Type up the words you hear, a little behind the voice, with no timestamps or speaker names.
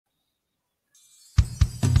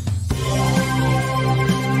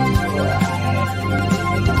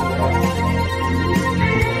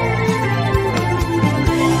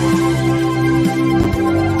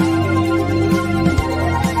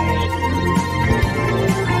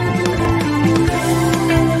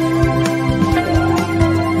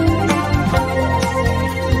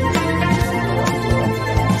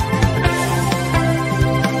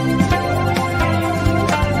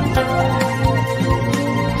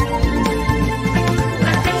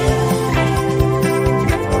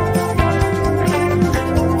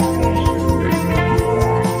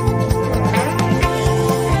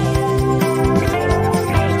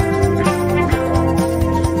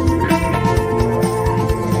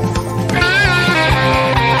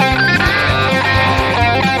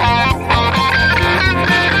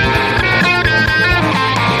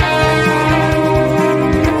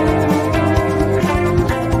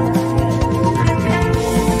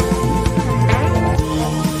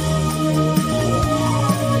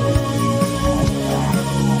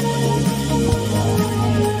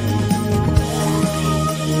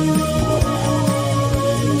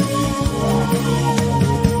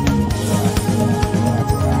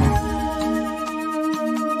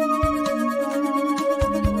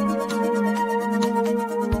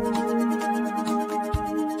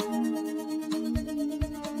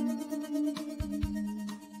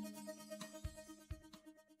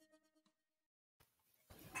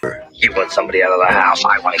You want somebody out of the house.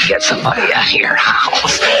 I want to get somebody out of your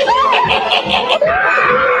house.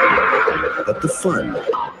 But the fun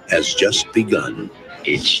has just begun.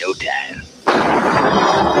 It's showtime.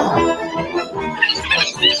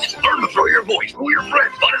 Learn to throw your voice for your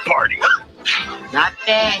friends' fun party. Not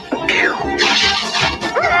bad.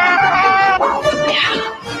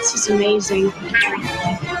 This is amazing.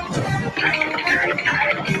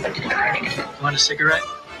 Want a cigarette?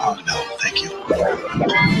 Oh, no, thank you.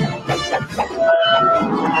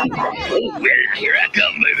 Yeah, here I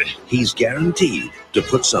come, baby. He's guaranteed to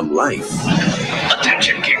put some life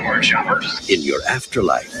Attention, keyboard shoppers. in your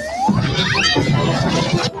afterlife.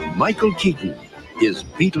 Michael Keaton is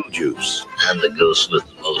Beetlejuice. I'm the ghost with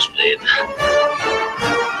the most, babe.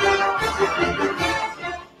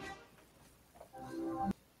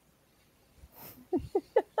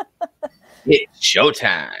 It's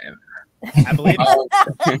showtime. I believe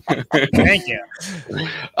it. Thank you.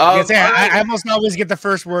 I almost always get the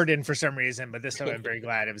first word in for some reason, but this time I'm very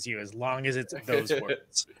glad it was you, as long as it's those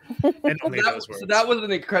words. And only those words. So that was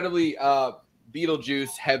an incredibly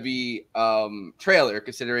Beetlejuice heavy trailer,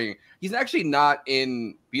 considering he's actually not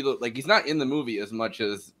in he's not in the movie as much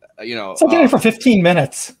as It's okay for 15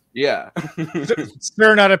 minutes. Yeah.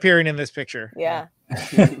 Sir not appearing in this picture. Yeah.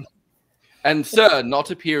 And sir not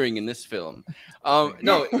appearing in this film.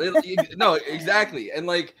 No, exactly. And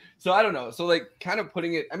so I don't know. So kind of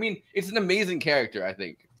putting it, I mean, it's an amazing character, I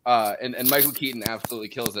think. And Michael Keaton absolutely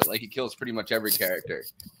kills it. He kills pretty much every character.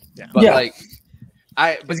 Yeah. But yeah.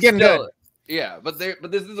 But it's getting good. Yeah, but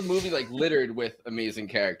this is a movie littered with amazing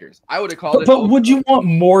characters. I would have called it. But would you want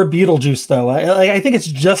more Beetlejuice though? I think it's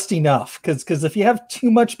just enough because if you have too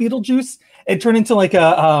much Beetlejuice, it turns into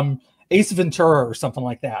a Ace Ventura or something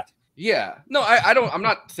like that. Yeah, no, I don't. I'm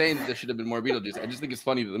not saying that there should have been more Beetlejuice. I just think it's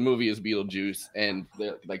funny that the movie is Beetlejuice, and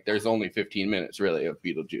there's only 15 minutes really of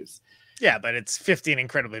Beetlejuice. Yeah, but it's 15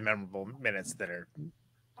 incredibly memorable minutes that are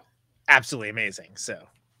absolutely amazing. So,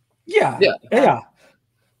 yeah.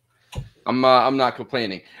 I'm not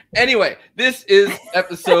complaining. Anyway, this is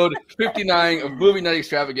episode 59 of Movie Night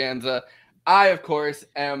Extravaganza. I, of course,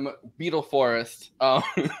 am Beetle Forrest.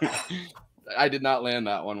 I did not land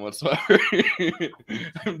that one whatsoever.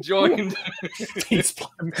 I'm joined.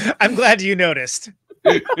 I'm glad you noticed.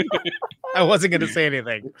 I wasn't going to say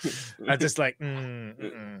anything. I was just like, Yeah,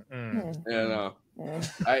 no.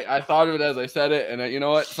 I thought of it as I said it, and you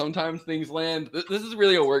know what? Sometimes things land. This is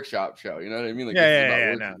really a workshop show. You know what I mean?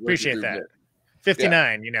 No, appreciate that.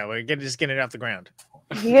 59. Yeah. We're just getting it off the ground.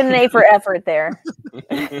 You get an A for effort there.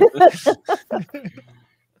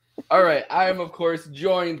 All right, I am of course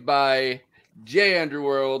joined by Jay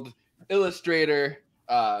Underworld, illustrator,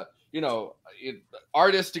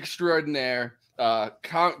 artist extraordinaire,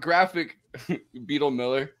 graphic Beetle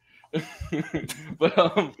Miller,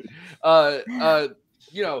 but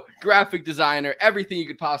graphic designer, everything you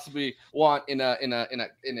could possibly want in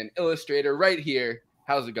an illustrator right here.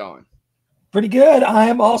 How's it going? Pretty good. I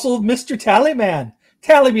am also Mr. Tallyman.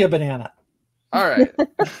 Tally me a banana. All right.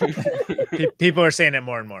 People are saying it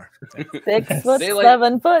more and more. 6 foot,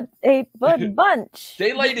 7 foot, 8 foot bunch.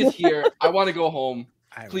 Daylight is here. I want to go home.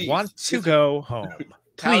 Please. I want to go home.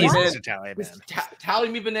 Please, Mr. Tallyman. Tally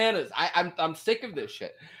me bananas. I'm sick of this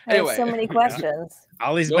shit. I have Anyway, so many questions.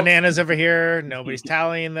 All these bananas over here. Nobody's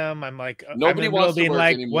tallying them. I'm like, nobody wants to work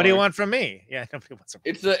anymore. What do you want from me? Yeah, nobody wants to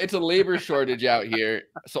work. It's a labor shortage out here,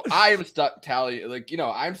 so I am stuck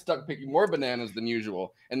I'm stuck picking more bananas than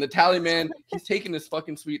usual. And the tally man, he's taking his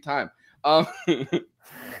fucking sweet time. All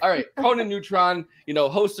right, Conan Neutron,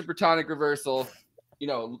 host of Protonic Reversal,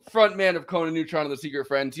 front man of Conan Neutron and the Secret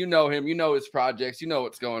Friends. You know him, you know his projects, you know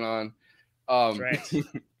what's going on. That's right.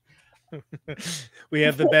 We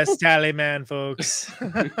have the best tally man, folks.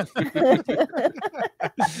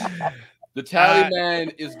 The tally man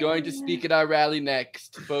is going to speak at our rally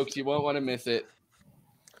next, folks. You won't want to miss it.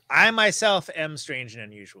 I myself am strange and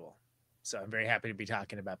unusual, so I'm very happy to be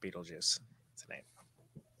talking about Beetlejuice tonight.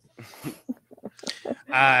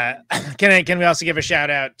 Can we also give a shout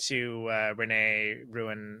out to Renee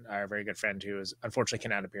Ruin, our very good friend, who unfortunately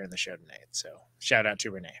cannot appear in the show tonight. So shout out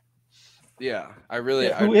to Renee. Yeah, I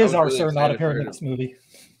really. Who is our sir not appearing in this movie?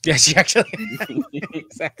 Yeah, she actually.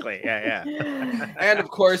 Exactly. Yeah. And of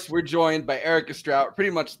course, we're joined by Erica Strout, pretty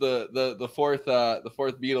much the fourth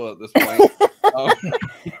Beetle at this point.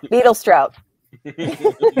 Beetle Strout.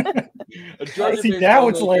 See, now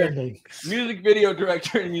it's landing. Music video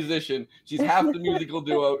director and musician. She's half the musical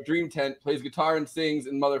duo Dream Tent, plays guitar and sings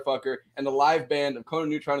in Motherfucker, and the live band of Conan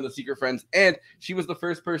Neutron and the Secret Friends. And she was the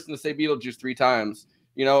first person to say Beetlejuice 3 times.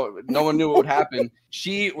 No one knew what would happen.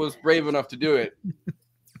 She was brave enough to do it.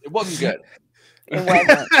 It wasn't good.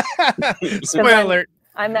 It wasn't. Spoiler alert.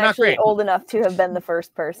 I'm Not actually great. old enough to have been the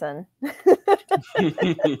first person. Thanks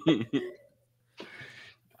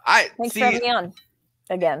for having me on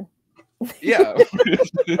again. Yeah.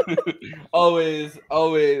 always.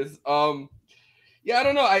 Yeah, I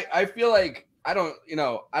don't know. I feel like I don't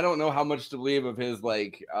know how much to believe of his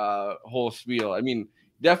like whole spiel. I mean,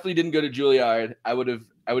 definitely didn't go to Juilliard. I would have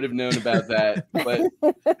known about that. But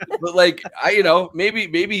like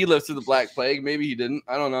maybe he lives through the Black Plague. Maybe he didn't.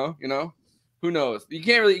 I don't know. Who knows? You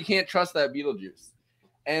can't trust that BeetleJuice.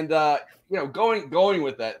 And going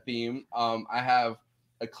with that theme, I have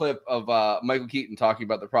a clip of Michael Keaton talking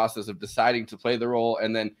about the process of deciding to play the role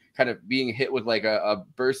and then kind of being hit with like a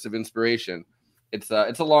burst of inspiration. It's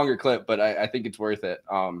a longer clip, but I think it's worth it.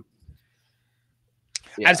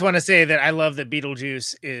 Yeah. I just want to say that I love that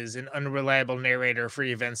BeetleJuice is an unreliable narrator for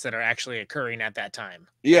events that are actually occurring at that time.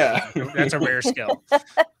 Yeah, that's a rare skill.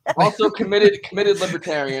 Also committed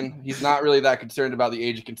libertarian. He's not really that concerned about the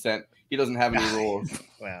age of consent. He doesn't have any rules.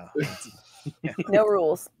 Wow. No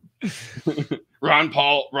rules. Ron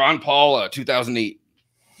Paul, 2008.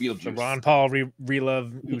 BeetleJuice. The Ron Paul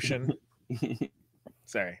Relovution.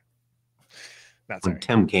 Sorry. Not sorry. When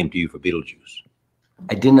Tim came to you for BeetleJuice,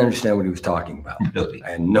 I didn't understand what he was talking about.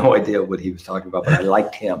 I had no idea what he was talking about, but I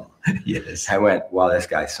liked him. Yes. I went, wow, this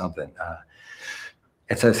guy's something.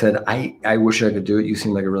 And so I said, I wish I could do it. You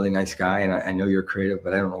seem like a really nice guy, and I know you're creative,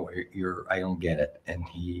 but I don't know what I don't get it.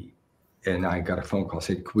 And I got a phone call,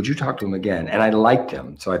 said, would you talk to him again? And I liked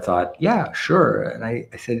him. So I thought, yeah, sure. And I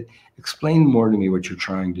said, explain more to me what you're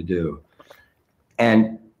trying to do.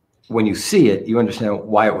 And when you see it, you understand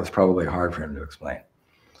why it was probably hard for him to explain.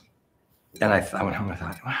 And I went home and I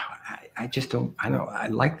thought, wow, I just don't, I know, I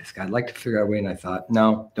like this guy. I'd like to figure out a way. And I thought,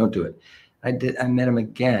 no, don't do it. I met him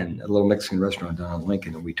again at a little Mexican restaurant down on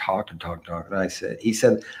Lincoln, and we talked. And he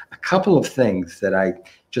said a couple of things that I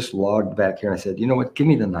just logged back here. And I said, you know what, give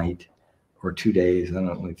me the night or 2 days. I don't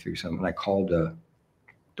know, let me figure something. And I called the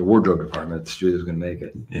wardrobe department. The studio was going to make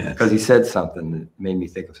it. Yeah. Because he said something that made me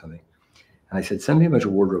think of something. And I said, send me a bunch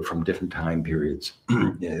of wardrobe from different time periods,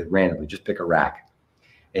 randomly, just pick a rack.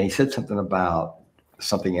 And he said something about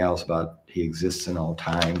something else about he exists in all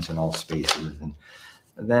times and all spaces. And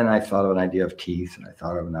then I thought of an idea of teeth, and I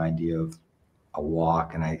thought of an idea of a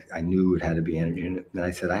walk, and I knew it had to be energy. And then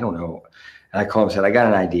I said, I don't know. And I called him and said, I got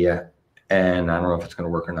an idea, and I don't know if it's going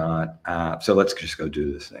to work or not. So let's just go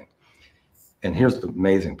do this thing. And here's the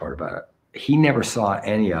amazing part about it. He never saw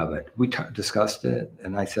any of it. We discussed it,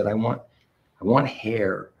 and I said, I want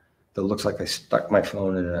hair that looks like I stuck my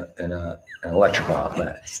phone in an electrical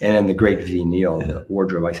outlet. And in the great V. Neal, the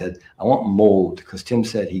wardrobe, I said, I want mold, because Tim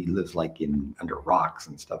said he lives like under rocks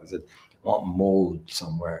and stuff. I said, I want mold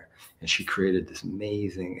somewhere. And she created this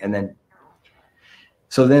amazing,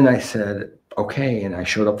 so then I said, okay. And I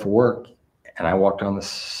showed up for work, and I walked on the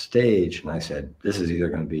stage, and I said, this is either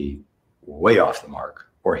going to be way off the mark,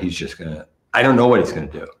 or he's just going to, I don't know what he's going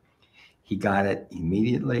to do. He got it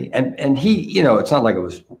immediately. And he, it's not like it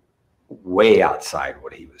was way outside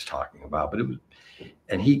what he was talking about, but it was,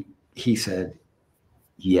 and he said,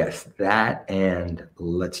 yes, that, and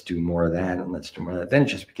let's do more of that, and let's do more of that. Then it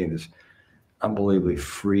just became this unbelievably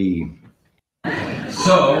free.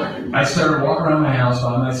 So I started walking around my house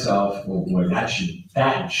by myself. Well, boy, that should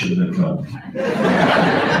have been filmed. Thinking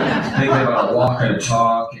about a walk and a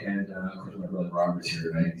talk, and of course my brother Robert's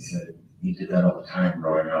here tonight. He said he did that all the time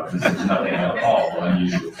growing up. This is nothing at all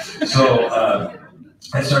unusual. So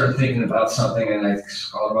I started thinking about something, and I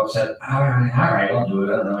called him up and said, all right, I'll do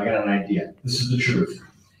it. I don't know, I got an idea. This is the truth.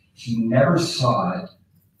 He never saw it.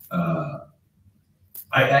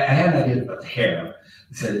 I had an idea about the hair.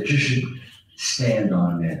 I said, it just should stand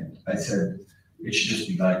on end. I said, it should just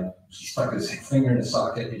be like, he stuck his finger in his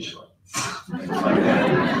socket, it should go like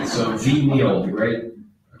that. So V. Neal, the great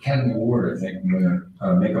Academy Award, I think,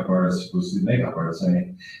 makeup artist, supposed to be makeup artist.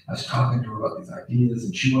 I was talking to her about these ideas,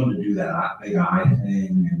 and she wanted to do that big eye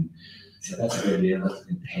thing. And I said, that's a good idea. Let's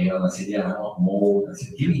be pale. I said, yeah, I want mold. I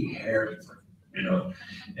said, give me hair.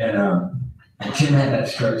 And Tim had that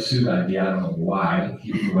striped suit idea. I don't know why.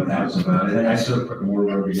 He knew what that was about. And then I started putting the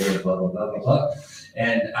wardrobe together, blah, blah, blah, blah, blah.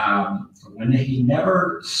 And when he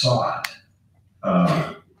never saw it,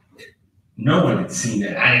 no one had seen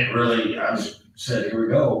it. I said, here we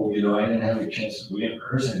go. I didn't have any chance. We didn't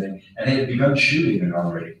rehearse anything. And they had begun shooting it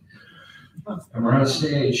already. And we're on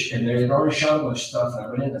stage, and they had already shot a bunch of stuff. And I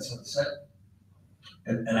went in and said,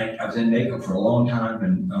 and I was in makeup for a long time,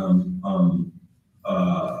 and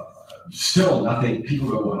still nothing. People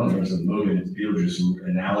go, well, there's a movie, it's BeetleJuice,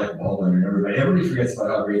 and Alec Baldwin, and everybody forgets about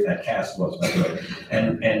how great that cast was, by the way.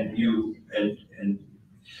 And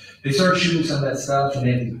they started shooting some of that stuff, and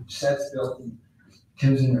they had the sets built. And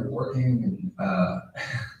Tim's in there working,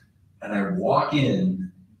 and I walk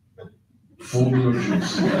in full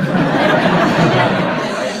BeetleJuice,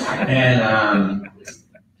 and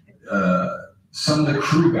some of the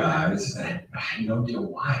crew guys, I had no idea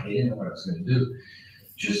why, they didn't know what I was going to do.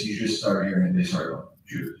 You just start hearing, they start going,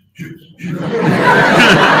 juice, juice, juice.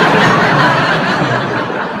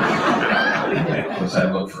 Because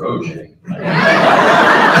I look for OJ.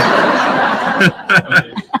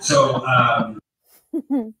 So,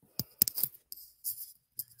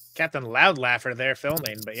 Captain Loud Laugher there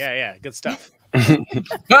filming, but yeah, good stuff. I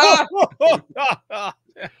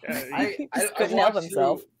couldn't help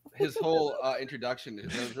himself. His whole introduction, it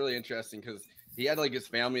was really interesting because he had like his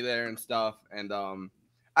family there and stuff, and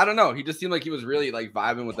I don't know, he just seemed like he was really like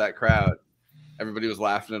vibing with that crowd. Everybody was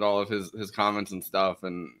laughing at all of his comments and stuff,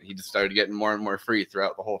 and he just started getting more and more free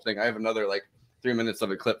throughout the whole thing. I have another like 3 minutes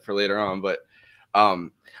of a clip for later on, but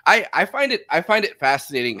I find it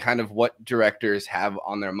fascinating kind of what directors have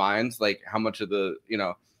on their minds, like how much of the, you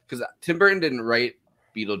know, because Tim Burton didn't write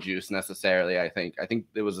BeetleJuice necessarily. I think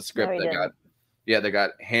it was a script that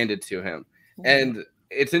got handed to him. And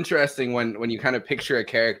it's interesting when you kind of picture a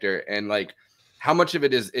character and like how much of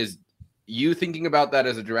it is you thinking about that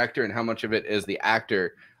as a director and how much of it is the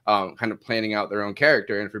actor kind of planning out their own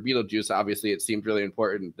character. And for BeetleJuice, obviously it seemed really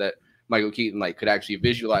important that Michael Keaton like could actually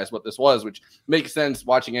visualize what this was, which makes sense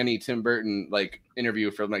watching any Tim Burton like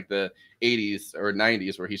interview from like the 80s or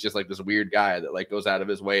 90s where he's just like this weird guy that like goes out of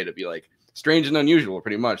his way to be like strange and unusual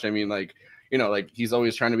pretty much. I mean, like, you know, like he's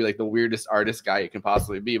always trying to be like the weirdest artist guy you can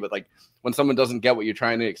possibly be, but like when someone doesn't get what you're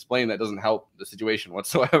trying to explain, that doesn't help the situation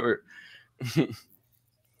whatsoever.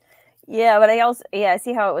 Yeah, but I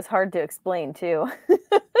see how it was hard to explain too.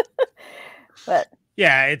 But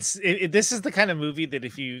yeah, this is the kind of movie that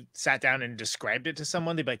if you sat down and described it to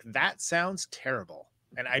someone, they'd be like, that sounds terrible.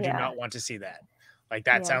 And I do not want to see that. Like,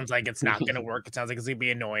 that sounds like it's not going to work. It sounds like it's going to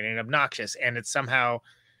be annoying and obnoxious. And it's somehow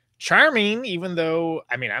charming, even though,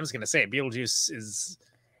 I mean, I'm just going to say it, BeetleJuice is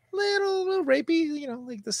little rapey, you know,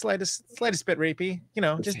 like the slightest bit rapey, you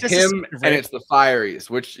know, just him and it's the Fireys,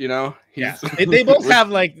 which, you know, they both have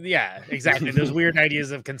like, exactly, those weird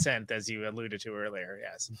ideas of consent as you alluded to earlier.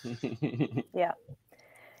 Yes.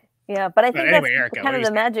 Yeah, but I think anyway, that's Erica, kind of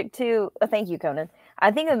the magic too. Oh, thank you, Conan.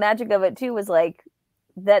 I think the magic of it too was like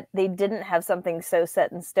that they didn't have something so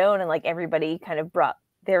set in stone, and like everybody kind of brought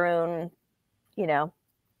their own, you know,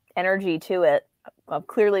 energy to it.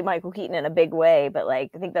 Clearly Michael Keaton in a big way, but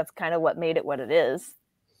like I think that's kind of what made it what it is.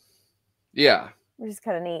 Yeah, which is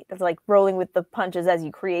kind of neat. It's like rolling with the punches as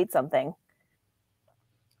you create something.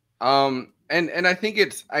 And I think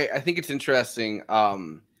it's interesting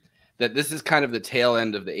that this is kind of the tail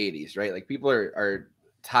end of the 80s, right? Like people are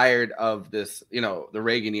tired of this, you know, the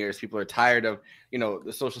Reagan years. People are tired of, you know,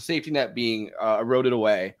 the social safety net being eroded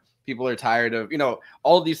away. People are tired of, you know,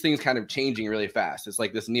 all of these things kind of changing really fast. It's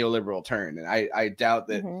like this neoliberal turn. And I doubt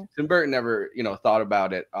that Tim Burton ever, you know, thought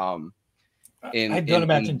about it. I don't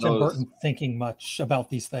imagine Tim Burton thinking much about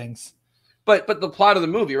these things. But the plot of the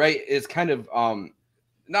movie, right, is kind of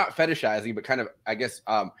not fetishizing, but kind of, I guess,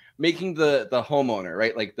 making the homeowner,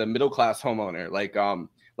 right, like the middle class homeowner,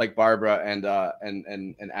 like Barbara and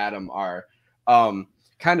Adam are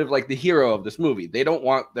kind of like the hero of this movie. They don't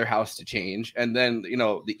want their house to change, and then, you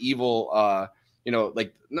know, the evil, you know,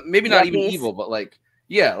 like maybe not even evil, but like,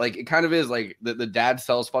 yeah, like it kind of is like the dad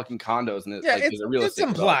sells fucking condos, and it's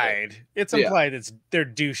implied. It's implied they're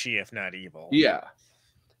douchey if not evil. Yeah,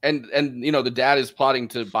 and you know the dad is plotting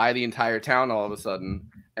to buy the entire town all of a sudden,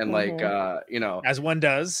 and like you know, as one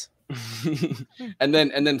does. and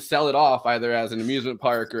then sell it off either as an amusement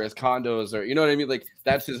park or as condos, or you know what I mean, like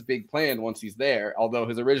that's his big plan once he's there. Although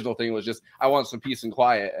his original thing was just I want some peace and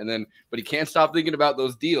quiet, and then but he can't stop thinking about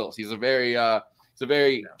those deals. He's a very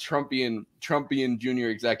Trumpian junior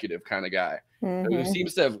executive kind of guy who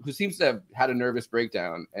seems to have had a nervous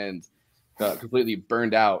breakdown and completely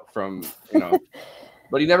burned out from, you know,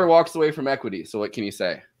 but he never walks away from equity. So what can you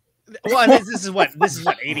say? Well, and this is what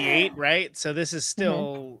 88, right? So this is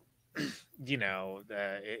still, you know,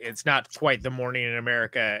 it's not quite the Morning in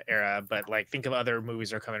America era, but like think of other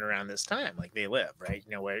movies that are coming around this time, like They Live, right?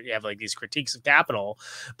 You know, where you have like these critiques of capital,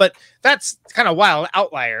 but that's kind of wild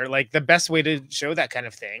outlier. Like the best way to show that kind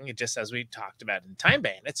of thing, just as we talked about in Time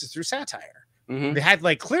Bandits, is through satire. They had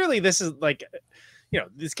like clearly this is like, you know,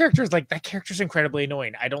 this character is like that character's incredibly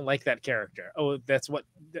annoying. I don't like that character. Oh, that's what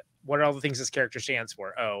are all the things this character stands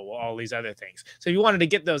for? Oh, well, all these other things. So if you wanted to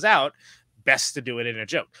get those out, best to do it in a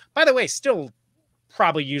joke. By the way, still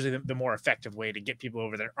probably usually the more effective way to get people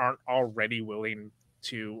over that aren't already willing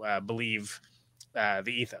to believe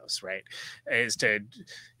the ethos, right?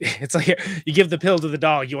 It's like you give the pill to the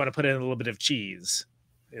dog, you want to put in a little bit of cheese.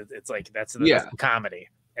 It's like that's the comedy.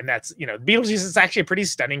 And that's, BeetleJuice is actually a pretty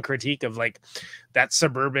stunning critique of like that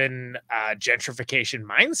suburban gentrification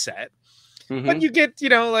mindset. But you get,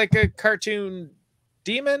 like a cartoon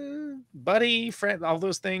demon, buddy, friend, all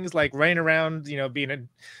those things like running around, being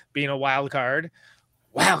a wild card.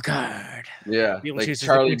 Wild card. Yeah. BeetleJuice Like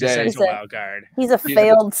Charlie Day. is a wild card. He's a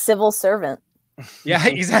failed civil servant. Yeah,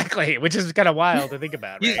 exactly. Which is kind of wild to think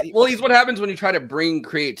about. Right? He's what happens when you try to bring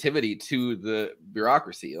creativity to the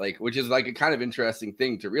bureaucracy, like, which is like a kind of interesting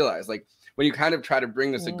thing to realize. Like when you kind of try to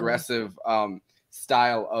bring this aggressive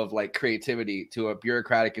style of like creativity to a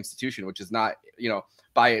bureaucratic institution, which is not,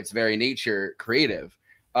 by its very nature creative.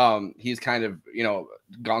 He's kind of,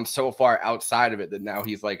 gone so far outside of it that now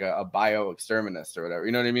he's like a bio exterminist or whatever.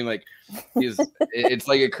 You know what I mean? Like it's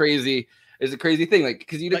like a crazy thing, like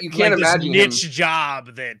because you can't imagine this niche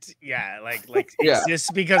job that exists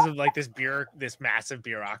because of like this massive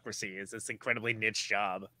bureaucracy. Is this incredibly niche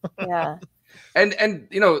job. Yeah. And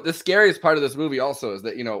the scariest part of this movie also is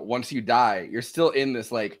that once you die, you're still in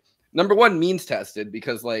this like number one means tested,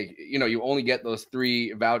 because like you only get those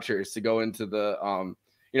 3 vouchers to go into the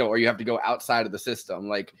or you have to go outside of the system,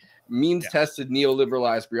 like means tested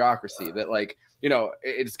neoliberalized bureaucracy that like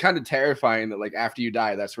it's kind of terrifying that like after you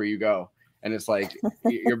die that's where you go. And it's like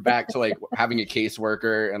you're back to like having a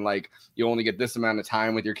caseworker, and like you only get this amount of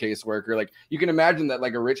time with your caseworker. Like you can imagine that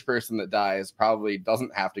like a rich person that dies probably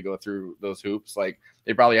doesn't have to go through those hoops. Like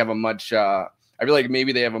they probably have a much I feel like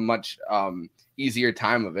maybe they have a much easier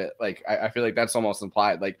time of it. Like I feel like that's almost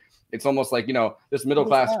implied. Like it's almost like this middle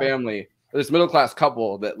class family, this middle class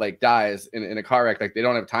couple that like dies in a car wreck, like they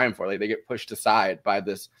don't have time for. Like they get pushed aside by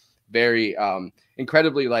this very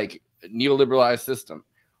incredibly like neoliberalized system.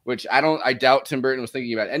 Which I doubt Tim Burton was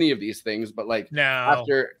thinking about any of these things, but like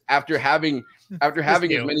after having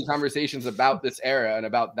as many conversations about this era and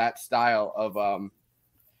about that style of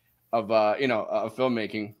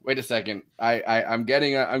filmmaking. Wait a second, I'm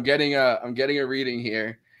getting a reading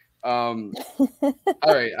here. All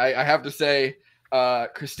right, I have to say,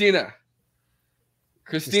 Kristina.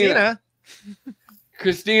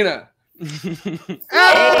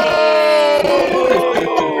 Hey!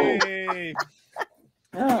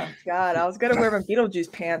 Oh God, I was gonna wear my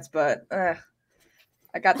BeetleJuice pants, but I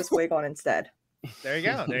got this wig on instead. There you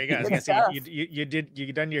go. I was gonna say you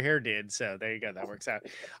done your hair did, so there you go. That works out.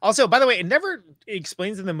 Also, by the way, it never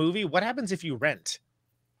explains in the movie what happens if you rent.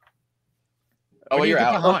 Oh, you're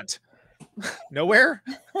out. Haunt? Nowhere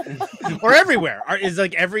or everywhere? Is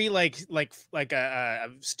like every like a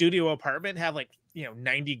studio apartment have like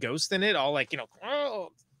 90 ghosts in it, all like But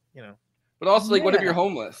also like, what if you're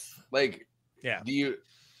homeless? Like. Yeah. Do you?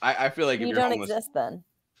 I feel like if you you're don't homeless, exist then.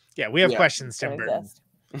 Yeah, we have questions, Tim Burton.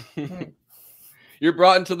 You're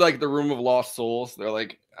brought into like the room of lost souls. They're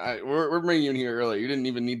like, we're bringing you in here early. You didn't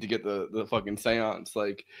even need to get the fucking seance.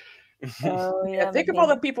 Like, oh yeah. Think of all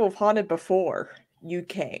the people who've haunted before you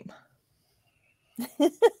came.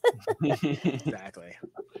 Exactly.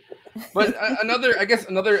 But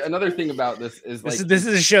another thing about this is like this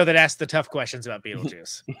is a show that asks the tough questions about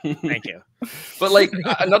BeetleJuice. Thank you. But like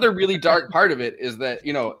another really dark part of it is that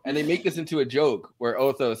and they make this into a joke where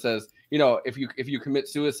Otho says if you commit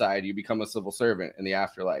suicide you become a civil servant in the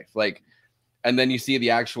afterlife, like, and then you see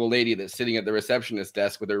the actual lady that's sitting at the receptionist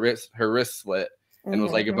desk with her wrist slit. And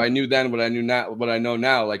was like, if I knew then what I know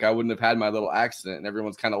now, like I wouldn't have had my little accident. And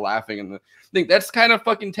everyone's kind of laughing. And I think that's kind of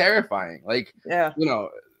fucking terrifying. Like,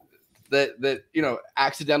 that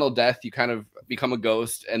accidental death, you kind of become a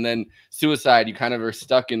ghost, and then suicide, you kind of are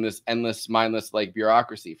stuck in this endless, mindless like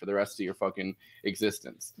bureaucracy for the rest of your fucking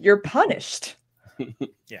existence. You're punished.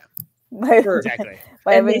 Yeah. Exactly.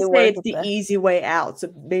 And they say it's the easy way out,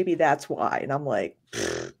 so maybe that's why. And I'm like,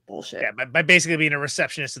 bullshit. Yeah, by basically being a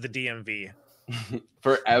receptionist of the DMV.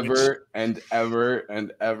 Forever and ever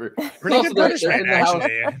and ever. Pretty good punishment,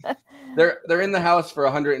 actually. They're in the house for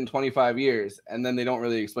 125 years, and then they don't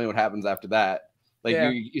really explain what happens after that. Like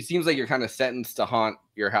it seems like you're kind of sentenced to haunt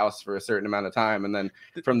your house for a certain amount of time, and then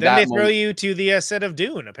they throw you to the set of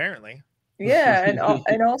Dune, apparently. Yeah,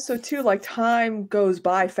 and also too, like time goes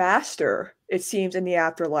by faster. It seems in the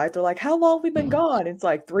afterlife. They're like, "How long have we been gone?" It's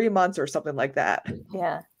like 3 months or something like that.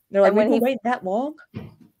 Yeah, they're like, "We've been waiting that long."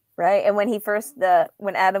 Right, and when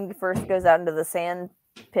when Adam first goes out into the sand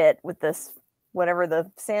pit with this whatever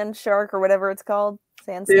the sand shark or whatever it's called,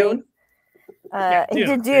 sand snake. He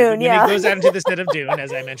did Dune. Yeah, he goes out into the set of Dune,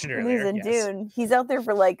 as I mentioned earlier. He's in Dune. He's out there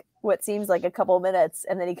for like what seems like a couple minutes,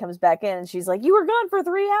 and then he comes back in, and she's like, "You were gone for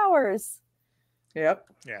 3 hours." Yep.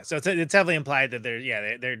 Yeah. So it's heavily implied that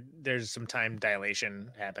there's some time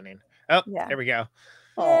dilation happening. Oh, Yeah. there we go.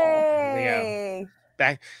 Yay. There we go.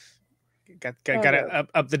 Back. Got to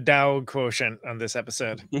up the Dow quotient on this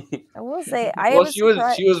episode. I will say, she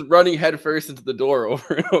was running headfirst into the door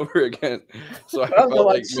over and over again. So I felt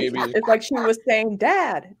like maybe it's like she was saying,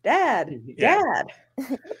 "Dad, Dad, Dad."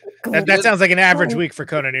 That sounds like an average week for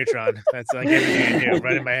Conan Neutron. That's like everything I do,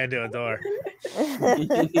 running my head to a door.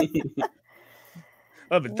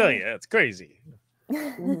 I've been telling you, that's crazy.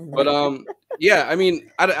 But yeah, I mean,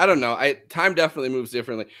 I don't know. Time definitely moves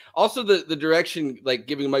differently. Also, the direction, like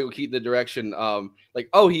giving Michael Keaton the direction, like,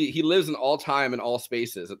 oh, he lives in all time and all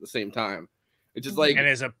spaces at the same time. It's just like, and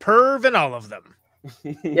is a perv in all of them.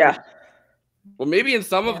 Yeah. Well, maybe in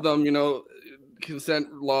some of them, you know,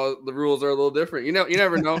 consent law, the rules are a little different. You know, you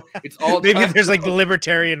never know. It's all maybe there's like the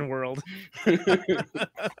libertarian world.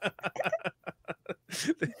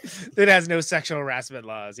 That has no sexual harassment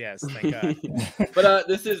laws. Yes, thank God. But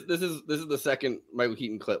this is the second Michael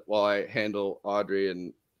Keaton clip while I handle Audrey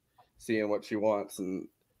and seeing what she wants and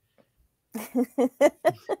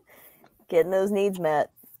getting those needs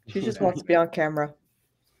met. She just wants to be on camera.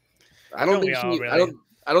 I don't think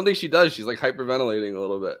she does. She's like hyperventilating a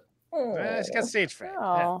little bit. She's got stage fright.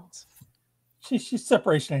 Oh. She's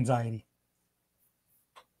separation anxiety.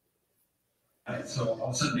 So all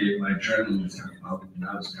of a sudden my adrenaline was coming up, and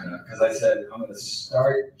I was kind of, because I said I'm going to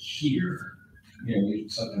start here. You know,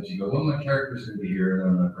 sometimes you go, well, my character's going to be here, and then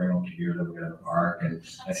I'm going to bring to here, then we're going to have an arc. And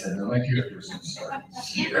I said, no, my character's going to start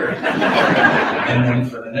here. And then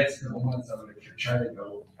for the next couple months, I'm going to try to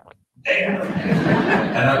go, damn.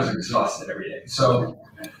 And I was exhausted every day. So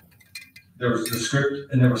there was the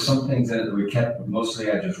script, and there were some things in it that we kept, but mostly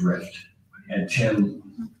I just riffed. And Tim,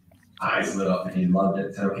 eyes lit up, and he loved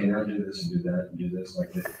it. Said, okay, now do this and do that and do this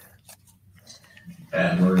like this.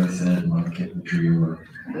 Bad word I said, want to kick the tree over.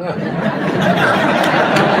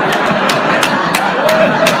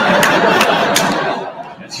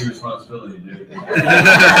 That's your responsibility, dude.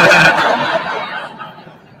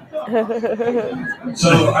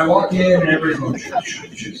 So I walk in and everybody's going,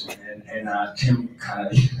 shoot. And Tim kind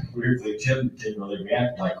of, weirdly, Tim didn't really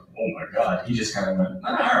react like, oh my God. He just kind of went,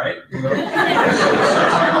 all right. You know? So we start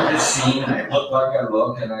talking about this scene, and I look like I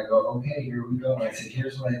look, and I go, okay, here we go. And I said,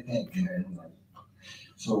 here's what I think. And then, like,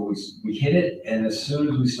 so we hit it, and as soon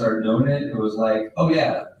as we started doing it, it was like, oh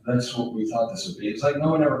yeah, that's what we thought this would be. It's like no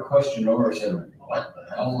one ever questioned or said, what the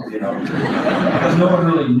hell, you know? Because no one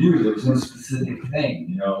really knew. There was no specific thing,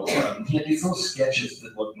 you know? He had these little sketches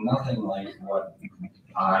that looked nothing like what Lee,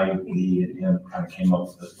 and him kind of came up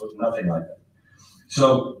with. It looked nothing like that.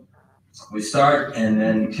 So we start, and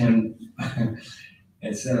then Tim,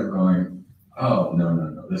 instead of going, oh,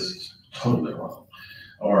 no, this is totally wrong,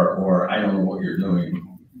 or I don't know what you're doing,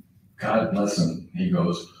 God bless him, he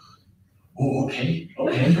goes, oh, okay.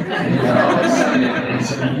 And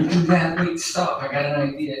so you do that, wait, stop, I got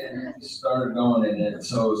an idea. And we started going, and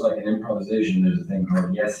so it was like an improvisation. There's a thing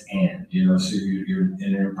called yes and, you know, so you're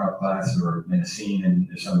in an improv class or in a scene, and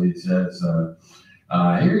if somebody says,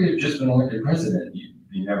 here you've just been elected president,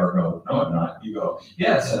 you never go, no, I'm not. You go,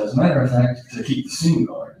 yes, and as a matter of fact, to keep the scene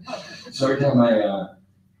going. So every time I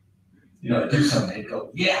do something, I'd go,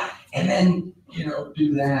 yeah, and then, you know,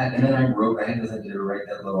 do that. And then I had to write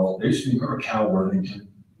that little, there used to be, remember Cal Worthington?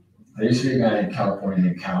 There used to be a guy in California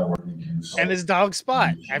named Cal Worthington. And his dog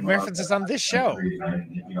Spot. I've referenced this on this show.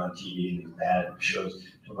 On TV, and bad shows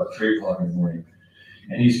till about 3 o'clock in the morning.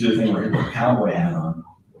 And he used to do a thing where he put a cowboy hat on.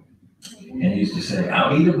 And he used to say,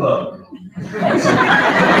 I'll eat a bug. I'll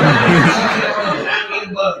eat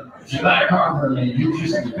a bug. If you buy a car from me, he was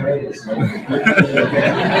just the greatest. The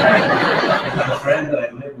friend that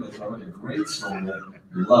I lived with, I went to grade school with,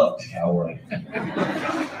 loved Cal Worthington.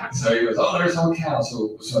 So he goes, oh, there's no cow.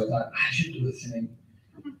 So I thought, I should do a thing.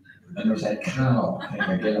 And there's that cow thing.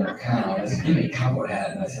 I get on a cow. And I said, give me a cowboy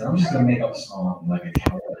hat. And I said, I'm just going to make up a song like a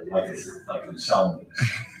cowboy, like a song.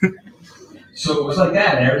 So it was like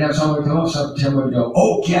that, and every time someone would come up, Tim would go,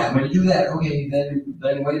 oh, yeah, I'm going to do that. Okay, then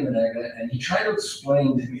wait a minute. And he tried to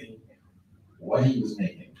explain to me what he was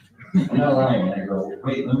making. I'm not lying. And I go,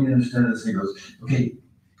 wait, let me understand this. And he goes, okay,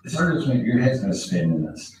 it's hard to explain. Your head's going to spin in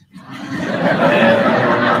this. And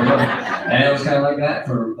it was kind of like that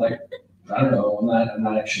for, like, I don't know. I'm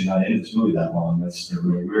not actually not in this movie that long. That's the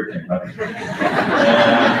really weird thing about it. And it was like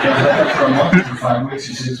that for a month, for 5 weeks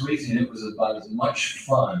or 6 weeks, and it was about as much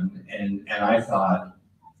fun. And I thought,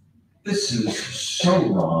 this is so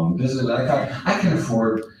wrong. I thought I can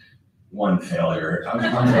afford one failure. I'm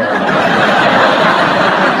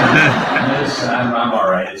all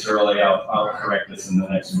right. It's early. I'll correct this in the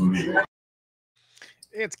next movie.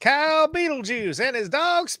 It's Cal BeetleJuice and his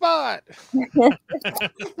dog Spot.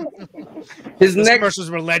 His Those next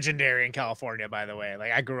commercials were legendary in California, by the way.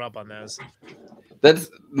 Like I grew up on those.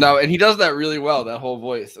 And he does that really well. That whole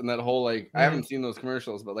voice and that whole I haven't seen those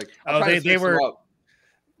commercials, but they were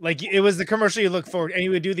like it was the commercial you look forward, and he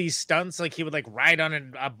would do these stunts. Like he would like ride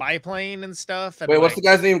on a biplane and stuff. And wait, what's the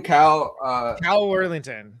guy's name? Cal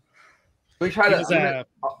Worthington. We try to.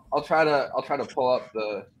 I'll try to pull up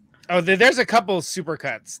the. Oh, there's a couple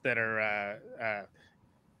supercuts that are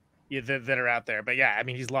that are out there, but yeah, I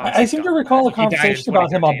mean he's long. I seem to recall a conversation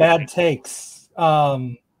about him on Bad Takes.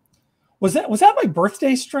 Was that my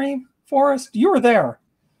birthday stream, Forrest? You were there.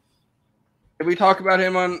 Did we talk about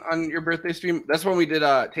him on your birthday stream? That's when we did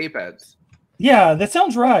tape ads. Yeah, that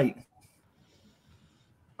sounds right.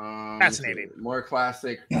 Fascinating. More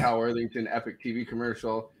classic Cal Worthington epic TV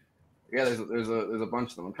commercial. Yeah, there's a bunch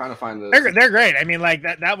of them. I'm trying to find the. They're great. I mean, like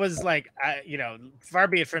that was like far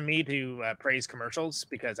be it from me to praise commercials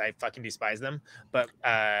because I fucking despise them. But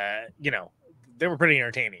they were pretty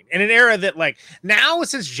entertaining in an era that like now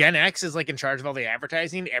since Gen X is like in charge of all the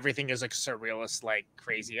advertising, everything is like surrealist, like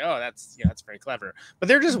crazy. Oh, that's very clever. But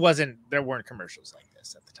there weren't commercials like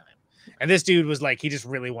this at the time. And this dude was like, he just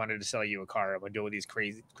really wanted to sell you a car and would do all these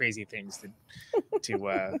crazy things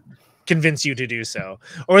to convince you to do so,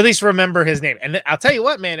 or at least remember his name. And I'll tell you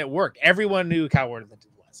what, man, it worked. Everyone knew Cal Worthington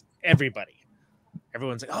was.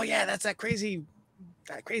 Everyone's like, oh yeah, that's that crazy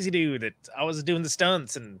dude that I was doing the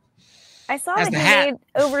stunts. And I saw that he made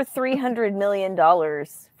over $300 million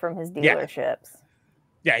from his dealerships.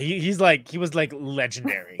 Yeah, he was like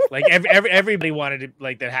legendary. Like everybody wanted to,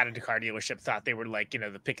 like, that had a car dealership thought they were like,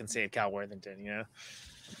 the pick and save Cal Worthington.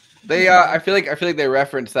 They I feel like they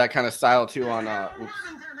reference that kind of style too on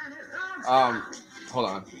hold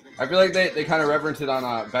on. I feel like they kind of reference it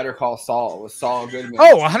on Better Call Saul with Saul Goodman.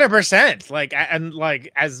 Oh, 100%. Like, and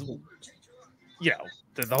like, as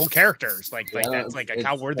the whole characters that's like a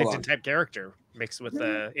Cal Worthington type character mixed with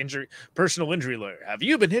personal injury lawyer. Have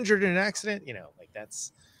you been injured in an accident? Like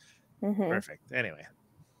that's perfect. Anyway.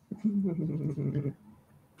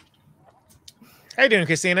 How you doing,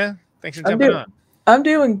 Kristina? Thanks for jumping on. I'm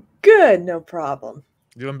doing good, no problem.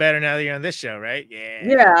 Doing better now that you're on this show, right? Yeah.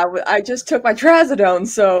 Yeah, I just took my trazodone,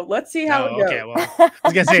 so let's see how it goes. Okay, well, I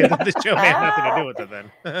was gonna say this show may have nothing to do with it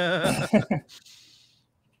then.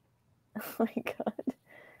 Oh my god.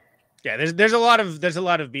 Yeah, there's a lot of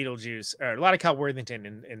BeetleJuice, or a lot of Cal Worthington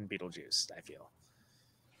in BeetleJuice, I feel.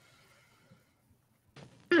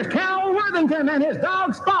 Here's Cal Worthington and his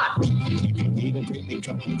dog Spot. Need a great big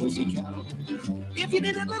truck, go see Cal. If you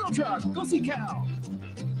need a little truck, go see Cal.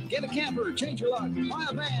 Get a camper, change your luck, buy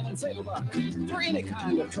a van and save a buck. For any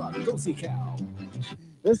kind of truck, go see Cal.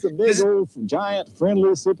 This is a big old giant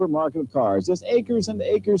friendly supermarket of cars. Just acres and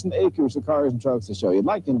acres and acres of cars and trucks to show you. I'd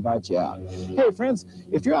like to invite you out. Hey friends,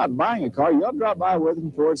 if you're out buying a car, you ought to drop by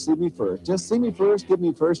Worthington Ford, see me first. Just see me first, give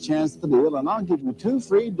me first chance at the deal, and I'll give you 2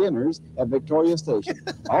 free dinners at Victoria Station.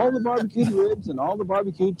 All the barbecued ribs and all the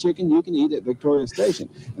barbecued chicken you can eat at Victoria Station.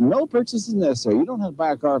 And no purchase is necessary. You don't have to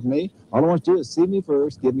buy a car from me. All I want you to do is see me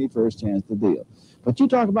first, give me first chance at the deal. But you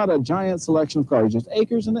talk about a giant selection of cars, just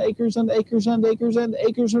acres and acres and acres and acres and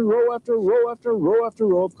acres and row after row after row after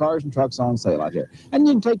row of cars and trucks on sale out here. And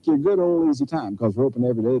you can take your good old easy time because we're open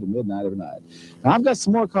every day to midnight every night. Now, I've got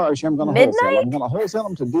some more cars here I'm going to wholesale. I'm going to wholesale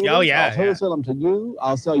them to dealers. Oh, yeah. I'll wholesale them to you.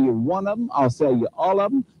 I'll sell you one of them. I'll sell you all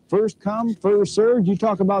of them. First come, first served. You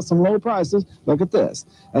talk about some low prices. Look at this.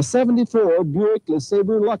 A 74 Buick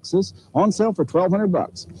LeSabre Luxus on sale for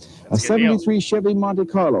 $1,200. A 73 Chevy Monte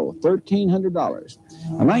Carlo, $1,300.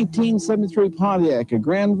 A 1973 Pontiac, a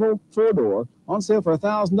Granville 4-door, on sale for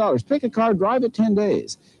 $1,000. Pick a car, drive it 10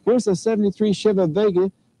 days. Here's a 73 Chevy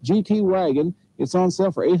Vega GT wagon. It's on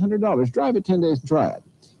sale for $800. Drive it 10 days and try it.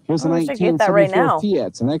 Here's a 1974 Fiat.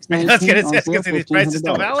 It's an X19 on sale for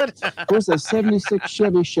 $1,500. Here's a 76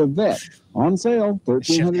 Chevy Chevette on sale,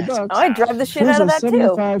 $1,300. Oh, I'd drive the shit out of that too.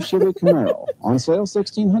 Here's a 75 Chevy Camaro on sale,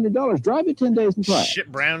 $1,600. Drive it 10 days and try it.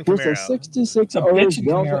 Shit brown Camaro. Here's a 66 Orange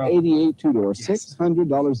Delta 88 2-door,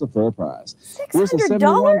 $600 the fair price. Here's a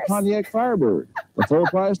 71 Pontiac Firebird. The fair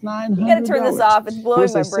price, $900. You gotta turn this off. It's blowing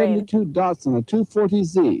Here's my a brain. 72 Datsun, a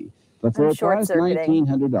 240Z. The fair price,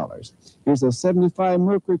 $1,900. Here's a 75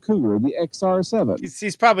 Mercury Cougar, the XR7.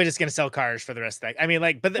 He's probably just going to sell cars for the rest of that. I mean,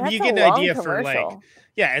 like, but you get the idea for like,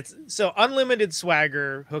 yeah, it's so unlimited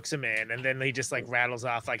swagger hooks him in, and then he just like rattles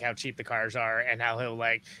off like how cheap the cars are and how he'll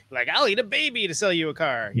like I'll eat a baby to sell you a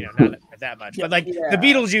car. Not that much, but like the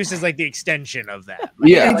BeetleJuice is like the extension of that.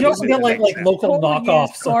 Yeah, you also get like local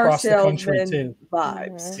knockoffs across the country too.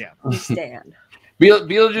 Vibes. Yeah, we stand.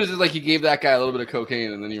 Beetlejuice is like you gave that guy a little bit of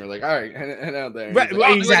cocaine, and then you were like, "All right, head out there." Right,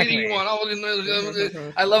 Like, exactly. Do anything you want.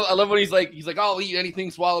 I love when he's like, "I'll eat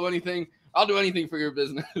anything, swallow anything. I'll do anything for your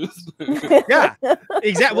business." Yeah,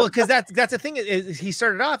 exactly. Well, because that's the thing is he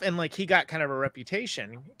started off and like he got kind of a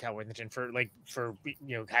reputation, Cal Worthington, for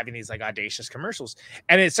having these like audacious commercials,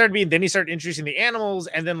 and it started being. Then he started introducing the animals,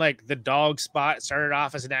 and then like the dog spot started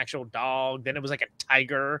off as an actual dog. Then it was like a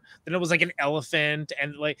tiger. Then it was like an elephant,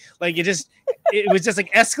 and like it was just like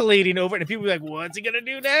escalating over, and people were like, "What's he gonna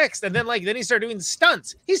do next?" And then he started doing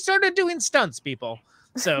stunts. He started doing stunts, people.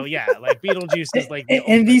 So yeah, like Beetlejuice is like,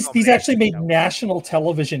 and these actually made national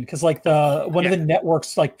television because like one of the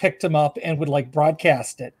networks like picked him up and would like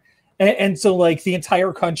broadcast it, and so like the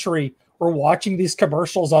entire country were watching these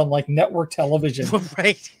commercials on like network television.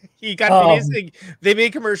 Right, he got they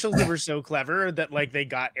made commercials that were so clever that like they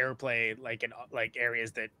got airplay like in like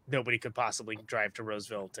areas that nobody could possibly drive to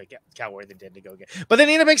Roseville to get Cal Worthington to go get. But then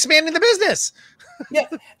he ended up expanding the business. Yeah,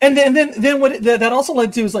 and then what that also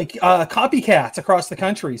led to is like copycats across the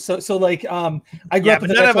country. So like I grew up,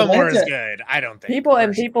 but none of them were as good. I don't think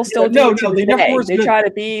people still do. No, they never were. They try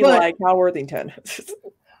to be like Cal Worthington.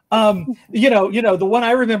 The one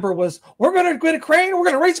I remember was we're gonna get a crane, we're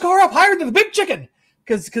gonna raise the car up higher than the big chicken.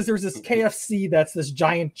 Because there's this KFC that's this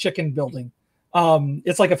giant chicken building.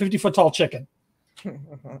 It's like a 50-foot tall chicken.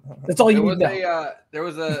 That's all you need to know. There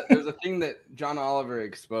was a thing that John Oliver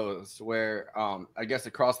exposed where I guess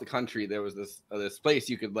across the country there was this place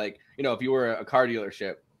you could like, if you were a car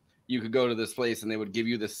dealership, you could go to this place and they would give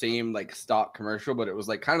you the same like stock commercial, but it was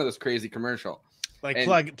like kind of this crazy commercial. Like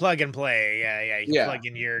plug and play. Yeah. You can plug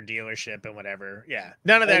in your dealership and whatever. Yeah.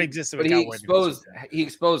 None of that existed. But he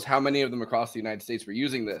exposed how many of them across the United States were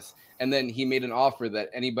using this. And then he made an offer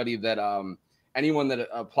that anyone that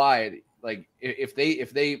applied, like if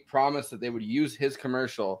they promised that they would use his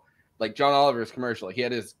commercial, like John Oliver's commercial, he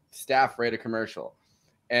had his staff write a commercial.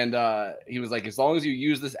 And he was like, as long as you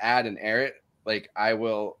use this ad and air it, like I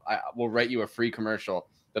will write you a free commercial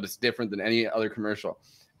that is different than any other commercial.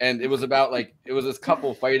 And it was about like it was this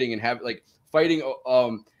couple fighting and and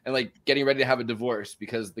like getting ready to have a divorce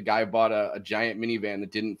because the guy bought a giant minivan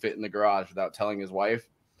that didn't fit in the garage without telling his wife.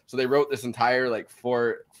 So they wrote this entire like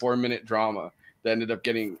 4-minute drama that ended up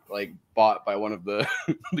getting like bought by one of the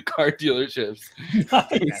the car dealerships.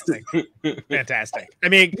 Fantastic. I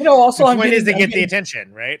mean, also the point is to get the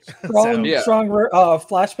attention, right? Strong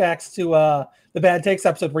flashbacks to the Bad Takes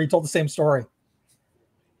episode where you told the same story.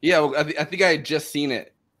 Yeah, well, I think I had just seen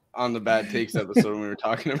it on the Bad Takes episode when we were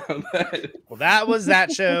talking about that. Well, that was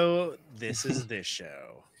that show. This is this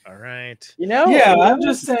show. All right. Yeah, I'm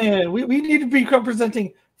just saying we need to be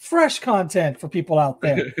representing fresh content for people out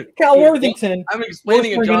there. Cal Worthington. I'm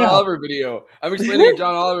explaining a John Oliver video.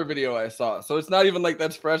 I saw. So it's not even like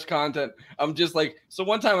that's fresh content. I'm just like, so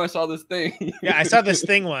one time I saw this thing. Yeah, I saw this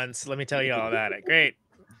thing once. Let me tell you all about it. Great.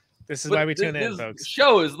 This is why we tune in, folks.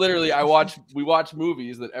 Show is literally we watch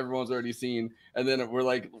movies that everyone's already seen, and then we're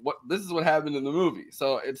like, "What? This is what happened in the movie."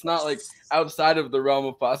 So it's not like outside of the realm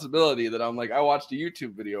of possibility that I'm like, I watched a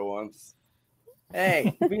YouTube video once.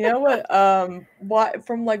 Hey, you know what?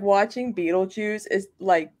 From like watching Beetlejuice is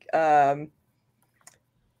like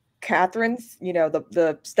Catherine's,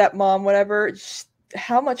 the stepmom, whatever.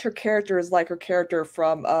 How much her character is like her character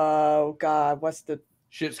from what's the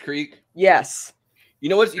Schitt's Creek? Yes. You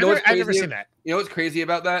know what's crazy? I've never seen that. You know what's crazy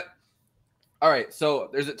about that? All right, so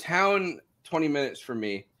there's a town 20 minutes from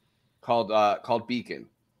me called Beacon,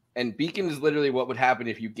 and Beacon is literally what would happen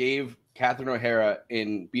if you gave Catherine O'Hara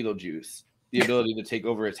in Beetlejuice the ability to take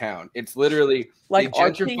over a town. It's literally like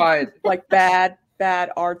gentrified, like bad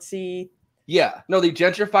artsy. Yeah, no, they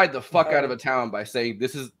gentrified the fuck out of a town by saying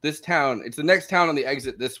this town. It's the next town on the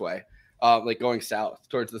exit this way, like going south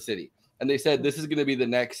towards the city, and they said this is going to be the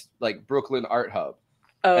next like Brooklyn art hub.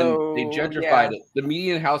 And they gentrified it. The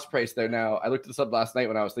median house price there now, I looked this up last night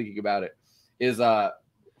when I was thinking about it, is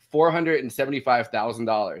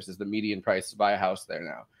 $475,000 is the median price to buy a house there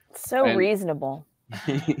now. So reasonable.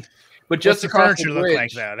 But just across the bridge, look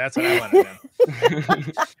like though? That's what I want to know.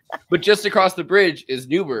 But just across the bridge is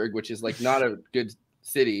Newburgh, which is like not a good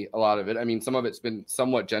city. A lot of it, I mean, some of it's been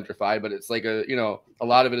somewhat gentrified, but it's like a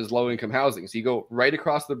lot of it is low income housing. So you go right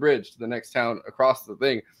across the bridge to the next town across the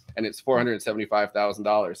thing, and it's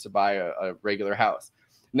 $475,000 to buy a regular house.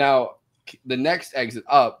 Now, the next exit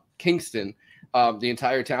up, Kingston, the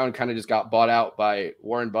entire town kind of just got bought out by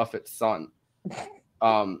Warren Buffett's son.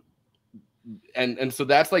 And so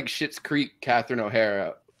that's like Schitt's Creek, Catherine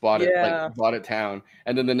O'Hara bought a town.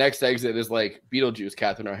 And then the next exit is like Beetlejuice,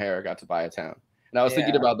 Catherine O'Hara got to buy a town. And I was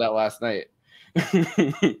thinking about that last night.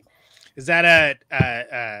 Is that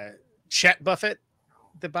a Chet Buffett?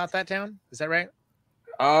 that bought that town? Is that right?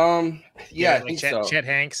 Yeah, I like think Chet, so. Chet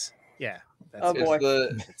Hanks. Yeah. Oh boy.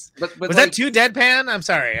 But was that too deadpan? I'm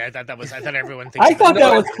sorry. I thought everyone thinks. I thought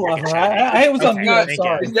that was clever. I was on mute. I'm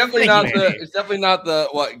sorry. It's definitely not the. It's definitely not the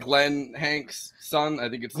what Glenn Hanks' son. I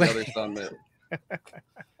think it's the other son that.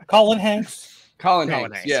 Colin Hanks. Colin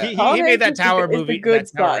Hanks. Yeah. He made that Tower movie. Good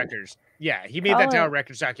that Tower son. Records. Yeah, he made that Tower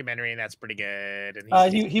Records documentary, and that's pretty good.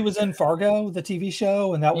 And he was in Fargo, the TV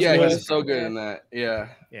show, and that was he good. was so good in that. Yeah.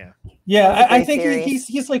 Yeah, I think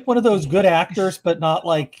he's like one of those good actors, but not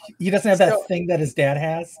like he doesn't have that thing that his dad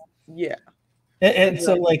has. Yeah. And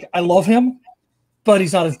so like I love him, but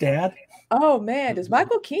he's not his dad. Oh man, does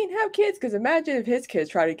Michael Keaton have kids? Because imagine if his kids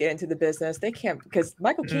try to get into the business, they can't. Because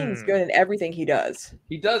Michael Keaton's good in everything he does.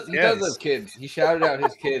 He does. He does have kids. He shouted out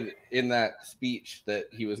his kid in that speech that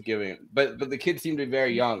he was giving. But the kid seemed to be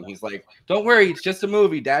very young. He's like, "Don't worry, it's just a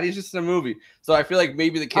movie. Daddy's just a movie." So I feel like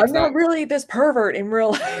maybe the kid's I'm not really this pervert in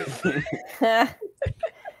real life. At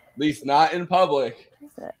least not in public.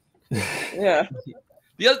 Yeah.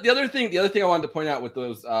 The other thing I wanted to point out with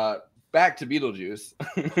those back to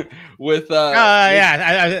BeetleJuice with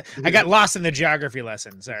I got lost in the geography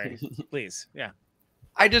lesson. Sorry. Please. Yeah.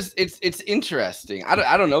 It's interesting.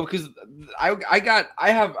 I don't know, because I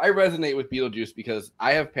resonate with BeetleJuice because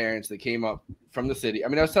I have parents that came up from the city. I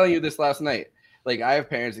mean, I was telling you this last night. Like, I have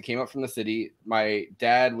parents that came up from the city. My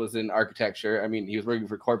dad was in architecture. I mean, he was working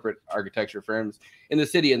for corporate architecture firms in the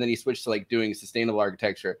city, and then he switched to like doing sustainable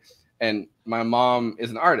architecture. And my mom is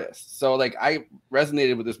an artist. So like I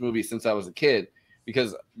resonated with this movie since I was a kid,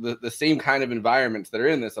 because the same kind of environments that are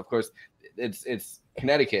in this, of course, it's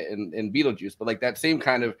Connecticut and BeetleJuice, but like that same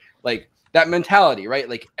kind of like that mentality, right?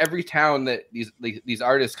 Like every town that these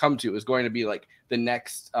artists come to is going to be like the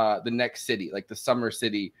next city, like the summer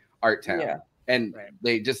city art town. Yeah. And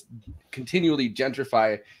they just continually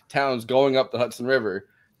gentrify towns going up the Hudson River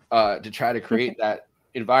to try to create that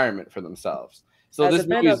environment for themselves. So as this a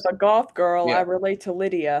bit of a golf girl, I relate to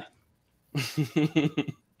Lydia.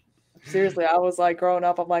 Seriously, I was like growing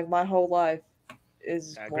up, I'm like, my whole life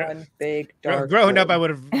is one big dark. Growing up, I would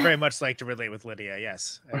have very much liked to relate with Lydia.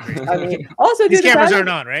 Yes. I mean, also these cameras aren't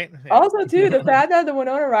on, right? Yeah. Also, too, the fact that the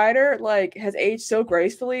Winona Ryder like has aged so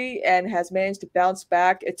gracefully and has managed to bounce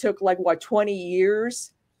back. It took like 20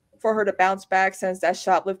 years for her to bounce back since that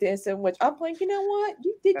shoplifting incident, which I'm like, you know what?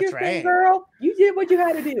 You did your thing, girl. You did what you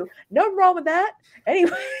had to do. Nothing wrong with that.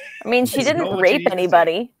 Anyway. I mean, she didn't rape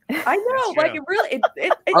anybody. I know. Like, it really...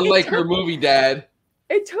 Unlike her movie dad.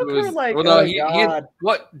 It took her like... Well, no, he had,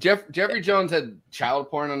 what? Jeffrey Jones had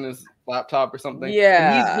child porn on his laptop or something?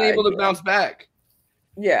 Yeah. And he's been able to bounce back.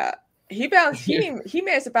 Yeah. He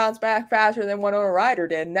managed to bounce back faster than Winona Ryder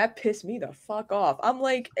did, and that pissed me the fuck off. I'm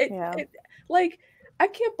like... I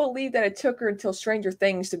can't believe that it took her until Stranger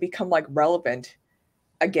Things to become like relevant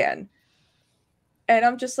again. And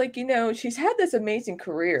I'm just like, she's had this amazing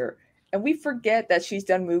career, and we forget that she's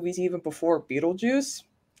done movies even before BeetleJuice.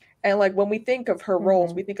 And like when we think of her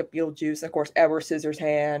roles, we think of BeetleJuice, and of course, Edward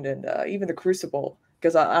Scissorhands, and even The Crucible,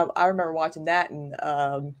 because I remember watching that in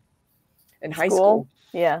high school.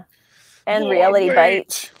 Yeah, and Reality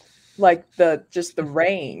Bites. Like the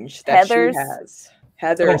range that she has.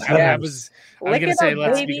 Heather's. Oh, I was going to say,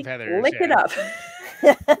 let's speak of Heather's. Lick it up.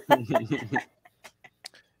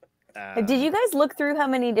 Did you guys look through how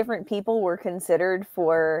many different people were considered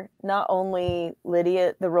for not only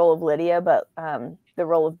Lydia, the role of Lydia, but the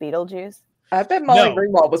role of BeetleJuice? I bet Molly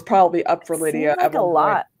Ringwald was probably up for Lydia. Like a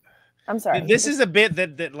lot. I'm sorry. This is a bit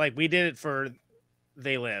that like we did it for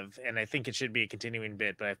They Live, and I think it should be a continuing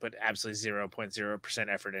bit, but I put absolutely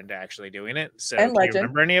 0.0% effort into actually doing it. So and do you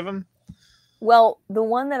remember any of them? Well, the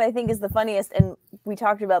one that I think is the funniest, and we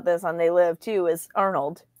talked about this on They Live too, is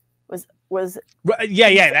Arnold. Was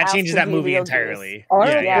yeah, that changes that movie entirely.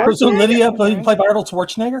 So Lydia played by Arnold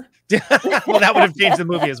Schwarzenegger? Well, that would have changed the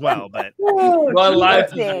movie as well, but my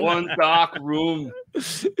life is one dark room.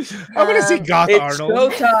 I'm gonna see Goth it's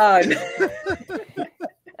Arnold. Showtime.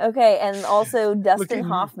 Okay, and also Dustin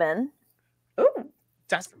Hoffman. Ooh,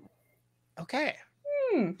 Dustin. Okay.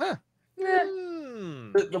 Huh.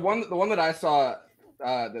 The one that I saw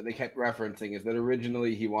that they kept referencing is that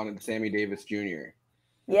originally he wanted Sammy Davis Jr.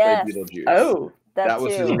 Yes. Oh, that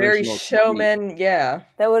was his very showman. Yeah,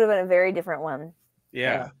 that would have been a very different one.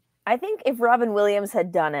 Yeah. I think if Robin Williams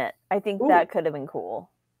had done it, I think that could have been cool.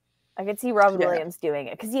 I could see Robin Williams doing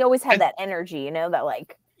it because he always had that energy, that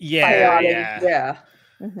like. Yeah.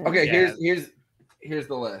 Mm-hmm. Okay, here's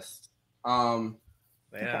the list.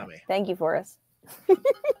 Thank you, Forrest.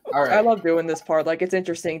 All right. I love doing this part. Like, it's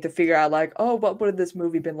interesting to figure out, like, what would have this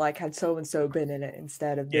movie been like had so and so been in it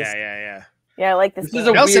instead of this. Yeah, I like this. This is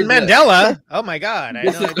a Nelson weird list. Mandela. Oh my God,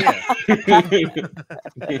 I had no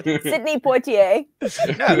idea. Sidney Poitier.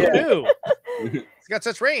 Yeah, who knew? He's got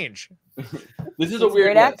such range. This is He's a a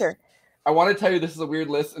weird great list. actor. I want to tell you this is a weird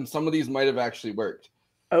list, and some of these might have actually worked.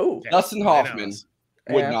 Oh, Dustin I know. Hoffman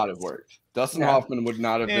would not have worked. Dustin Hoffman would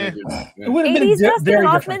not have been a good It man. would have been 80s Dustin very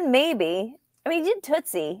Hoffman, different. maybe. I mean, he did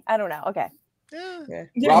Tootsie. I don't know. Okay. Yeah.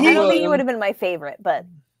 Yeah, Robin I don't think he Williams- would have been my favorite, but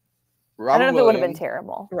I Robin don't know if it would have been Williams-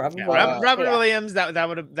 terrible. Robin Yeah, Williams. Robin Yeah. Williams. That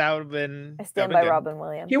would have been. I stand that by would've been Robin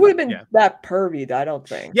Williams. He would have been Yeah. that pervy, I don't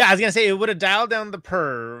think. Yeah, I was gonna say it would have dialed down the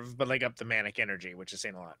perv, but like up the manic energy, which is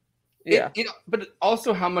saying a lot. Yeah. But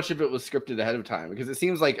also how much of it was scripted ahead of time, because it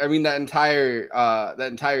seems like, I mean, that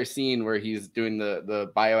entire scene where he's doing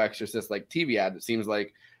the bioexorcist like TV ad, it seems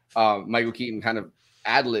like Michael Keaton kind of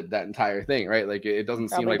ad-libbed that entire thing, right? Like it doesn't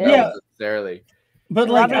seem Probably like did. that was necessarily. But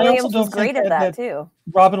And like, Robin I Williams also was don't great think at that too.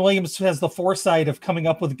 Robin Williams has the foresight of coming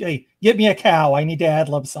up with, hey, get me a cow. I need to ad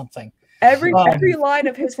lib something. Every line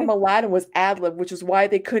of his from Aladdin was ad-lib, which is why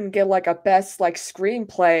they couldn't get like a best like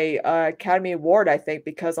screenplay Academy Award, I think,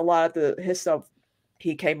 because a lot of his stuff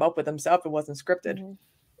he came up with himself. It wasn't scripted. Mm-hmm.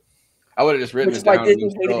 I would have just written Which it is why down.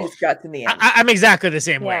 Disney hated his guts in the end. I'm exactly the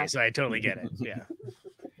same Yeah. way, so I totally get it.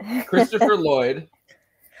 Yeah. Christopher Lloyd.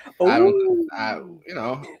 I don't, you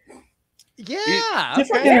know, Yeah.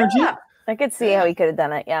 Different okay. energy. I could see how he could have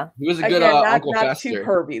done it. Yeah. he was a good Again, Uncle not too Fester.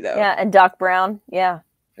 pervy though. Yeah. And Doc Brown. Yeah.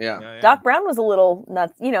 Yeah. Doc Brown was a little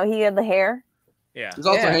nuts. You know, he had the hair. Yeah. He's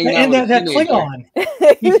also Yeah. hanging out And with that a teenager. Klingon.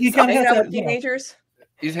 He kind of Hanging has out that, with teenagers.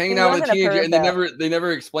 He's hanging He out with a wasn't a teenager, perv, and they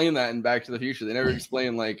never explain that in Back to the Future. They never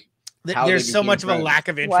explain like how There's they so became much of a friends. lack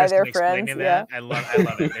of Why interest they're in explaining friends, that. I love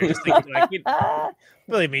it. They're just like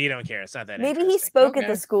believe me, you don't care. It's not that. Maybe he interesting. spoke at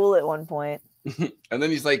Okay. the school at one point. And then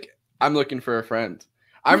he's like, "I'm looking for a friend.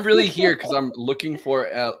 I'm really here because I'm looking for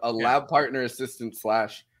a lab partner, assistant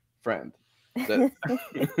 / friend."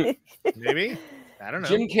 That Maybe. I don't know.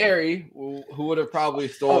 Jim Carrey, who would have probably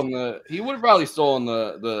stolen the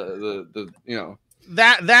you know.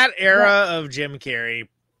 That era of Jim Carrey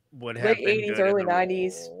would have Late been 80s, good in early the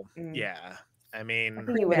 90s. role. Mm. Yeah. I mean, I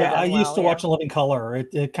think he would have Yeah, I done used well, to yeah. watch In Living Color.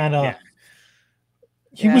 It kind of, Yeah.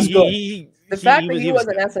 he was good. The fact that was- he was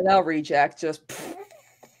an good. SNL reject just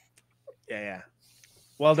Yeah.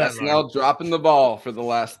 Well done. Lauren. SNL dropping the ball for the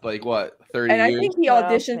last 30 and I years. think he Well,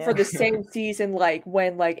 auditioned for yeah. the same season like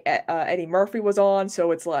when Eddie Murphy was on,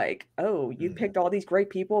 so it's like, oh, you picked all these great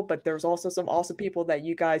people, but there's also some awesome people that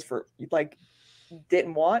you guys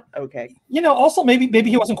didn't want. Okay. Also maybe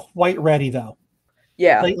he wasn't quite ready though.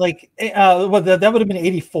 Yeah. That would have been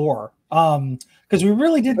 84. Because we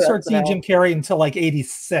really didn't start seeing Jim Carrey until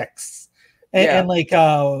 86. And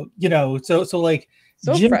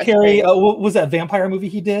So Jim fresh Carrey, face. what was that vampire movie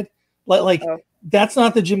he did? That's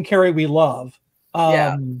not the Jim Carrey we love.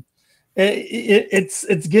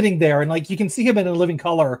 It's getting there, and you can see him in A Living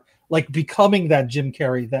Color, becoming that Jim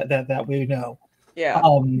Carrey that we know. Yeah.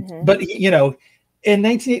 But in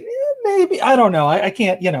 1980, maybe I don't know. I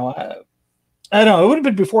can't. I don't know. It would have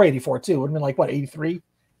been before 84 too. It would have been 83,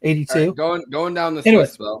 82. All right, going down this Anyway.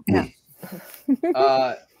 list though.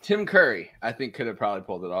 Tim Curry, I think, could have probably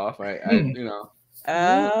pulled it off. Right?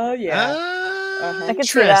 Oh yeah. I could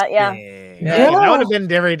see that. Yeah. That would have been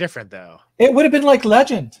very different though. It would have been like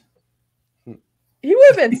Legend. He would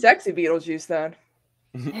have been sexy Beetlejuice then.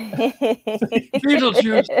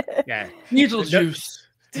 Beetlejuice. Yeah. Beetlejuice.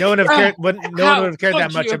 No one would have cared. No one would have cared that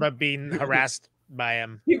could much you? about being harassed by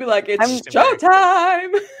him. He'd be like, "It's I'm-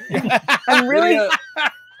 showtime." I'm really.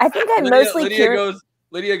 I think I'm mostly curious.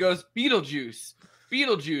 Lydia goes, Beetlejuice,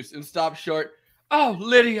 and stops short. Oh,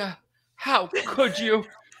 Lydia, how could you?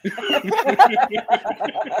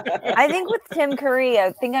 I think with Tim Curry,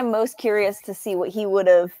 I think I'm most curious to see what he would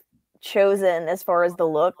have chosen as far as the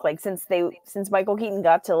look. Since Michael Keaton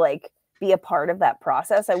got to be a part of that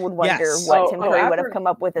process, I would wonder Yes. what Tim Curry would after- have come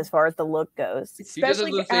up with as far as the look goes.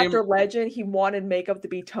 Especially the same- after Legend, he wanted makeup to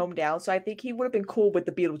be toned down, so I think he would have been cool with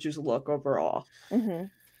the Beetlejuice look overall. Mm-hmm.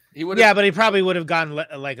 He would. Yeah, but he probably would have gone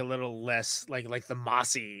a little less like the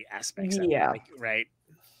mossy aspects. Of Yeah. it, right.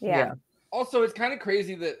 Yeah. Also, it's kind of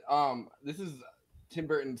crazy that this is Tim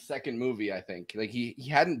Burton's second movie. I think he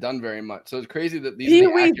hadn't done very much, so it's crazy that these Pee are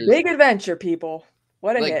the Wee's actors. Big Adventure, people.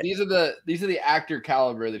 What a Like hit. these are the actor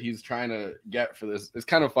caliber that he's trying to get for this. It's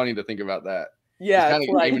kind of funny to think about that. Yeah, He's it's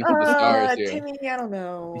kinda like, aiming for the stars here. Timmy, I don't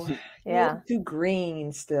know. Yeah. Too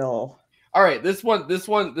green still. All right, this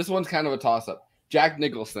one's kind of a toss up. Jack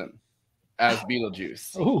Nicholson as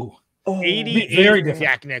Beetlejuice. Ooh. Oh, 88 Very different.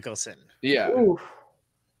 Jack Nicholson. Yeah, ooh.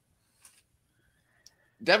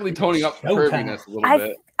 definitely toning up the Showtime. curviness a little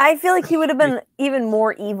bit. I feel like he would have been even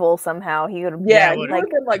more evil somehow. He would have Yeah, been he would have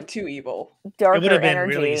been like too evil. darker It would have been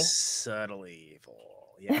energy. really subtly evil.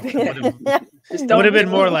 Yeah, it Just would have don't been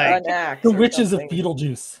more do like an act The or Witches of something.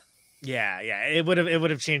 Beetlejuice. yeah. It would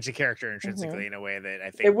have changed the character intrinsically in a way that I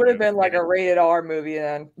think It would have been like made a rated R movie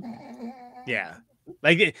then. yeah.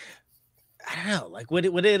 Like I don't know. Like would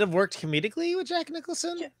it have worked comedically with Jack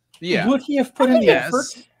Nicholson? Yeah. Would he have put in the Yes.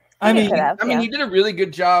 effort? I mean, he did a really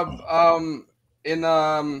good job in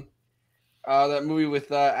that movie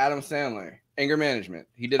with Adam Sandler, Anger Management.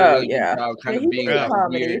 He did a really good job kind of being that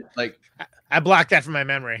weird. Like I blocked that from my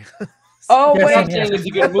memory. Oh I'm wait, not saying it's a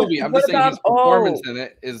good movie. I'm What just saying his about- performance in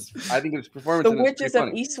it is. I think his performance. The in it is Witches pretty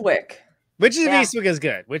of funny. Eastwick. Witches of Eastwick is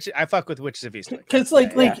good. Which I fuck with Witches of Eastwick. because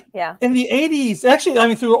like Yeah. in the 80s, actually, I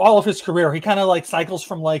mean, through all of his career, he kind of like cycles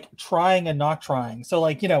from like trying and not trying. So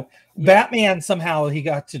like, you know, Batman somehow he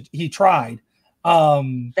tried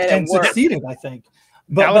and it worked. succeeded, I think.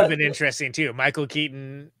 That would have been interesting too. Michael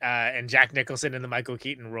Keaton and Jack Nicholson in the Michael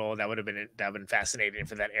Keaton role. That would have been fascinating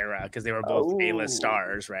for that era because they were both A-list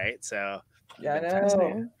stars, right? So Yeah, I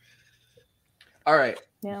know. All right,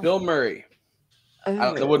 Yeah. Bill Murray.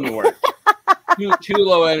 That wouldn't work. too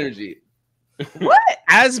low energy. What?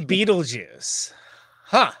 As Beetlejuice,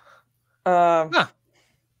 huh? Huh.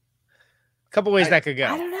 Couple ways that could go.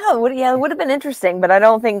 I don't know. It would have been interesting, but I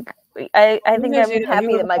don't think. I think Because, I'm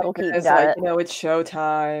happy that Michael Keaton got it. You know, it's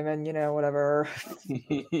showtime, and you know, whatever.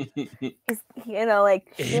 You know,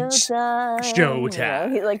 like It's showtime. showtime. You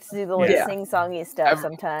know, he likes to do the like Yeah. sing-songy stuff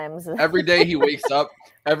sometimes. Every day he wakes up.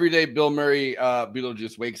 Every day Bill Murray,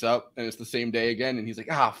 Beetlejuice wakes up, and it's the same day again, and he's like,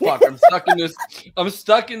 fuck, I'm stuck in this. I'm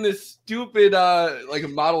stuck in this stupid like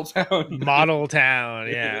model town. Model town,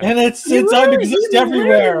 yeah. And it's time exists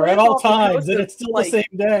everywhere at all times, and it's still the same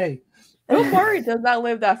day. Bill Murray does not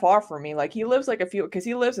live that far from me. Like he lives like because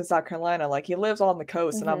he lives in South Carolina. Like he lives on the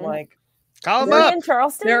coast, and I'm like, Call him Is he up. in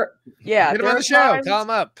Charleston? Yeah, Get him there on are the show. times- Call him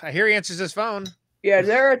up. I hear he answers his phone. Yeah,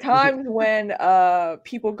 there are times when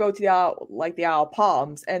people go to the Isle of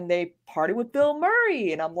Palms and they party with Bill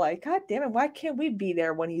Murray, and I'm like, God damn it, why can't we be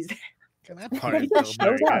there when he's there? Can I party with Bill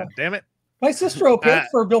Murray? God damn it. My sister okayed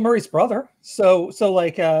for Bill Murray's brother, so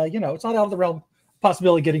like you know, it's not out of the realm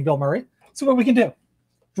possibility getting Bill Murray. So what we can do?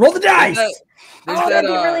 Roll the dice. That'd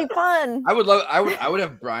be really fun. I would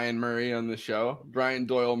have Brian Murray on the show. Brian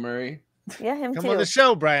Doyle Murray. Yeah, him Come too. on the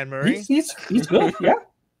show, Brian Murray. He's good. Yeah.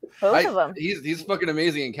 Both of them. He's fucking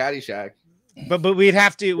amazing in Caddyshack. But we'd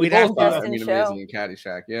have to Both to amazing in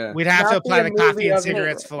Caddyshack. Yeah. we'd have to Not apply the the coffee movie and of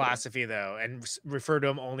cigarettes it. philosophy though, and refer to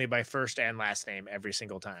him only by first and last name every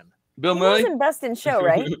single time. Bill He Murray. was in Best in Show,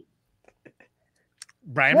 right?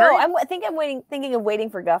 Brian No, Murray. I think I'm thinking of Waiting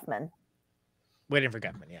for Guffman. Waiting for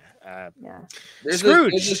Guffman, yeah. Yeah. There's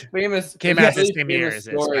Scrooge this famous came there's out this the same famous year as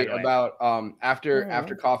this, story by the way. about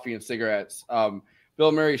after coffee and cigarettes.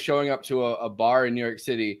 Bill Murray showing up to a bar in New York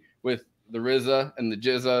City with the RZA and the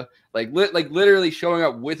Jizza, like literally showing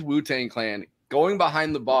up with Wu-Tang Clan, going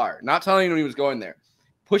behind the bar, not telling anyone he was going there,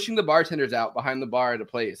 pushing the bartenders out behind the bar at a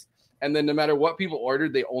place, and then no matter what people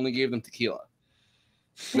ordered, they only gave them tequila.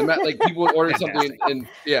 No matter, like people would order something and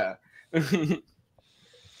yeah.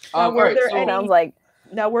 Now, were there any- Sounds like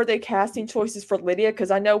Now, were they casting choices for Lydia?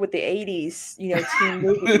 Because I know with the 80s, you know, teen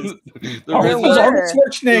movies, It was Arnold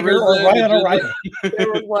Schwarzenegger or Ryan O'Reilly.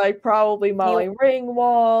 there was like probably Molly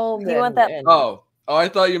Ringwald. you want that- Oh, I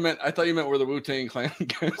thought you meant were the Wu-Tang Clan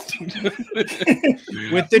casting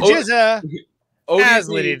with the Jizza as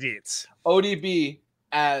Lydia Dietz. ODB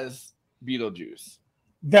as Beetlejuice.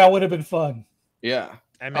 That would have been fun. Yeah,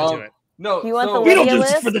 I'm into it. No, You want so- the Lydia Beetlejuice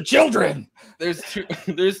list? is for the children.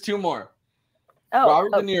 There's two more. Oh,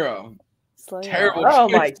 Robert De Niro. Slow down. Terrible. Oh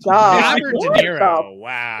my god. Robert De What Niro.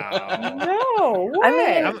 Wow. No, I way.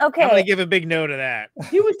 mean, I'm gonna okay. give a big no to that.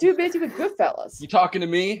 He was too busy with Goodfellas. You talking to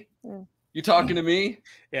me? You talking to me?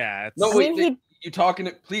 Yeah. It's, No, I wait. mean, You talking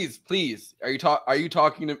to? Please. Are you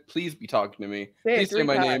talking to? Please be talking to me. Say it Please say 3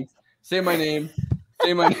 my name. times. Say my name.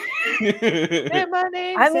 Say my name. Say my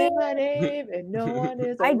name, I say mean- my name, and no one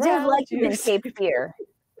is I did around like him you. in Cape Fear,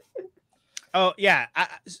 oh yeah.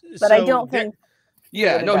 but I don't think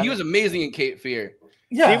Yeah, would've no, done he it. was amazing in Cape Fear.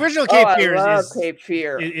 Yeah. the original Oh, Cape I Fear love is Cape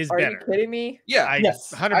Fear. is Are better. you kidding me? Yeah, I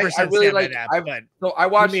Yes. 100% I really stand by like. that. But So I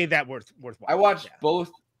you watched. made that worthwhile. I watched Yeah. both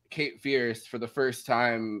Cape Fears for the first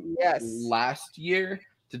time Yes. last year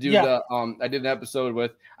to do Yeah. the I did an episode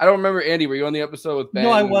with. I don't remember, Andy, were you on the episode with Ben?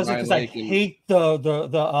 No, I and wasn't Ryan because I Lake and- hate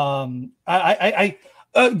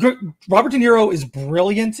Robert De Niro is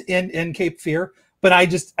brilliant in Cape Fear, but I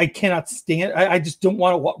cannot stand. I just don't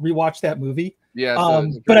want to rewatch that movie. Yeah,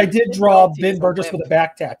 so But I it's did His draw royalties Ben are Burgess wimp. with a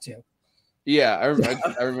back tattoo. Yeah, I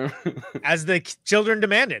remember. As the children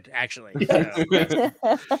demanded, actually. Yes.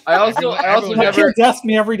 I also My never. kids ask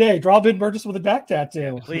me every day, draw Ben Burgess with a back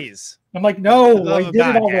tattoo. Please. I'm like, no, love I of did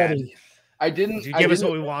God, it already. Dad. I didn't. Did you give us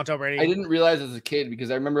what we want already? I didn't realize as a kid because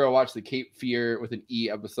I remember I watched the Cape Fear with an E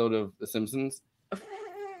episode of The Simpsons,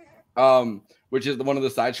 which is one of the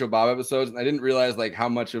Sideshow Bob episodes, and I didn't realize like how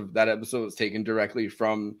much of that episode was taken directly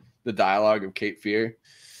from the dialogue of Cape Fear.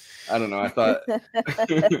 I don't know. I thought,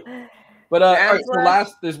 but all right,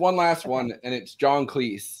 so there's one last one, and it's John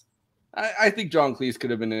Cleese. I think John Cleese could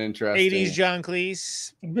have been an interesting 80s John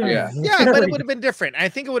Cleese. Yeah, but it would have been different. I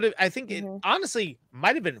think it would have. I think it honestly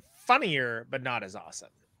might have been funnier, but not as awesome.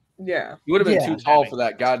 Yeah, he would have been too tall for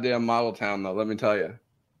that goddamn model town, though. Let me tell you.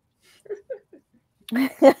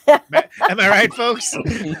 Am I right, folks?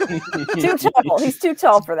 Too tall. He's too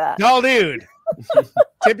tall for that. Tall dude.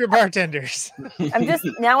 Tip your bartenders.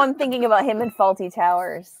 I'm thinking about him in Faulty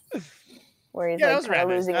Towers, where he's like kind of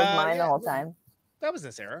rather losing his mind the whole time. That was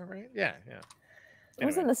this era, right? Yeah. It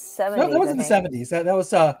was in the 70s. No, that was in the 70s.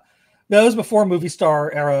 That was before movie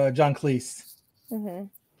star era John Cleese. Mm-hmm.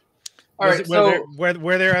 All right. So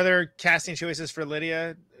were there other casting choices for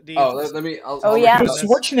Lydia? Let me.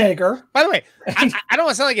 Schwarzenegger. By the way, I don't want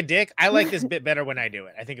to sound like a dick. I like this bit better when I do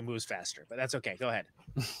it. I think it moves faster, but that's okay. Go ahead.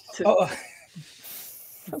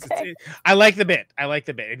 Okay. I like the bit.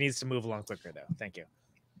 It needs to move along quicker, though. Thank you.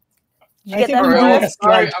 Did you get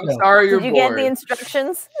that? I'm sorry. Did you get the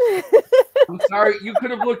instructions? I'm sorry. You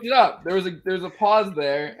could have looked it up. There's a pause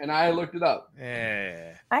there, and I looked it up.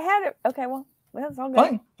 Yeah. I had it. Okay, well, that's all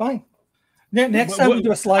good. Fine. Next time we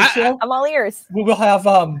do a slideshow, I'm all ears. We will have.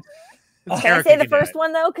 Can I say the first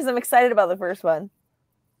one though? Because I'm excited about the first one.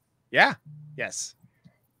 Yeah. Yes.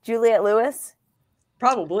 Juliette Lewis.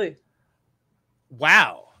 Probably.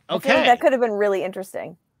 Wow. Okay. I feel like that could have been really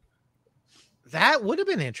interesting. That would have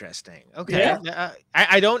been interesting. Okay. Yeah.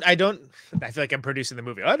 I feel like I'm producing the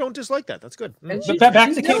movie. I don't dislike that. That's good. But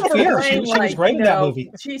back to Cape Fear. She was great in that movie.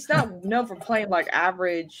 She's not known for playing like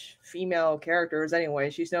average female characters anyway.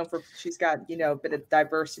 She's known for she's got, a bit of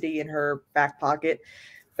diversity in her back pocket.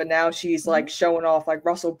 But now she's like showing off like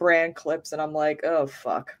Russell Brand clips, and I'm like, oh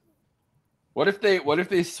fuck. What if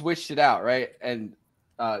they switched it out, right? And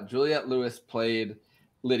Juliette Lewis played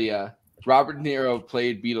Lydia. Robert De Niro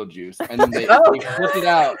played BeetleJuice, and then they flipped it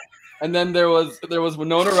out. And then there was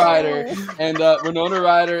Winona Ryder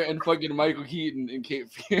and fucking Michael Keaton in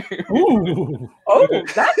Cape Fear. Ooh. Oh,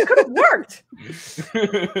 that could have worked.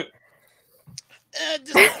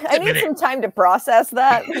 I need some time to process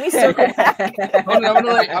that. Can we circle back? I'm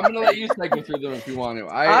gonna let you cycle through them if you want to.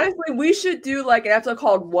 Honestly, we should do like an episode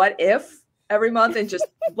called "What If" every month and just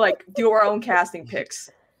like do our own casting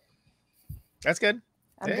picks. That's good.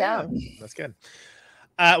 I'm down. That's good.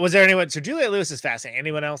 Was there anyone? So Juliette Lewis is fascinating.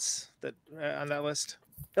 Anyone else that on that list?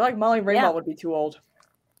 I feel like Molly Ringwald would be too old.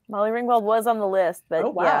 Molly Ringwald was on the list, but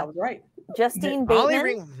I was right. Justine Molly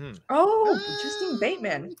Bateman. Justine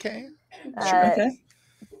Bateman. Okay. Okay.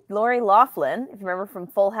 Lori Loughlin, if you remember from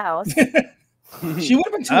Full House. She would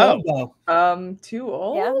have been too old though. Too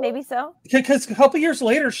old? Yeah, maybe so. Because a couple years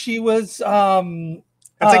later, she was.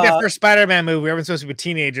 It's like that first Spider-Man movie. Everyone's supposed to be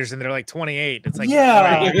teenagers, and they're like 28. It's like,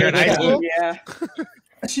 you're in high school. Yeah.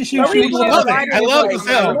 I love the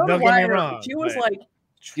film. Don't get me wrong. She was like.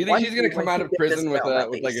 Do you think she's gonna come out of prison with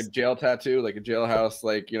like a jail tattoo, like a jailhouse,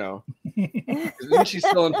 like Isn't she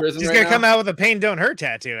still in prison? She's gonna come out with a "Pain Don't Hurt"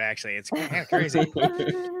 tattoo. Actually, it's kind of crazy.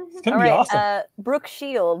 It's gonna be awesome. Brooke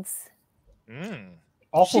Shields.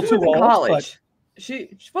 Also she too was in old. College. She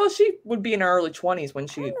would be in her early 20s when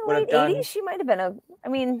she would have done. 80s, she might have been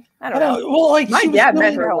I don't know. Well, like my dad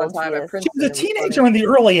met her one time at she Princeton. was a teenager in the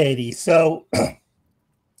early 80s, so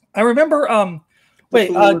I remember.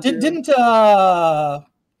 Didn't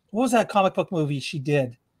what was that comic book movie she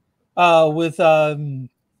did with Brooke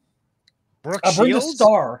Brenda Shields?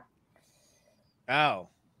 Starr? Oh,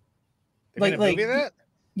 they made a movie of that?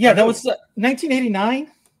 Yeah, that was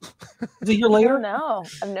 1989. Was a year later? No,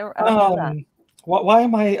 I've never. I don't know that. Why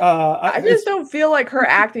am I? I just don't feel like her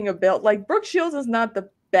acting ability. Like Brooke Shields is not the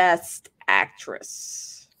best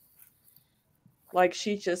actress. Like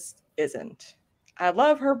she just isn't. I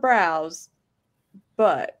love her brows,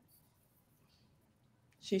 but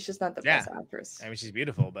she's just not the best actress. I mean, she's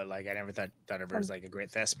beautiful, but like I never thought of her as like a great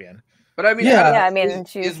thespian. But I mean,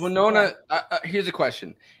 she's Winona. Here's a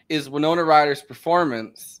question: is Winona Ryder's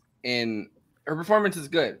performance her performance is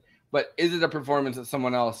good, but is it a performance that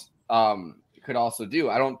someone else could also do?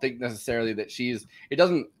 I don't think necessarily that it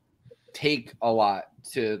doesn't take a lot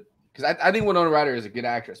to because I think Winona Ryder is a good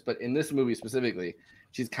actress, but in this movie specifically,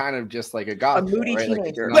 she's kind of just like a goth, moody right?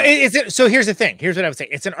 teenager. Like, so here's the thing. Here's what I would say.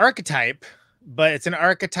 It's an archetype, but it's an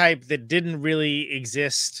archetype that didn't really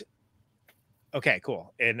exist. Okay,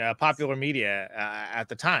 cool. In popular media at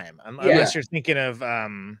the time, unless you're thinking of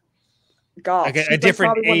goths, like a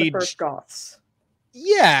different age. One of the first goths.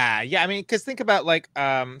 Yeah. I mean, because think about like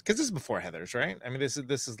because this is before Heathers, right? I mean, this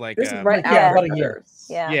is like right after Heathers.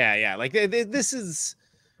 Yeah. Like this is.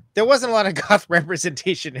 There wasn't a lot of goth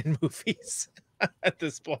representation in movies at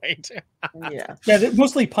this point. Yeah,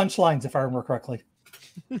 mostly punchlines, if I remember correctly.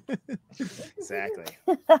 Exactly.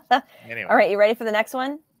 Anyway, all right, you ready for the next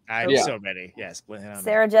one? I'm so ready. Yes,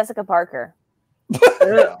 Sarah Jessica Parker.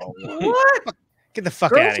 What? Get the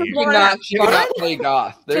fuck out of here! She cannot play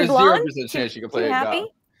goth. There's 0% chance she can play goth.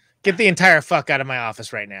 Get the entire fuck out of my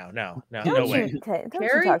office right now. No way. Don't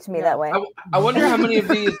you talk to me that way. I wonder how many of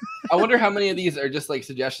these. I wonder how many of these are just like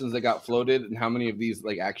suggestions that got floated, and how many of these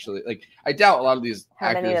like actually like. I doubt a lot of these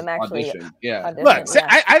actors audition. Yeah. Look,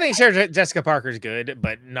 I think Sarah Jessica Parker's good,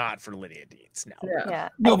 but not for Lydia Deetz. No. Yeah.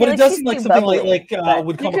 No, but it does seem like something like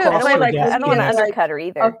would come across. I don't want to undercut her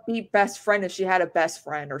either. Upbeat best friend if she had a best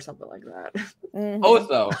friend or something like that.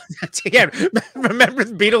 Otho. Yeah. Remember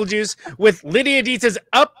BeetleJuice with Lydia Dietz's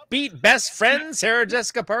upbeat best friend Sarah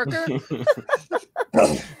Jessica Parker?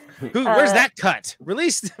 Where's that cut?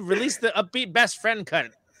 Release the upbeat best friend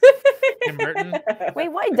cut. Tim Burton. Wait,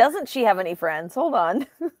 why doesn't she have any friends? Hold on.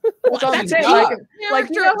 You know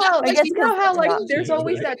how there's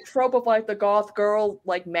always that trope of like the goth girl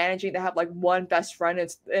like managing to have like one best friend,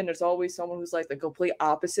 and there's always someone who's like the complete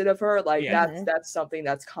opposite of her. Like that's something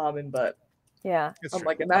that's common, but yeah, I'm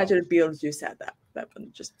like, imagine if Beetlejuice had that. That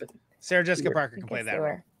would just been Sarah Jessica Parker can play that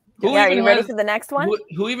role. Are you ready for the next one?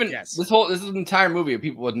 Who even this is an entire movie of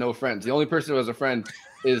people with no friends. The only person who has a friend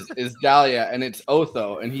is Dahlia, and it's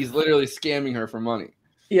Otho, and he's literally scamming her for money.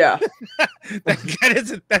 Yeah.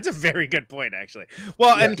 That's a very good point, actually.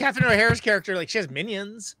 Well, and Catherine O'Hara's character, like, she has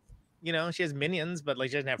minions. You know, she has minions, but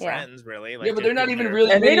like she doesn't have friends really. Like, but they're not even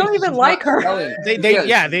really, and they don't even like her.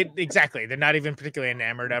 They exactly. They're not even particularly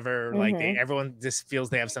enamored of her. Like everyone just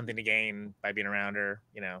feels they have something to gain by being around her.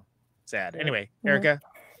 You know, sad. Anyway, Erica.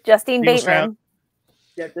 Justine Bateman.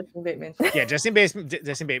 Yeah, Justine Bateman. Yeah, Justine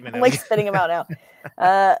Bateman. I'm like spitting him out now.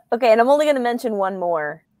 Okay, and I'm only going to mention one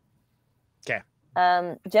more. Okay.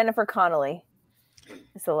 Jennifer Connelly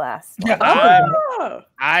is the last. Yeah,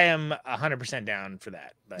 I am 100% down for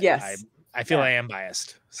that. But yes, I feel I am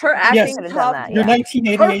biased. So. Her acting top. Your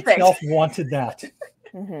 1988 self wanted that.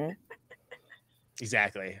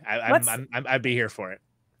 Exactly. I'd be here for it.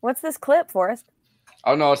 What's this clip, Forrest?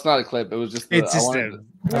 Oh no, it's not a clip. It was just. It's just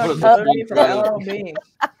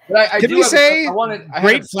Did we say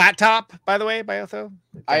great flat top? By the way, by Otho.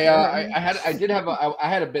 I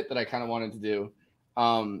had a bit that I kind of wanted to do,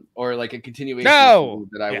 or like a continuation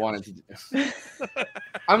that I wanted to do.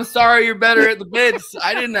 I'm sorry, you're better at the bits.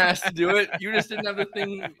 I didn't ask to do it. You just didn't have the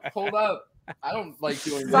thing pulled up. I don't like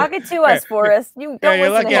doing that. Talk it to us, Forrest. You don't you're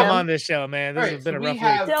listen lucky to him. I'm on this show, man. This has been a rough week.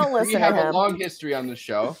 Don't listen to him. We have a long history on this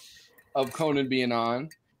show of Conan being on,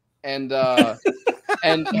 and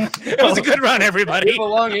it was a good run, everybody. We have a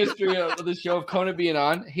long history of the show of Conan being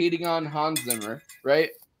on, hating on Hans Zimmer, right?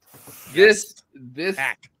 This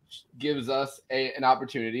gives us an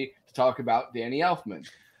opportunity to talk about Danny Elfman,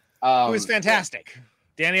 who is fantastic.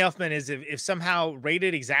 Danny Elfman is if somehow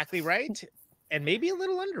rated exactly right, and maybe a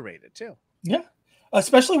little underrated too. Yeah,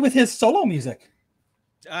 especially with his solo music.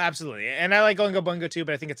 Absolutely, and I like Oingo Boingo too,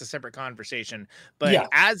 but I think it's a separate conversation. But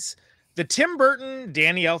as the Tim Burton,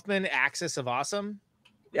 Danny Elfman axis of awesome,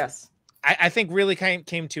 yes, I think really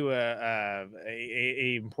came to a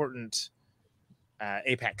important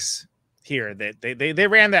apex here. That they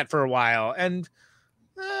ran that for a while, and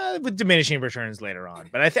with diminishing returns later on.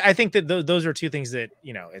 But I think that those are two things that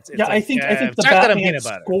it's like, I think the Batman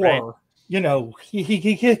score. Right? You know, he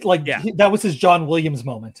hit like that was his John Williams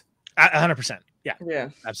moment. 100%. Yeah,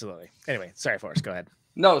 absolutely. Anyway, sorry, Forrest. Go ahead.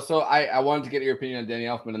 No, so I wanted to get your opinion on Danny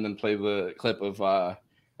Elfman and then play the clip of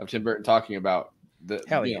Tim Burton talking about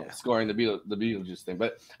scoring the Beetlejuice thing.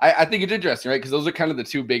 But I think it's interesting, right? Because those are kind of the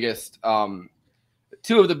two of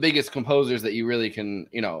the biggest composers that you really can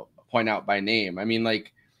point out by name. I mean,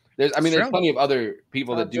 like there's plenty of other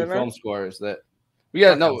people that do film scores that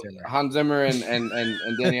Hans Zimmer and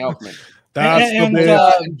Danny Elfman.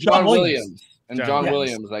 and John Williams. John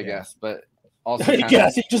Williams, I guess, but also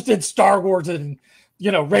yes, he just did Star Wars and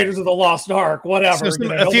Raiders of the Lost Ark, whatever.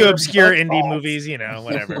 A few obscure indie movies,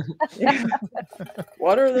 whatever.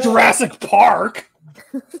 What are those? Jurassic Park?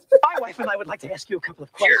 My wife and I would like to ask you a couple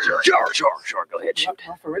of questions. Sure. Go ahead.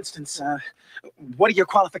 Well, for instance, what are your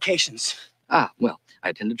qualifications? Well, I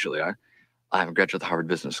attended Juilliard. I'm a graduate of the Harvard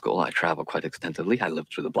Business School. I travel quite extensively. I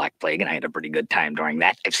lived through the Black Plague, and I had a pretty good time during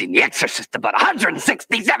that. I've seen The Exorcist about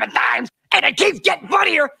 167 times, and it keeps getting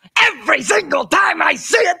funnier every single time I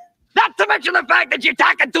see it. Not to mention the fact that you're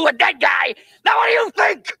talking to a dead guy. Now, what do you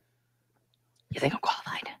think? You think I'm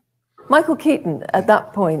qualified? Michael Keaton, at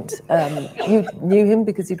that point, you knew him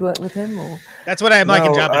because you'd worked with him, or that's what I'm like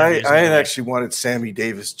in job interviews. I had actually wanted Sammy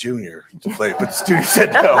Davis Jr. to play it, but the studio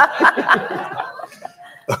said no.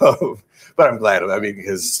 But I'm glad. I mean,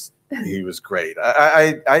 because he was great.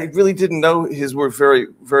 I really didn't know his work very,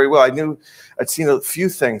 very well. I knew I'd seen a few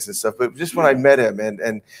things and stuff, but just when I met him, and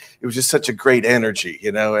it was just such a great energy,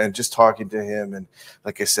 and just talking to him, and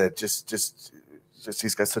like I said, just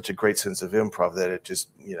he's got such a great sense of improv that it just,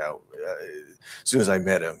 as soon as I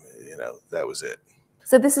met him, that was it.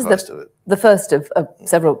 So this is the first of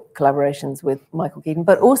several collaborations with Michael Keaton,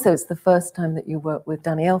 but also it's the first time that you worked with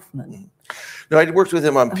Danny Elfman. No, I worked with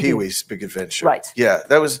him on Pee-wee's Big Adventure. Right. Yeah,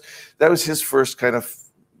 that was his first kind of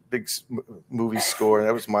big movie score.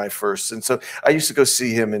 That was my first, and so I used to go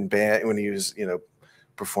see him in band when he was,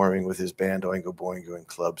 performing with his band Oingo Boingo in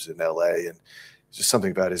clubs in L.A. And just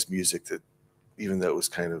something about his music that, even though it was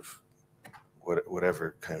kind of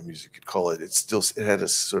whatever kind of music you'd call it, it had a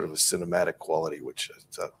sort of a cinematic quality, which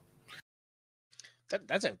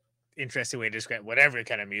that's an interesting way to describe whatever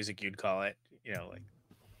kind of music you'd call it.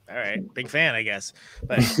 All right, big fan, I guess.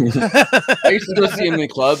 But I used to go see him in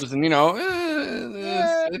clubs, and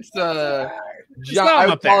I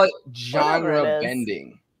would call it genre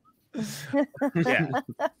bending.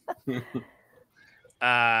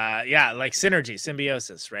 Yeah, like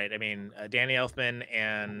symbiosis, right? I mean, Danny Elfman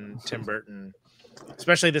and Tim Burton,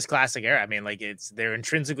 especially this classic era. I mean, like they're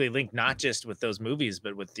intrinsically linked, not just with those movies,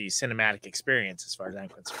 but with the cinematic experience, as far as I'm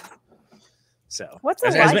concerned. So,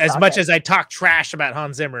 as much as I talk trash about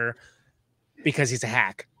Hans Zimmer because he's a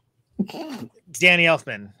hack, Danny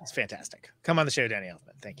Elfman is fantastic. Come on the show, Danny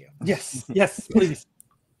Elfman. Thank you. Yes, please.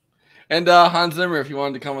 And Hans Zimmer, if you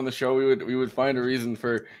wanted to come on the show, we would find a reason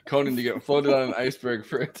for Conan to get floated on an iceberg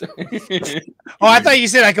for it. Oh, I thought you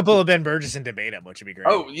said I could pull a Ben Burgess and debate him, which would be great.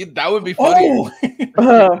 Oh, that would be funny.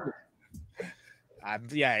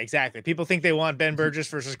 Yeah, exactly. People think they want Ben Burgess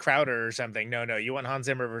versus Crowder or something. No, you want Hans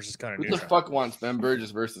Zimmer versus Conan Neutron. Who the fuck wants Ben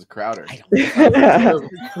Burgess versus Crowder? Literally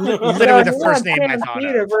the first name I thought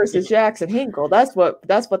of. Versus Jackson Hinkle. That's what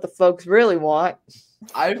the folks really want.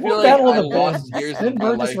 I feel like I lost years of my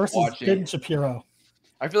life watching Ben Shapiro.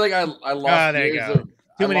 I feel like I lost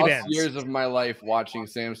years of my life watching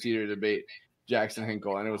Sam Cedar debate Jackson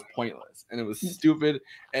Hinkle, and it was pointless, and it was stupid,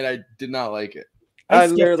 and I did not like it. I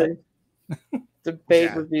literally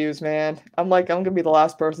debate reviews, man. I'm gonna be the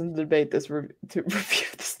last person to review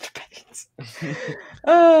this debate.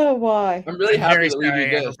 Oh, why? I'm really happy that we do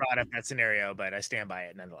this. I brought up that scenario, but I stand by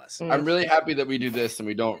it nonetheless. I'm really happy that we do this and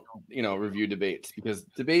we don't, review debates, because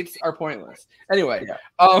debates are pointless. Anyway,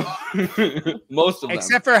 most of them,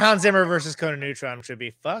 except for Hans Zimmer versus Conan Neutron, which would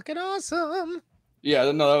be fucking awesome.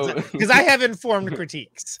 Yeah, no, because I have informed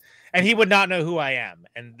critiques, and he would not know who I am,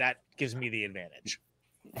 and that gives me the advantage.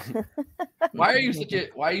 Why are you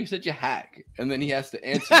such a hack? And then he has to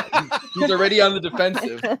answer. He's already on the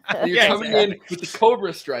defensive. And you're coming in with the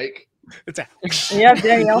Cobra Strike. Yeah,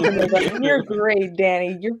 Danny Elfman is like, you're great,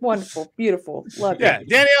 Danny. You're wonderful, beautiful, love you. Yeah,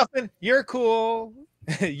 Danny Elfman, you're cool.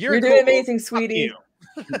 You're doing amazing, sweetie.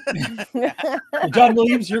 John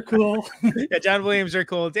Williams, you're cool. Yeah, John Williams, you're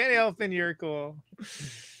cool. Danny Elfman, you're cool.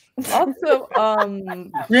 Also,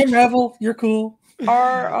 Graham Revel, you're cool.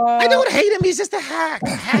 I don't hate him. He's just a hack.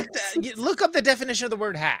 Look up the definition of the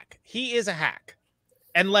word hack. He is a hack.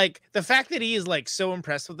 And like the fact that he is like so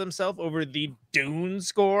impressed with himself over the Dune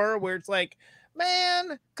score, where it's like,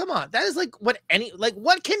 man, come on. That is like what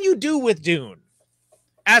can you do with Dune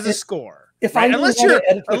as a score? If right? I unless you're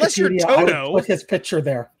Toto, I would put his picture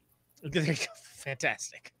there. There you go.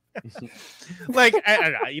 Fantastic. Like I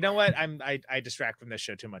don't know. You know what? I distract from this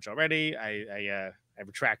show too much already. I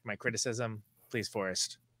retract my criticism. Please,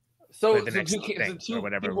 Forrest. So two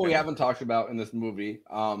people we haven't talked about in this movie.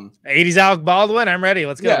 80s Alec Baldwin. I'm ready.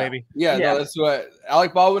 Let's go, baby. Yeah. No, that's what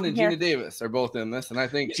Alec Baldwin and Gina Davis are both in this, and I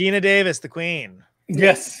think Gina Davis, the queen.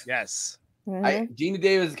 Yes. Gina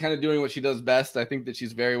Davis is kind of doing what she does best. I think that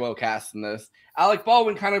she's very well cast in this. Alec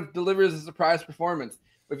Baldwin kind of delivers a surprise performance.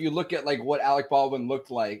 If you look at like what Alec Baldwin looked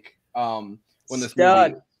like when this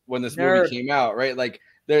movie came out, right? Like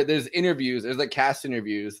there's interviews, there's like cast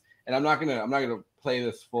interviews. And I'm not gonna play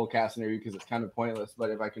this full cast interview because it's kind of pointless.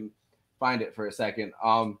 But if I can find it for a second,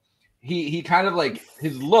 he kind of like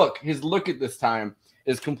his look at this time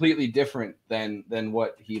is completely different than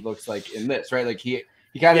what he looks like in this, right? Like he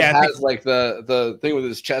kind of has like the thing with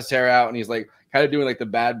his chest hair out, and he's like kind of doing like the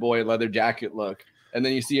bad boy leather jacket look. And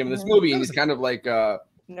then you see him in this movie, and he's kind of like nerd,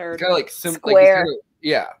 kind of like square.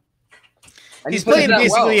 Yeah. And He's playing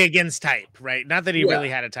basically well. against type, right? Not that he really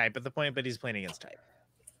had a type at the point, but he's playing against type.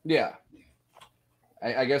 Yeah.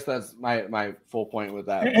 I guess that's my full point with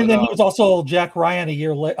that. And then he was also Jack Ryan a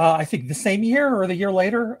year later, I think the same year or the year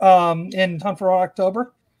later in Hunt for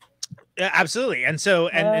October. Yeah, absolutely. And so,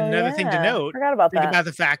 another thing to note, forgot about think that. about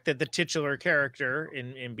the fact that the titular character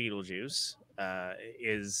in BeetleJuice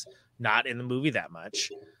is not in the movie that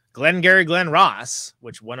much. Glenn Ross,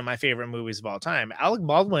 which one of my favorite movies of all time. Alec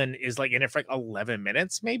Baldwin is like in it for like 11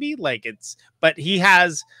 minutes, maybe. But he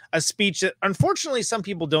has a speech that unfortunately some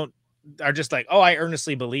people are just like, oh, I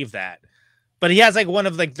earnestly believe that. But he has like one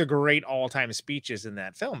of like the great all-time speeches in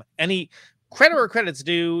that film. And he, credit where credit's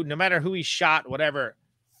due, no matter who he shot, whatever,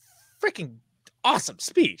 freaking awesome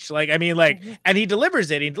speech. Like, I mean, like, and he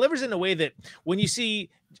delivers it. He delivers it in a way that when you see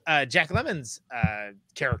Jack Lemmon's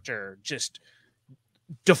character just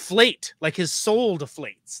deflate, like his soul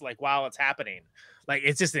deflates, like while it's happening. Like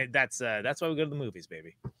it's just that's why we go to the movies,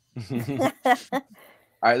 baby.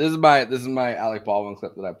 All right, this is my Alec Baldwin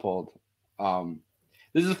clip that I pulled.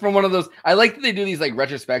 This is from one of those. I like that they do these like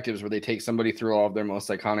retrospectives where they take somebody through all of their most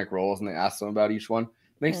iconic roles and they ask them about each one.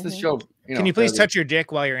 Makes this show. Can you please touch your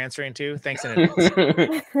dick while you're answering too? Thanks in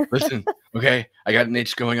advance. Listen, okay, I got an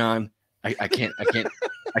itch going on. I can't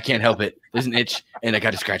help it. There's an itch and I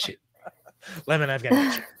got to scratch it. Lemon, I've got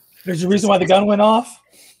an itch. There's a reason why the gun went off.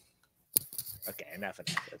 Okay, enough of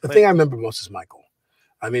that. The thing I remember most is Michael.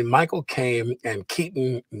 I mean, Michael came and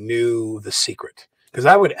Keaton knew the secret because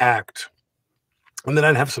I would act and then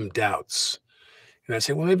I'd have some doubts. And I'd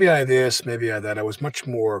say, well, maybe I this, maybe I that. I was much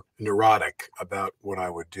more neurotic about what I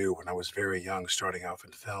would do when I was very young, starting off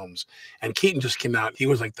in films. And Keaton just came out. He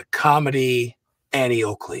was like the comedy Annie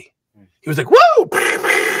Oakley. He was like, whoa!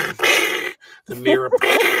 The mirror.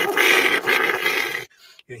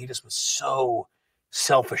 He just was so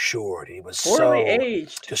self-assured. He was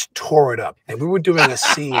just tore it up. And we were doing a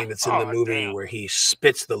scene that's in the movie where he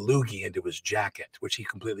spits the loogie into his jacket, which he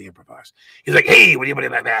completely improvised. He's like, hey, what do you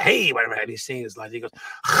like that? Hey, whatever. And he's saying his lines. He goes,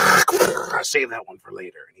 save that one for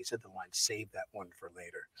later. And he said the line, save that one for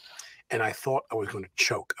later. And I thought I was going to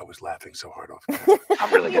choke. I was laughing so hard off.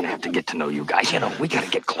 I'm really going to have to get to know you guys. You know, we got to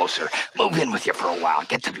get closer. Move in with you for a while.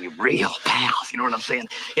 Get to be real pals. You know what I'm saying?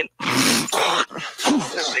 And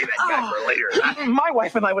save that guy for later. My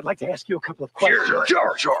wife and I would like to ask you a couple of questions.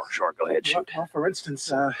 Sure. Go ahead, shoot. Well, for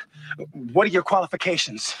instance, what are your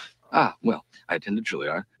qualifications? Well, I attended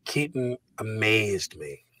Juilliard. Keaton amazed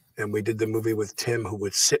me. And we did the movie with Tim, who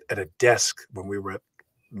would sit at a desk when we were at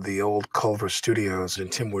the old Culver Studios, and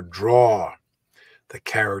Tim would draw the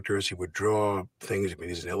characters. He would draw things. I mean,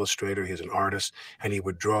 he's an illustrator. He's an artist. And he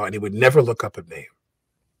would draw, and he would never look up at me.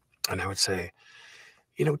 And I would say,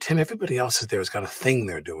 you know, Tim, everybody else is there has got a thing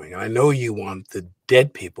they're doing. And I know you want the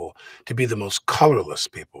dead people to be the most colorless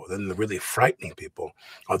people. Then the really frightening people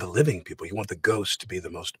are the living people. You want the ghosts to be the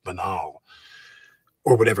most banal,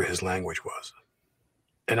 or whatever his language was.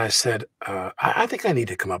 And I said, I think I need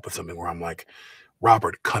to come up with something where I'm like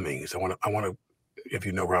Robert Cummings. I want to, if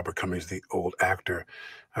you know Robert Cummings, the old actor,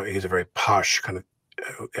 he's a very posh, kind of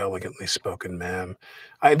elegantly spoken man.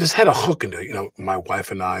 I just had a hook into, you know, my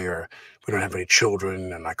wife and we don't have any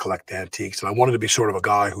children, and I collect antiques, and I wanted to be sort of a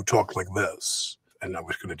guy who talked like this, and I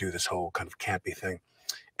was going to do this whole kind of campy thing.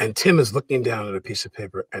 And Tim is looking down at a piece of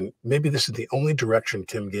paper, and maybe this is the only direction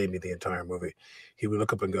Tim gave me the entire movie. He would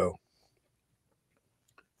look up and go,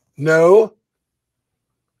 no,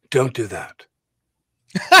 don't do that.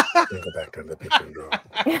 Go back down to the picture and draw.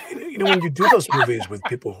 You know, when you do those movies with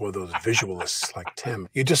people who are those visualists like Tim,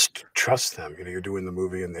 you just trust them. You know, you're doing the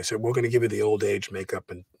movie and they say, we're going to give you the old age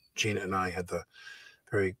makeup. And Gina and I had the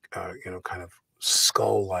very, you know, kind of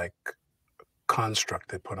skull-like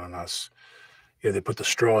construct they put on us. You know, they put the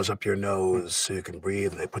straws up your nose so you can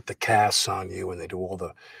breathe, and they put the casts on you, and they do all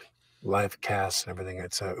the live casts and everything.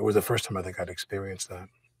 It was the first time I think I'd experienced that.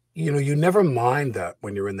 You know, you never mind that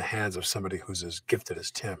when you're in the hands of somebody who's as gifted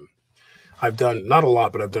as Tim. I've done, not a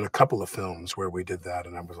lot, but I've done a couple of films where we did that,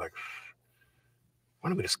 and I was like, why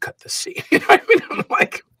don't we just cut this scene? You know what I mean? I'm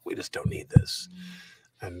like, we just don't need this.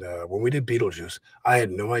 And when we did BeetleJuice, I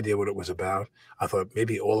had no idea what it was about. I thought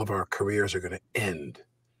maybe all of our careers are going to end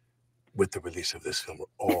with the release of this film. We're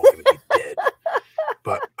all going to be dead.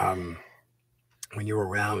 But when you were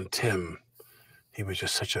around Tim, he was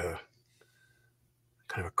just such a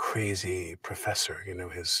kind of a crazy professor. You know,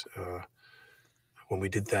 his when we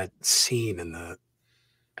did that scene in the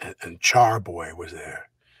and Charboy was there,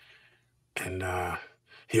 and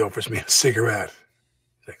he offers me a cigarette.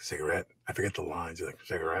 He's like, cigarette? I forget the lines. He's like,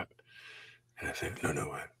 cigarette, and I say, no,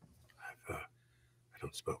 I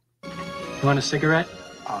don't smoke. You want a cigarette?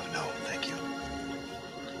 Oh, no, thank you.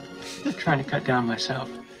 I'm trying to cut down myself.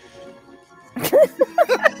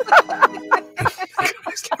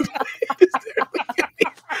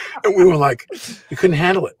 And we were like, we couldn't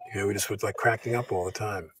handle it. We just was like cracking up all the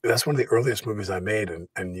time. That's one of the earliest movies I made,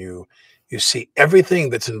 and you see everything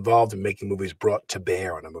that's involved in making movies brought to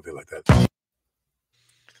bear on a movie like that.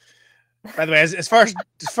 By the way, as far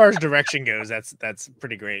as direction goes, that's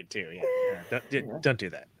pretty great too. Yeah. Don't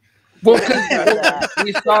do that. Well,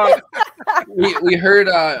 we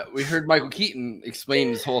heard Michael Keaton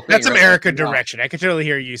explain this whole thing. That's some Erica direction. I could totally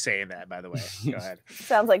hear you saying that. By the way, go ahead.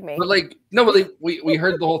 Sounds like me. But we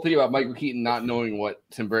heard the whole thing about Michael Keaton not knowing what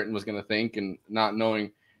Tim Burton was going to think and not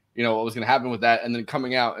knowing, what was going to happen with that, and then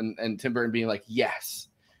coming out and Tim Burton being like, yes,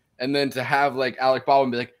 and then to have like Alec Baldwin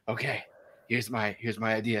be like, okay, here's my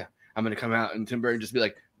idea. I'm going to come out, and Tim Burton just be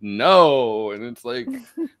like, no, and it's like.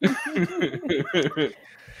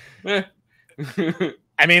 I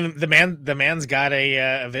mean, the man's got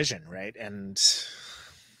a vision, right? And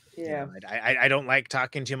yeah, I don't like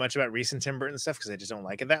talking too much about recent Tim Burton stuff because I just don't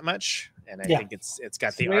like it that much. And I think it's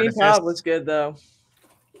got the Sweeney Todd was good though.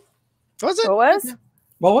 Was it?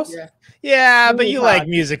 What was? Yeah, but Sweeney you Todd. like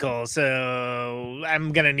musicals, so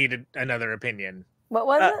I'm gonna need another opinion. What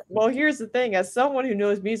was it? Well, here's the thing: as someone who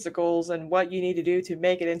knows musicals and what you need to do to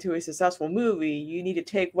make it into a successful movie, you need to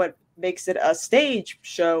take what makes it a stage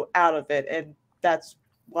show out of it, and that's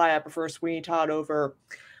why I prefer Sweeney Todd over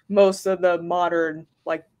most of the modern,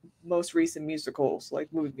 like most recent musicals, like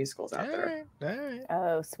movie musicals out there. All right.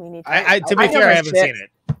 Oh, Sweeney Todd. To be fair, I haven't seen it.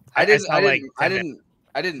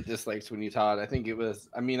 I didn't dislike Sweeney Todd. I think it was.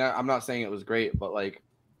 I mean, I'm not saying it was great, but like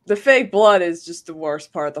The fake blood is just the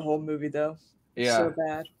worst part of the whole movie, though. It's Yeah. so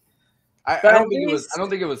bad. I But don't at think it was. least- I don't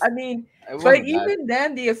think it was. I mean, it but wasn't bad. even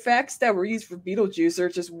then, the effects that were used for BeetleJuice are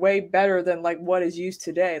just way better than like what is used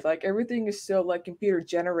today. Like everything is still like computer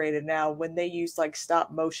generated now. When they use like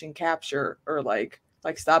stop motion capture or like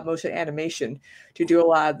stop motion animation to do a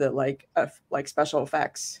lot of the like special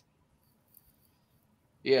effects.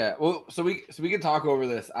 Yeah. Well, so we can talk over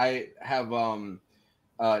this. I have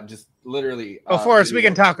just literally. Forrest, we video-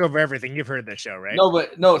 can talk over everything. You've heard this show, right?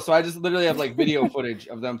 No. So I just literally have like video footage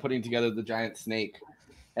of them putting together the giant snake,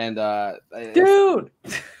 and dude,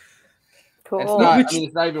 cool.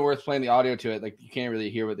 It's not even worth playing the audio to it. Like you can't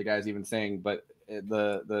really hear what the guy's even saying, but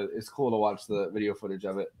it's cool to watch the video footage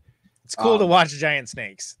of it. It's cool to watch giant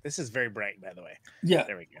snakes. This is very bright, by the way. Yeah.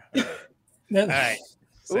 There we go. All right.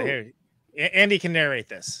 So Ooh. here, Andy can narrate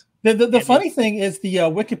this. The funny thing is the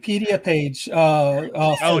Wikipedia page.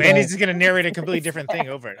 Andy's just gonna narrate a completely different thing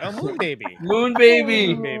over it. Oh, Moon Baby. Moon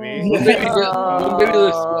Baby. Moon Baby. Moon Baby looks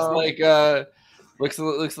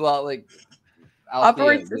a lot like Althea.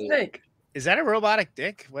 Operates the snake. Is that a robotic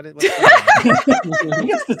dick? What's I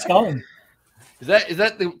think it's the tongue. Is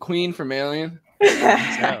that the queen from Alien?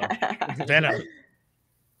 Venom.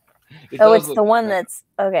 It's the one that's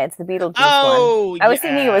okay. It's the BeetleJuice one. I was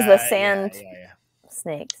thinking it was the sand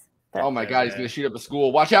snakes. Oh my god, he's gonna shoot up a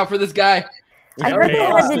school. Watch out for this guy. I heard they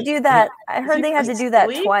had to do that. I heard they had to do that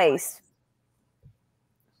twice.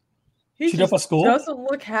 He Shoot up a school? Doesn't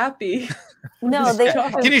look happy. No, they.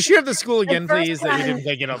 Can you shoot up the school again, first please? That you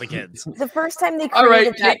didn't get all the kids. The first time they All right,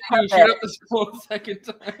 created that take two. Shoot puppet, up the school a second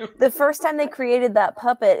time. the first time they created that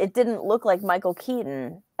puppet, it didn't look like Michael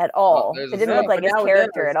Keaton at all. there's It a didn't snake. look like his Now it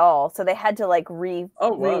character does. at all. So they had to like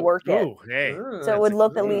rework it. Ooh, hey. So it would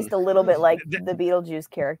look at least a little bit like the Beetlejuice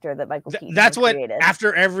character that Michael Keaton That's what created.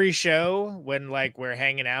 after every show, when like we're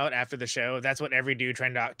hanging out after the show, that's what every dude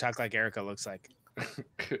trying to talk like Erica looks like.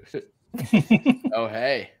 Oh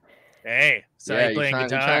hey. So Yeah, you playing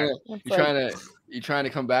guitar? You trying to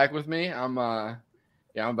come back with me? I'm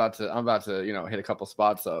about to hit a couple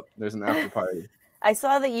spots up. There's an after party. I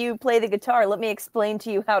saw that you play the guitar. Let me explain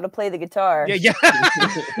to you how to play the guitar. Yeah.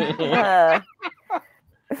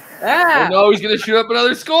 Oh no, he's gonna shoot up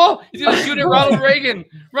another school. He's gonna shoot at Ronald Reagan.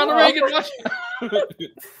 Ronald Reagan, watch out.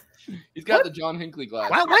 He's got the John Hinckley glass.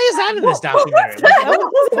 Why is that in this documentary? What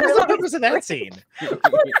was the purpose of that scene?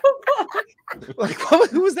 Like,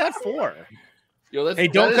 who was that for? Yo, Hey,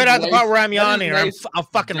 don't cut out the part where I'm yawning, or I'll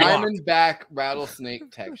fucking walk. Diamondback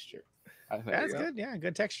rattlesnake texture. I think That's good. Yeah,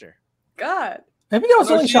 good texture. God. Maybe that was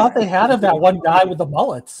the only shot they had of that one guy with the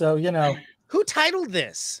mullet. So Who titled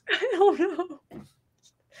this? I don't know.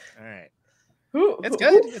 All right. Who? It's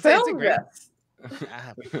good. Who It's filmed great.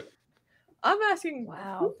 this? I'm asking,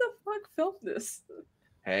 who the fuck filmed this?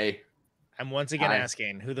 Hey, I'm once again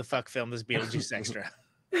asking, who the fuck filmed this Beetlejuice extra?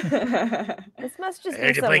 This must just I be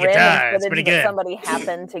heard you some play random guitar. It's footage pretty that good. somebody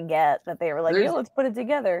happened to get that they were like, "Yeah, let's put it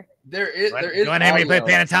together." There is. You want to have me play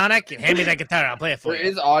pentatonic? Hand me that guitar. I'll play it for There you.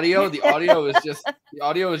 is audio. The audio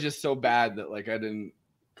is just so bad that like I didn't.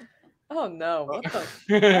 Oh no! What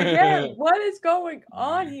the? Again, what is going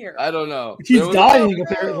on here? I don't know. He's dying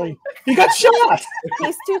apparently. He got shot.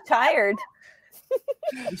 He's too tired.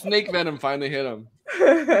 Snake venom finally hit him. All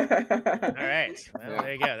right. Well,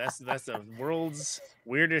 there you go. That's the world's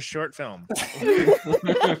weirdest short film.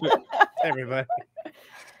 Everybody.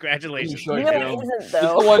 Congratulations. Short film. It's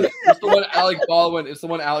the one Alec Baldwin. It's the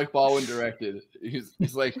one Alec Baldwin directed.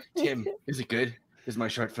 He's like, Tim, is it good? Is my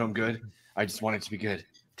short film good? I just want it to be good.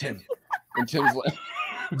 Tim. And Tim's like,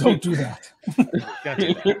 don't do that. Don't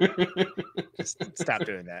do that. Just stop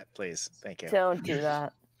doing that, please. Thank you. Don't do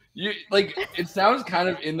that. You like it sounds kind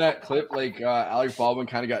of in that clip like Alec Baldwin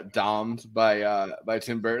kind of got domed by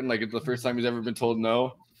Tim Burton. Like it's the first time he's ever been told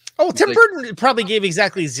no. Oh, Tim Burton probably gave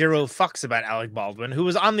exactly zero fucks about Alec Baldwin, who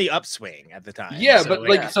was on the upswing at the time. Yeah, so, but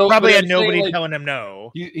like so probably but had I'm nobody saying, like, telling him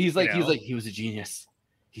no. He's like he was a genius.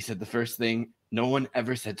 He said the first thing no one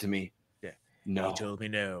ever said to me. Yeah, no. He told me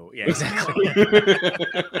no. Yeah, exactly.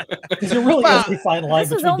 Because it really is the fine line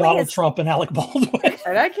this was between only Donald his- Trump and Alec Baldwin.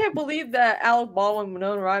 And I can't believe that Alec Baldwin and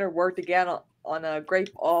Winona Ryder worked again on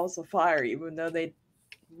Great Balls of Fire, even though they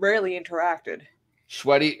rarely interacted.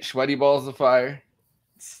 Sweaty balls of fire.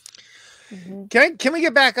 Can we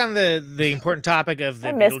get back on the important topic of the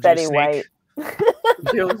I miss Beetlejuice Betty snake?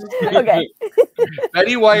 White. Okay.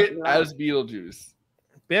 Betty White as Beetlejuice.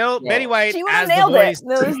 Betty White She would as have nailed the voice. it.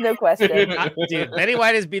 No, there's no question. Dude, Betty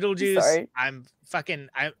White as Beetlejuice. Sorry. I'm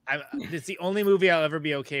it's the only movie I'll ever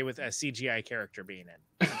be okay with a CGI character being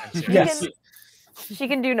in. I'm serious. She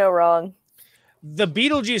can do no wrong. The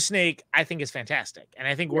Beetlejuice snake, I think, is fantastic, and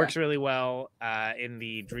I think works really well in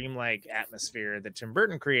the dreamlike atmosphere that Tim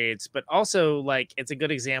Burton creates. But also, like, it's a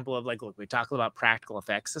good example of like, look, we talked about practical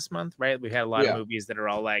effects this month, right? We've had a lot of movies that are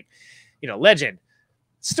all like, legend,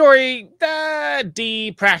 story,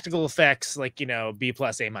 D, practical effects, like B+,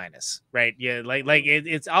 A-, right? Yeah,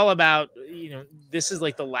 it's all about this is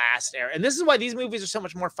like the last era, and this is why these movies are so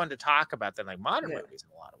much more fun to talk about than like modern movies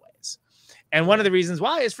in a lot of ways. And one of the reasons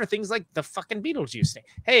why is for things like the fucking Beetlejuice thing.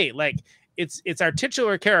 Hey, like it's our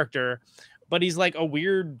titular character, but he's like a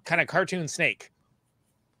weird kind of cartoon snake.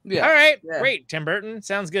 Yeah. All right. Yeah. Great. Tim Burton.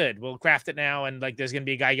 Sounds good. We'll craft it now. And like, there's going to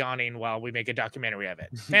be a guy yawning while we make a documentary of it.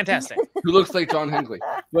 Fantastic. Who looks like John Hinckley.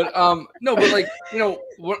 But no, but like,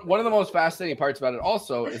 one of the most fascinating parts about it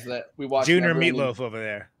also is that we watched Junior Meatloaf over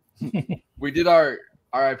there. We did our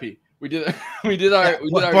RIP. We did our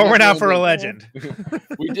Forward out for a legend.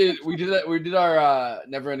 we did our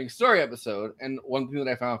Never Ending Story episode, and one thing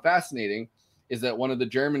that I found fascinating is that one of the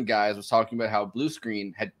German guys was talking about how blue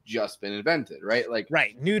screen had just been invented, right? Like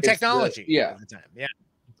new technology. At the time. Yeah.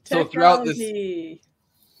 So throughout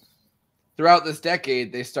this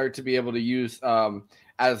decade, they start to be able to use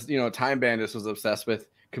as Time Bandits was obsessed with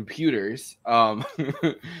computers.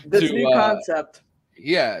 This new concept.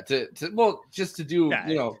 Yeah, just to do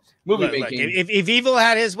movie making. If evil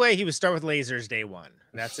had his way, he would start with lasers day one.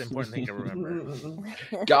 That's the important thing to remember.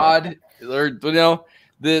 God, or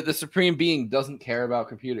the supreme being doesn't care about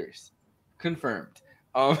computers. Confirmed.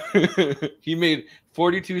 He made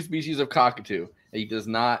 42 species of cockatoo. He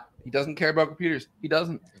doesn't care about computers. He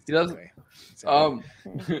doesn't.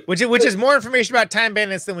 Which is more information about Time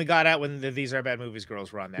Bandits than we got out when the These Are Bad Movies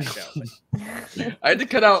girls were on that show. I had to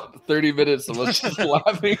cut out 30 minutes of us just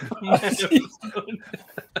laughing.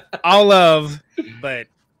 All love, but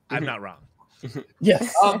I'm not wrong.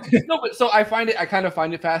 Yes. No, but so I kind of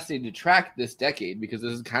find it fascinating to track this decade, because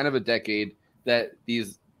this is kind of a decade that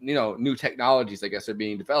these new technologies, I guess, are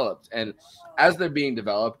being developed, and as they're being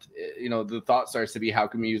developed, the thought starts to be, how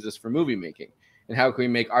can we use this for movie making? And how can we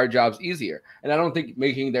make our jobs easier? And I don't think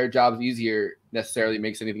making their jobs easier necessarily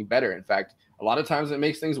makes anything better. In fact, a lot of times it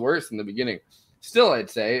makes things worse in the beginning. Still, I'd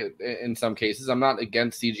say in some cases, I'm not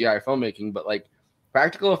against CGI filmmaking, but like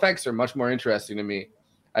practical effects are much more interesting to me,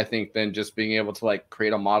 I think, than just being able to like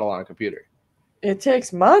create a model on a computer. It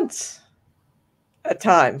takes months at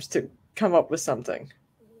times to come up with something.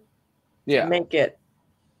 Yeah. To make it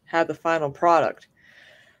have the final product.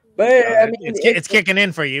 But I mean, it's kicking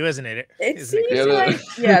in for you, isn't it? It seems like,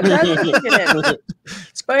 that's kicking in.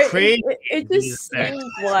 But crazy. It just seems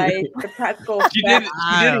like the practical. She did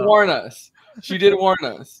warn us. She did warn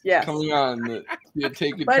us. Yes. Coming on that she had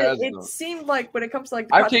taken But trazodone. it seemed like when it comes to like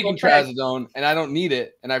the I've practical taken effects- trazodone and I don't need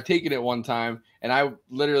it, and I've taken it one time, and I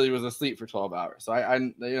literally was asleep for 12 hours. So I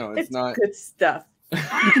you know, it's not good stuff.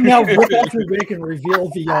 You can now rip off your wig and reveal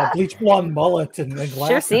the bleach blonde mullet and the glasses.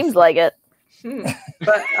 Sure seems like it.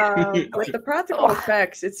 But with the practical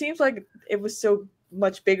effects, it seems like it was so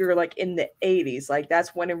much bigger like in the 80s. Like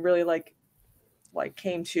that's when it really like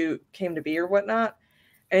came to be or whatnot.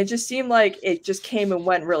 And it just seemed like it just came and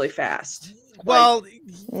went really fast. Well,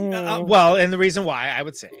 well, and the reason why I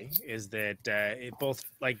would say is that it both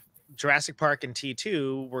like Jurassic Park and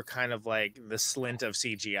T2 were kind of like the slint of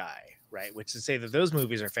CGI, right? Which is to say that those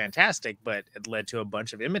movies are fantastic, but it led to a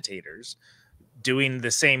bunch of imitators doing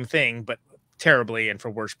the same thing, but terribly and for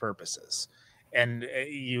worse purposes. And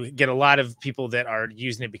you get a lot of people that are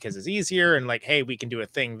using it because it's easier and like, hey, we can do a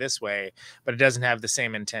thing this way, but it doesn't have the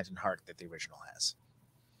same intent and heart that the original has.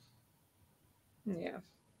 Yeah,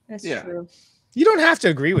 that's true. You don't have to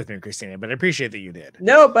agree with me, Kristina, but I appreciate that you did.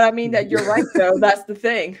 No, but I mean that you're right though. That's the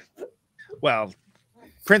thing. Well,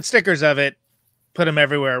 print stickers of it, put them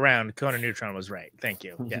everywhere around. Conan Neutron was right. Thank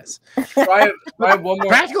you. Yes. I have one more.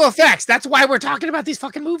 Practical effects. That's why we're talking about these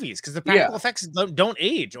fucking movies, because the practical effects don't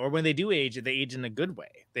age, or when they do age, they age in a good way.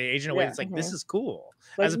 They age in a way that's like, this is cool.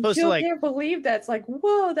 Like, As opposed you to like, can't believe that's like,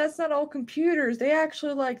 whoa, that's not all computers. They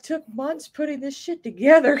actually like took months putting this shit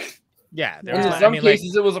together. yeah, In some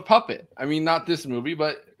cases, it was a puppet. I mean, not this movie,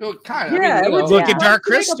 but kind of. Yeah, I mean, look at Dark Like a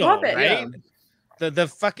Crystal, puppet. right? The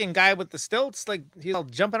fucking guy with the stilts, like he's all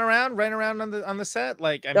jumping around, running around on the set.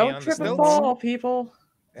 Like I Don't mean, on trip the and stilts. fall, people.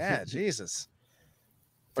 Yeah, Jesus.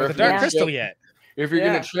 Or For the if you're Dark gonna Crystal trip- yet. If you're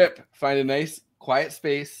gonna trip, find a nice quiet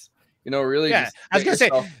space. You know, really. Yeah, just I was gonna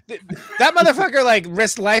get say that motherfucker like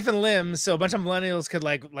risked life and limbs so a bunch of millennials could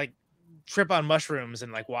like trip on mushrooms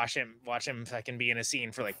and like watch him fucking be in a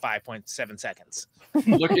scene for like 5.7 seconds.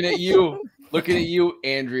 looking at you,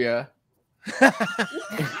 Andrea.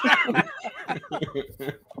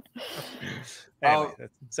 Anyway,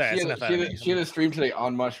 sorry, she, that's had, enough. she had a stream today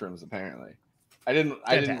on mushrooms. Apparently, I didn't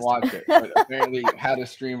Fantastic. watch it, but apparently had a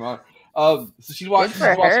stream on. So she's watching.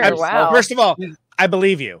 First of all, I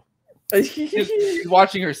believe you. She's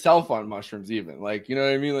watching herself on mushrooms, even like you know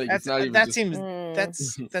what I mean. Like it's not even. That just- seems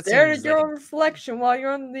that There's seems your like own reflection while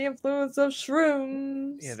you're under the influence of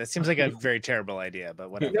shrooms. yeah, that seems like a very terrible idea,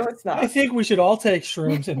 but whatever. No, it's not. I think we should all take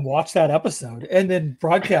shrooms and watch that episode and then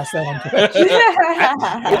broadcast that on Twitch.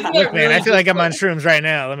 Look, man, I feel like I'm on shrooms right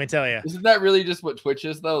now. Let me tell you. Isn't that really just what Twitch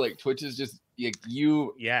is, though? Like Twitch is just like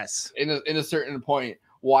you. Yes. In a certain point,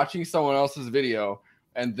 watching someone else's video,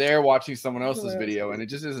 and they're watching someone else's video, and it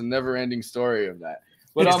just is a never-ending story of that.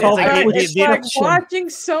 But It's like watching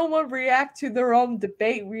someone react to their own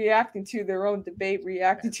debate, reacting to their own debate,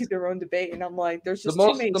 and I'm like, there's just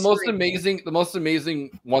the most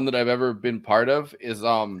amazing one that I've ever been part of is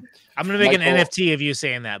I'm gonna make an NFT of you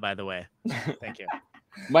saying that, by the way. Thank you.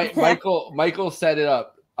 Michael set it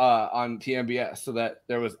up on TMBS so that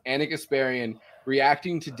there was Anna Kasparian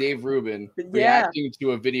reacting to Dave Rubin reacting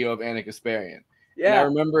to a video of Anna Kasparian. And I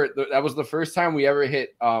remember that was the first time we ever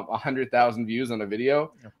hit 100,000 views on a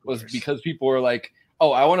video was because people were like,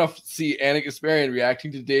 "Oh, I want to see Anna Kasparian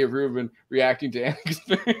reacting to Dave Rubin reacting to Anna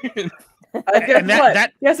Kasparian."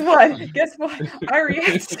 Guess what? I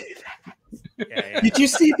reacted to that. Did you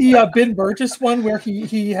see the Ben Burgess one where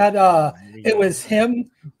he had it was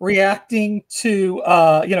him reacting to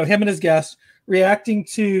him and his guest reacting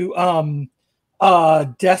to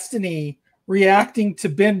Destiny, reacting to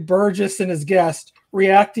Ben Burgess and his guest,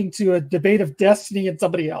 reacting to a debate of Destiny and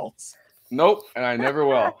somebody else. Nope, and I never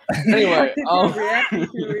will. Anyway,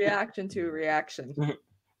 reaction to reaction.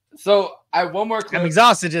 So I have one more clip. I'm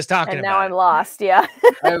exhausted just talking And about now I'm lost. Yeah.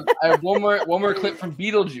 I have one more clip from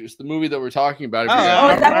BeetleJuice, the movie that we're talking about. is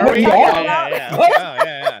that what we're talking about?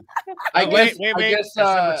 Yeah. I guess That's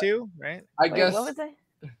number 2, right? I guess What was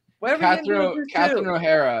it? Catherine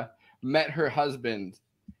O'Hara met her husband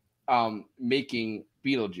making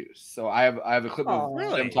BeetleJuice. So I have a clip of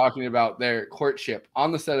them talking about their courtship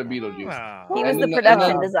on the set of BeetleJuice. He was the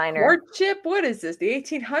production designer. Courtship? What is this? The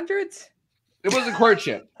 1800s? It wasn't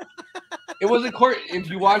courtship. It wasn't court.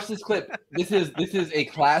 If you watch this clip, this is a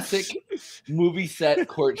classic movie set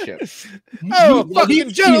courtship. Oh,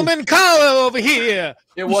 fucking gentleman Carlo over here.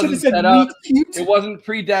 It wasn't set up. It wasn't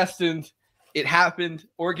predestined. It happened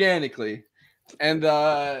organically, and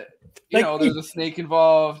there's a snake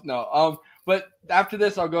involved. No, but after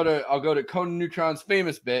this, I'll go to Conan Neutron's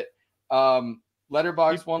famous bit,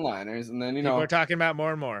 letterbox one-liners, and then we're talking about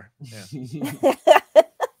more and more. Yeah.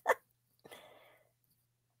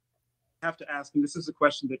 I have to ask, and this is a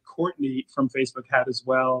question that Courtney from Facebook had as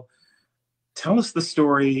well. tell us the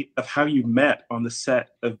story of how you met on the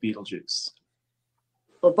set of BeetleJuice.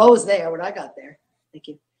 Well, Bo was there when I got there. Thank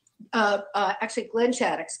you. Actually, Glenn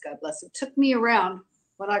Shaddix, God bless him, took me around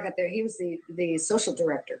when I got there. He was the social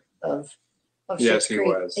director of Yes, Schitt's he Creek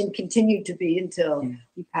was. and continued to be until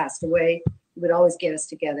he passed away. He would always get us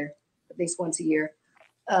together at least once a year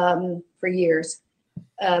for years.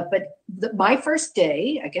 But my first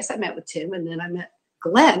day, I guess I met with Tim, and then I met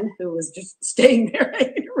Glenn, who was just staying there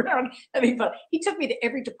hanging around having fun. He took me to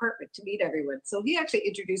every department to meet everyone. So he actually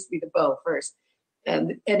introduced me to Bo first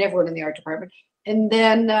and everyone in the art department. And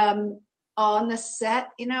then on the set,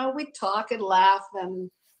 you know, we'd talk and laugh, and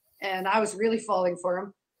I was really falling for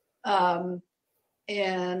him.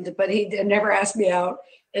 But he never asked me out.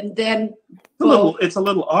 And then It's a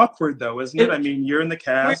little awkward though, isn't it? I mean, you're in the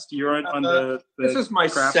cast, you're on the this is my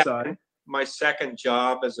craft side. my second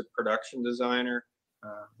job as a production designer.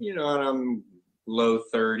 You know, and I'm low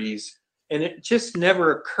 30s, and it just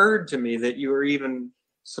never occurred to me that you were even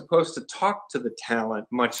supposed to talk to the talent,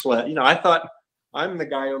 much less. You know, I thought I'm the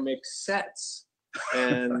guy who makes sets,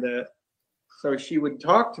 and so she would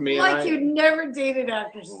talk to me. like you never dated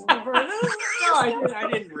actresses before. No, I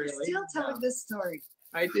didn't really. Still telling this story.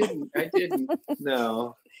 I didn't.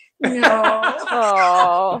 No. No.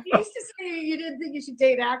 Oh. You used to say you didn't think you should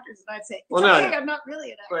date actors, and I'd say, Well, it's no, okay, I'm not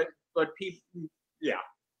really an actor. But people, yeah.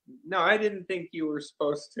 No, I didn't think you were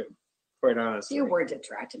supposed to, quite honestly. You weren't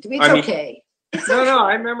attracted to me. It's okay. No,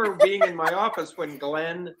 I remember being in my office when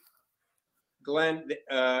Glenn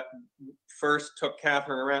first took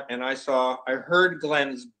Catherine around, and I heard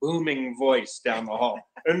Glenn's booming voice down the hall.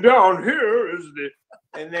 And down here is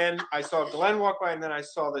and then I saw Glenn walk by, and then I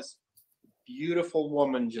saw this beautiful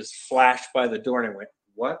woman just flash by the door, and I went,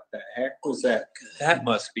 "What the heck was that? That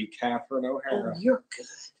must be Catherine O'Hara." Oh, you're good.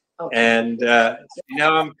 Okay. And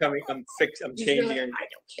now I'm changing. Really, I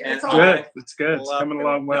don't care. It's good. It's good. It's coming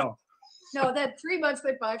along well. No, then 3 months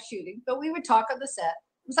went by of shooting, but we would talk on the set.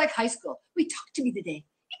 It was like high school. We talked to me today.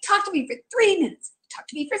 He talked to me for 3 minutes. He talked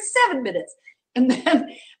to me for 7 minutes. And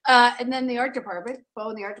then the art department, Bo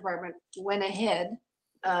and the art department went ahead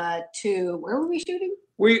to, where were we shooting?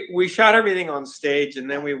 We shot everything on stage, and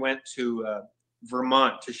then we went to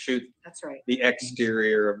Vermont to shoot. That's right. The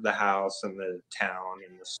exterior of the house and the town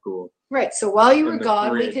and the school. Right. So while you were And the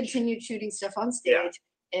gone, we bridge. continued shooting stuff on stage.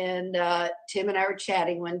 And Tim and I were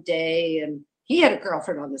chatting one day, and he had a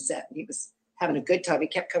girlfriend on the set. And he was having a good time. He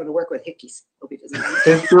kept coming to work with hickeys. Hope he doesn't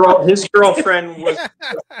mind. His girlfriend was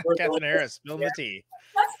Catherine Harris, spill the tea.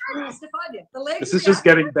 That's right, Stefania. The legs. This is just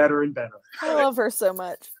getting better and better. I love her so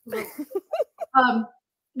much.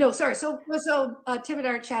 No, sorry. So Tim and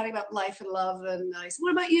I are chatting about life and love, and I said,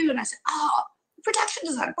 "What about you?" And I said, "Oh, production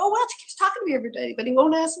designer. Oh, well, she keeps talking to me every day, but he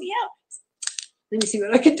won't ask me out. Let me see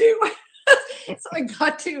what I can do." So I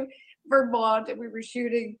got to Vermont, and we were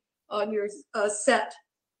shooting on your set.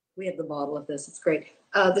 We have the model of this. It's great.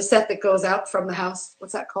 The set that goes out from the house.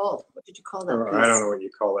 What's that called? What did you call that? I don't know what you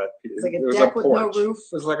call that. It's like a It was deck with no porch. roof.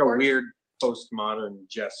 It was like a porch. weird postmodern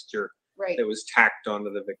gesture. Right. That was tacked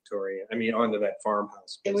onto the onto that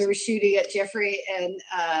farmhouse. And we were shooting at Jeffrey, and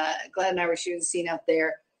Glenn and I were shooting a scene out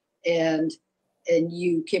there, and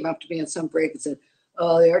you came up to me on some break and said,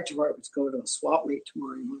 "Oh, the art department's going to a swap meet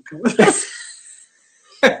tomorrow. You want to come with us?"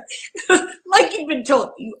 Like you've been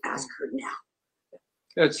told. You ask her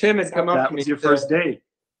now. Tim had come up That to me. was your and said- first date.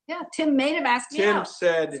 Yeah, Tim made him ask me Tim out.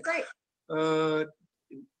 said, It's great.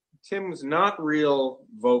 Tim was not real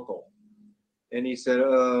vocal. And he said,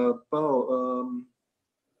 Bo,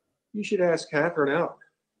 you should ask Catherine out.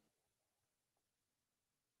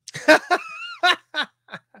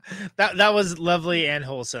 That was lovely and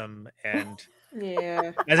wholesome, and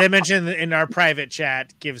Yeah. as I mentioned in our private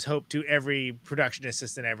chat, gives hope to every production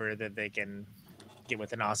assistant ever that they can get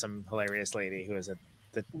with an awesome, hilarious lady who is at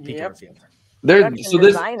the peak of her field. This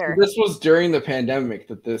was during the pandemic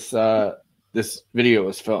that this video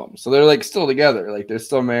was filmed. So they're like still together, like they're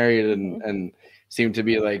still married and seem to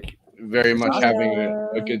be like very much having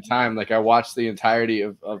a good time. Like I watched the entirety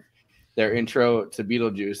of their intro to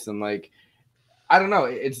BeetleJuice, and like I don't know,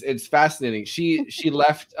 it's fascinating. She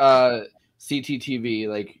left CTTV,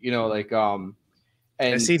 like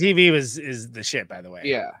and CTV is the shit, by the way.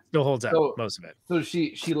 Yeah, still holds up most of it. So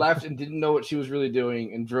she left and didn't know what she was really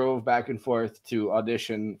doing, and drove back and forth to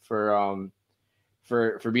audition for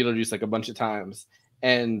BeetleJuice like a bunch of times,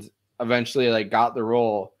 and eventually like got the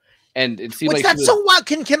role. And it seemed What's like that? So what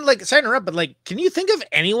can like sign her up? But like, can you think of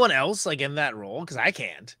anyone else like in that role? Because I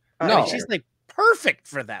can't. No. Like, she's like perfect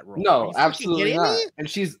for that role. Are No, you fucking absolutely kidding not. me? And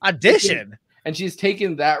she's audition, she's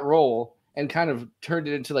taken that role and kind of turned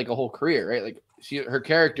it into like a whole career, right? Like her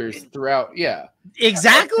characters throughout. Yeah,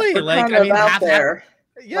 exactly. We're Like kind I of mean, out half, there.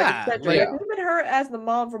 yeah, Like, like, even her as the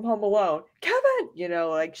mom from Home Alone, Kevin. You know,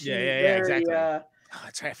 like she's very. exactly. Oh,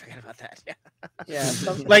 that's right. I forgot about that. Yeah. Yeah.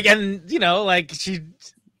 Like, and you know, like she.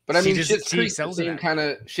 But I mean, Schitt's Schitt's Creek, the same kind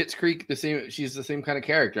of Schitt's Creek, the same. She's the same kind of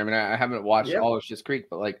character. I mean, I haven't watched all of Schitt's Creek,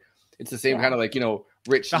 but like, it's the same kind of like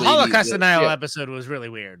rich. The Holocaust denial episode was really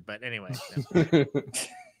weird, but anyway.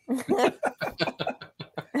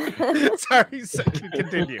 Sorry,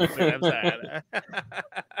 continue. I'm sorry.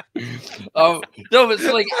 No, but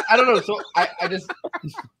so, like, I don't know. So I just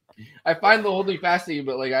I find the whole thing fascinating,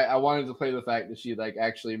 but like I wanted to play the fact that she like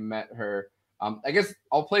actually met her. I guess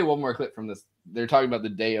I'll play one more clip from this. They're talking about the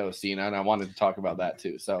Deo scene, and I wanted to talk about that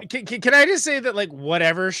too. So can I just say that like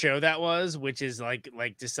whatever show that was, which is like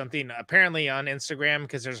just something apparently on Instagram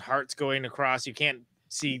because there's hearts going across. You can't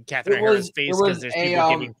see Catherine O'Hara's face because there's people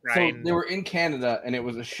giving crying. So they were in Canada, and it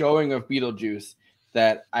was a showing of BeetleJuice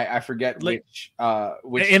that I forget which.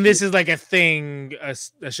 And this is like a thing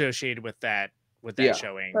associated with that.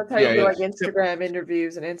 Showing. That's how you do like Instagram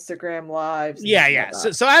interviews and Instagram lives. Yeah.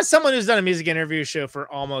 So as someone who's done a music interview show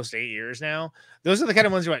for almost 8 years now, those are the kind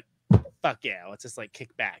of ones you're like, fuck yeah, let's just like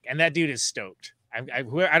kick back. And that dude is stoked. I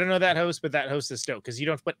don't know that host, but that host is stoked because you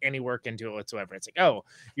don't put any work into it whatsoever. It's like, oh,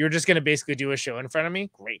 you're just gonna basically do a show in front of me?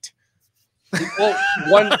 Great. Well,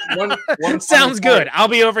 one sounds good. I'll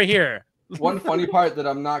be over here. One funny part that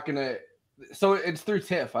I'm not gonna. So it's through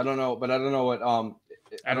TIFF. I don't know, but I don't know what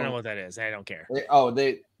I don't know what that is. I don't care. We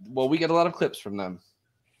get a lot of clips from them.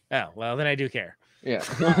 Oh, well, then I do care. Yeah.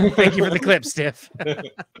 Thank you for the clips, Tiff.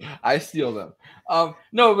 I steal them.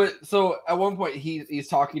 No, but so at one point he's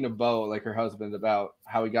talking to Bo, like her husband, about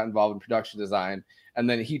how he got involved in production design. And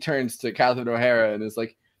then he turns to Catherine O'Hara and is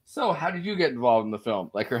like, so how did you get involved in the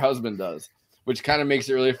film? Like her husband does, which kind of makes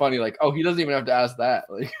it really funny. Like, oh, he doesn't even have to ask that.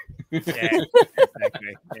 Like, yeah,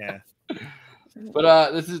 exactly. Yeah.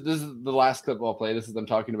 But this is the last clip I'll play. This is them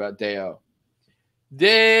talking about Deo.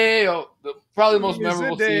 Probably the most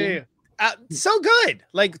memorable scene. So good.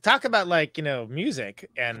 Like talk about like music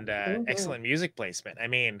and excellent music placement. I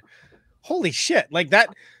mean, holy shit! Like that.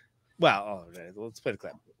 Well, let's play the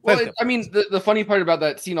clip. I mean, the funny part about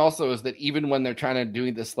that scene also is that even when they're trying to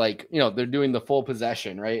do this, like they're doing the full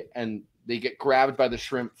possession, right? And they get grabbed by the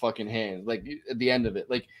shrimp fucking hand, like at the end of it,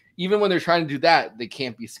 like. Even when they're trying to do that, they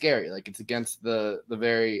can't be scary. Like it's against the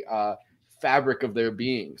very fabric of their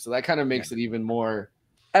being. So that kind of makes it even more.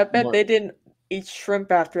 I bet they didn't eat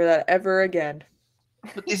shrimp after that ever again.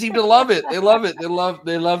 But they seem to love it. They love it. They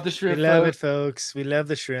love the shrimp. We love it, folks. We love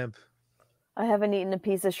the shrimp. I haven't eaten a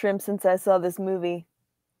piece of shrimp since I saw this movie.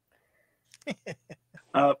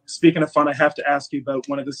 Speaking of fun, I have to ask you about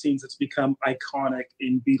one of the scenes that's become iconic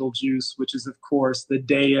in BeetleJuice, which is, of course, the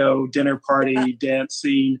Deo dinner party dance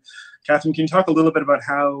scene. Catherine, can you talk a little bit about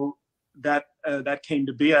how that came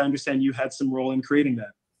to be? I understand you had some role in creating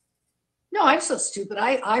that. No, I'm so stupid.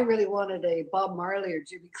 I really wanted a Bob Marley or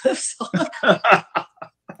Jimmy Cliff song.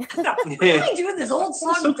 I'm really doing this old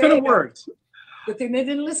song. So could have worked. Good thing they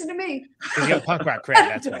didn't listen to me. Because you got punk rock cred,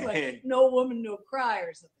 that's why. Like, no woman, no cry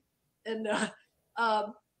or something. And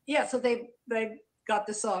yeah, so they got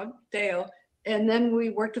the song, Deo. And then we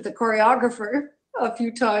worked with the choreographer a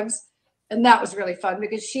few times. And that was really fun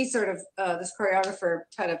because she sort of, this choreographer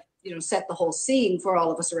kind of, set the whole scene for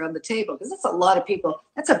all of us around the table. Because that's a lot of people.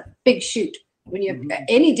 That's a big shoot. When you have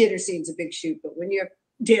any dinner scene's a big shoot, but when you're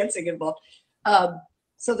dancing involved.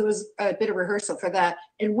 So there was a bit of rehearsal for that.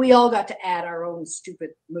 And we all got to add our own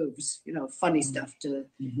stupid moves, funny stuff to,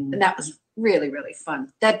 and that was really, really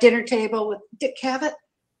fun. That dinner table with Dick Cavett.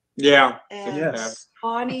 Yeah. And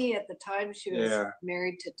Bonnie at the time, she was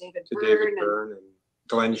married to David Byrne and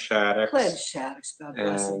Glenn Shaddix. God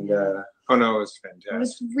bless him. And it was fantastic. It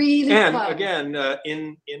was really and fun. Again,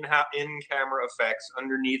 in camera effects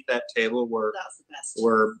underneath that table were the best.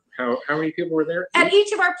 Were how many people were there? At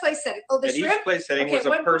each of our place settings. Oh, the at shrimp? Each place setting was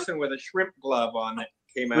a person with a shrimp glove on that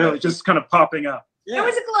came out. Really, just kind of popping up. Yeah. There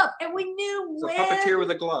was a glove, and we knew when. A puppeteer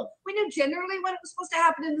with a glove. We knew generally when it was supposed to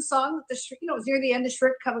happen in the song. That the it was near the end. The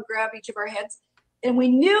shrimp come and grab each of our heads, and we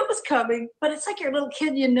knew it was coming. But it's like you're a little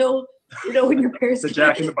kid, when your parents the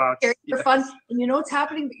Jack in the Box for fun, and you know what's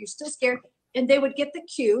happening, but you're still scared. And they would get the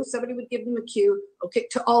cue. Somebody would give them a cue. Okay,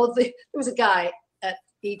 to all of the. There was a guy at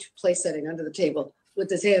each place setting under the table with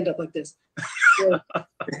his hand up like this,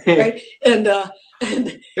 right? And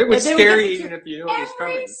it was scary even if you knew it was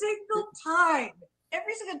coming.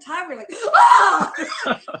 Every single time we're like, ah!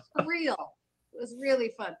 For real. It was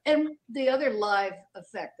really fun. And the other live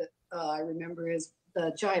effect that I remember is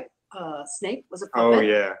the giant Snape was a puppet. Oh,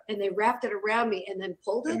 yeah. And they wrapped it around me and then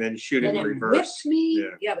pulled it. And then shoot it and in it reverse. Whipped me.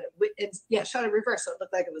 Yeah. But shot in reverse. So it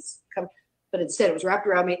looked like it was coming. But instead it was wrapped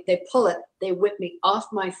around me. They pull it. They whip me off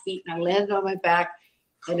my feet and I landed on my back.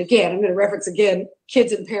 And again, I'm going to reference again,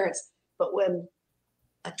 kids and parents. But when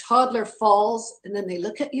a toddler falls and then they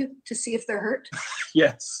look at you to see if they're hurt.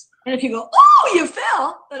 Yes. And if you go, oh, you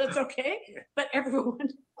fell, then it's okay. But everyone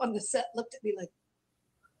on the set looked at me like,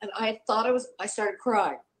 and I thought I started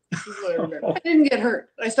crying. This is what I remember. I didn't get hurt.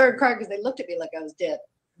 I started crying because they looked at me like I was dead.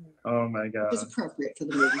 Oh my God. It was appropriate for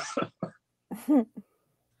the movie.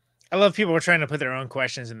 I love people who are trying to put their own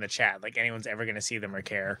questions in the chat, like anyone's ever going to see them or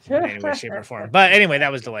care in any way, shape, or form. But anyway,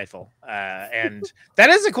 that was delightful. And that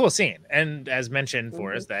is a cool scene. And as mentioned,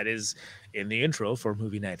 Forrest, that is in the intro for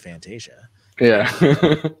Movie Night Fantasia. Yeah.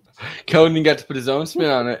 Conan got to put his own spin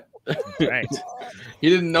on it. Right. He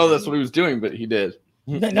didn't know that's what he was doing, but he did.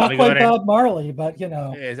 Not quite Bob Marley, but you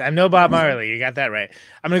know. I'm no Bob Marley. You got that right.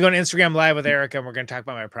 I'm going to go on Instagram Live with Erica, and we're going to talk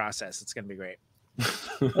about my process. It's going to be great.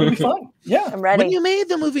 It'll be fun. Yeah. I'm ready. When you made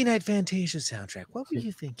the Movie Night Fantasia soundtrack, what were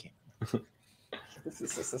you thinking?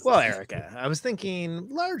 Well, Erica, I was thinking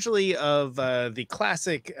largely of the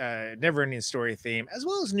classic Never-Ending Story theme, as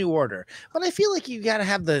well as New Order. But I feel like you got to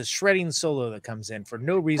have the shredding solo that comes in for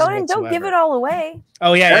no reason Conan, whatsoever. don't give it all away.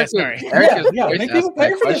 Oh, yeah, sorry.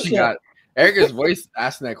 Erica's voice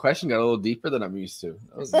asking that question got a little deeper than I'm used to.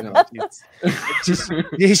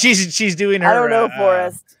 She's doing her. I don't know,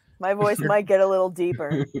 Forrest. My voice might get a little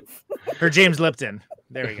deeper. Her James Lipton.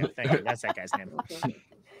 There we go. Thank you. That's that guy's name.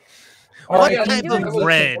 What type of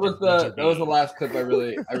bread? That was the last clip I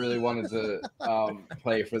really wanted to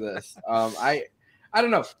play for this. I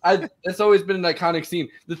don't know. It's always been an iconic scene.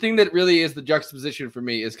 The thing that really is the juxtaposition for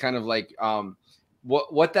me is kind of like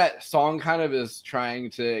what that song kind of is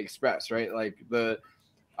trying to express, right? Like the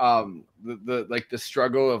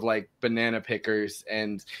struggle of like banana pickers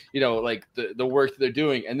and like the work that they're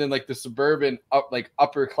doing, and then like the suburban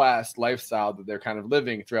upper class lifestyle that they're kind of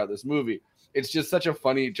living throughout this movie. It's just such a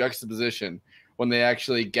funny juxtaposition when they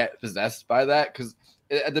actually get possessed by that, because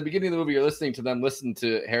at the beginning of the movie you're listening to them listen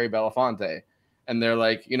to Harry Belafonte, and they're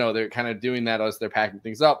like, they're kind of doing that as they're packing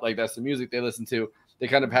things up, like that's the music they listen to. They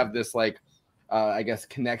kind of have this like I guess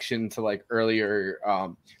connection to like earlier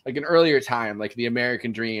like an earlier time, like the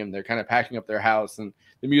American dream. They're kind of packing up their house, and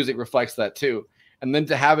the music reflects that too. And then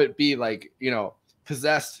to have it be like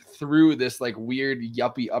possessed through this like weird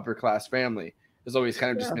yuppie upper class family has always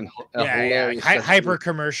kind of just been hyper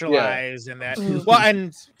commercialized and that. Well,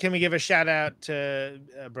 and can we give a shout out to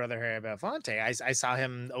brother Harry Belafonte? I saw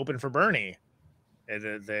him open for Bernie,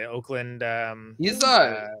 the Oakland.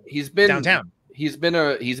 He's been downtown. He's been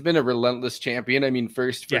a relentless champion. I mean,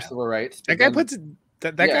 first for civil rights. That guy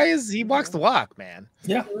guy he walks the walk, man.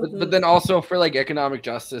 Yeah. But then also for like economic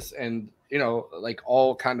justice and like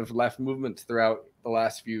all kind of left movements throughout the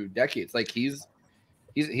last few decades. Like he's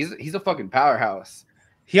a fucking powerhouse.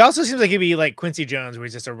 He also seems like he'd be like Quincy Jones, where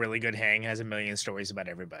he's just a really good hang, has a million stories about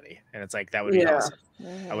everybody, and it's like that would be awesome.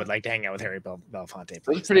 I would like to hang out with Harry Belafonte.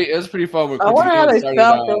 It was pretty fun when I wonder how they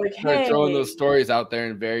felt. Started throwing those stories out there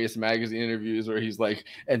in various magazine interviews where he's like,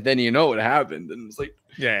 and then what happened, and it's like,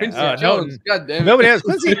 Quincy Jones, God damn it. Nobody else.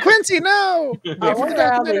 Quincy, no. I wonder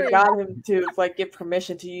how they got him to like get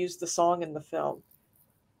permission to use the song in the film.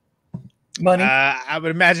 Money. I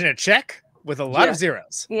would imagine a check with a lot of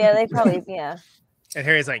zeros. Yeah, they probably And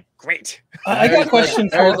Harry's like, great. I got a question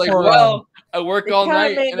for well, I work all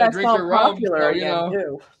night and I drink your rum.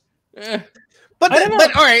 But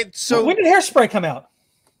all right. So when did Hairspray come out?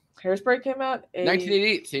 Hairspray came out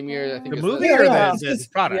 1988, same year. I think the movie or the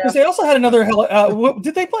product. Because they also had another.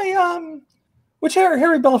 Did they play? Which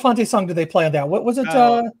Harry Belafonte song did they play on that? What was it?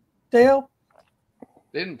 Deo.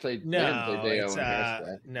 They didn't play. No, Deo it's, in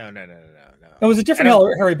Hairspray. No. It was a different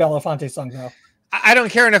Harry Belafonte song though. I don't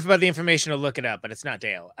care enough about the information to look it up, but it's not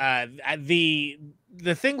Dale. The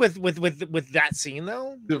thing with that scene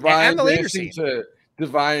though, and the later scene,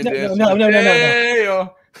 Divine Dance.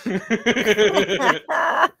 No.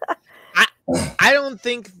 I don't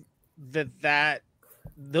think that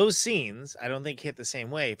those scenes I don't think hit the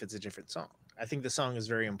same way if it's a different song. I think the song is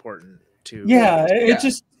very important to. Yeah, it's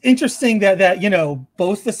just interesting that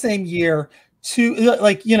both the same year. You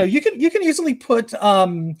can easily put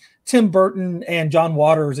Tim Burton and John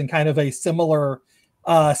Waters in kind of a similar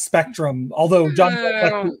spectrum. Although John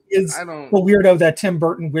is the weirdo that Tim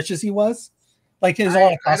Burton wishes he was. Like his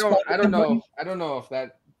I don't know if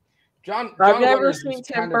that. I've never seen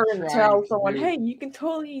Tim Burton tell someone, "Hey, you can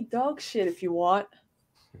totally eat dog shit if you want."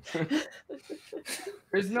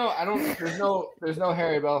 There's no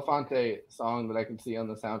Harry Belafonte song that I can see on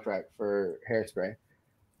the soundtrack for Hairspray.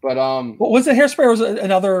 But was it Hairspray or was it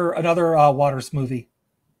another Waters movie?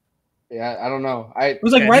 Yeah, I don't know. It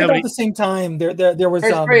was like about the same time. There was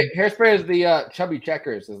Hairspray is the Chubby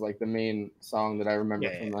Checkers is like the main song that I remember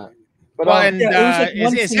from that. But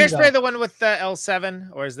is Hairspray the one with the L7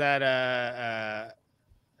 or is that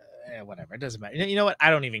whatever? It doesn't matter. You know what? I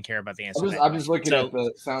don't even care about the answer. I'm just looking at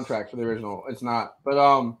the soundtrack for the original. It's not, but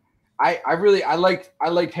I liked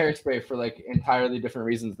Hairspray for like entirely different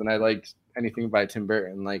reasons than I liked anything by Tim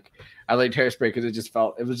Burton. Like I liked Hairspray because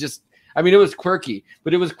it was quirky,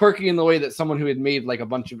 but it was quirky in the way that someone who had made like a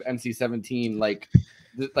bunch of NC-17 like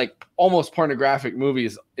almost pornographic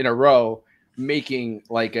movies in a row making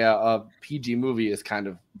like a PG movie is kind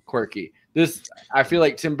of quirky. I feel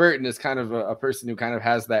like Tim Burton is kind of a person who kind of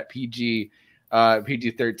has that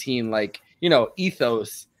PG-13 like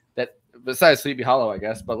ethos that besides Sleepy Hollow, I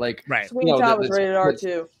guess, but like Sweeney Todd was rated R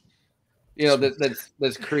too.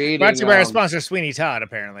 That's creating. Brought to you by our sponsor, Sweeney Todd.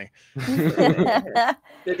 Apparently,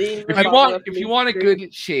 if you want a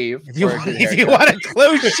good shave, if you want a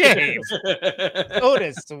close shave,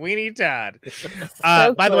 Otis Sweeney Todd.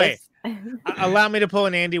 By the way, allow me to pull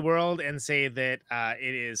an Andy World and say that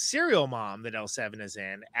it is Serial Mom that L7 is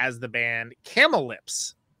in as the band Camel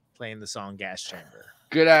Lips playing the song Gas Chamber.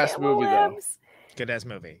 Good ass movie though. Good ass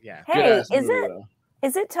movie. Yeah. Hey,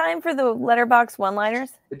 is it time for the Letterboxd one-liners?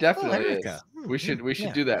 It definitely is. We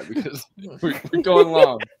should do that because we're going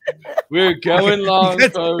long. We're going long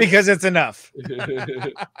because it's enough.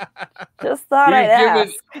 Just thought I'd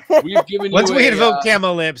ask. We've given once we invoke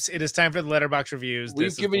Camel Lips, it is time for the Letterboxd reviews.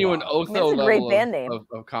 We've given you an Otho level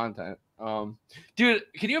of content. Dude,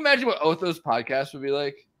 can you imagine what Otho's podcast would be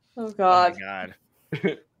like? Oh God. Oh my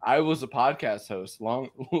God. I was a podcast host long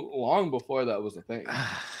before that was a thing.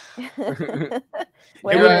 It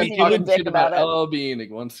would be talking shit about LL Bean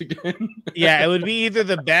once again. Yeah, it would be either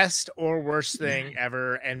the best or worst thing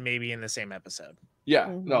ever, and maybe in the same episode. Yeah,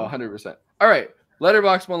 no, 100%. All right,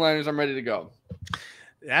 Letterboxd one-liners. I'm ready to go.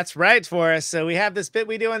 That's right, Forrest. So we have this bit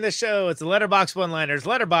we do on this show. It's the Letterboxd one-liners.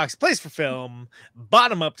 Letterboxd, place for film,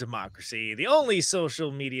 bottom-up democracy, the only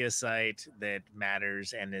social media site that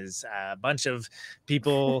matters and is a bunch of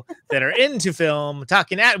people that are into film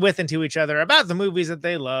talking with and to each other about the movies that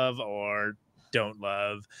they love or don't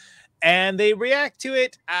love. And they react to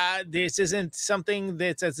it. This isn't something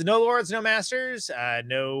that says no lords, no masters,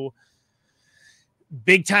 no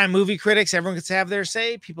big time movie critics. Everyone gets to have their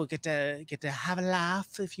say. People get to have a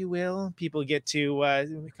laugh, if you will. People get to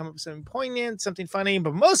come up with something poignant, something funny,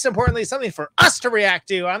 but most importantly, something for us to react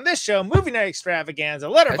to on this show, Movie Night Extravaganza,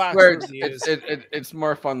 Letterboxd reviews. It's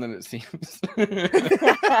more fun than it seems.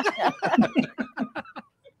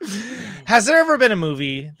 Has there ever been a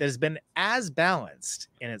movie that has been as balanced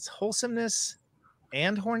in its wholesomeness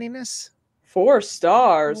and horniness? 4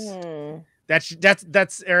 stars.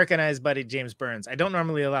 That's Eric and I's buddy James Burns. I don't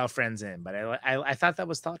normally allow friends in, but I thought that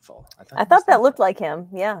was thoughtful. I thought that looked like him.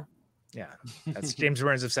 Yeah. Yeah, that's James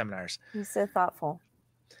Burns of Seminars. He's so thoughtful.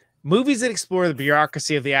 Movies that explore the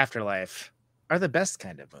bureaucracy of the afterlife are the best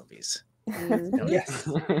kind of movies. Yes.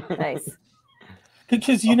 Nice.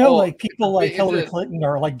 Because like people like Hillary Clinton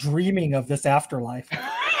are like dreaming of this afterlife.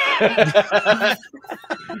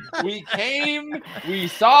 We came, we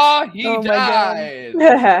saw, he died.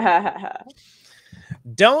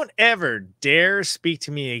 Don't ever dare speak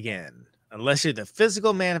to me again unless you're the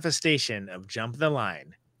physical manifestation of Jump the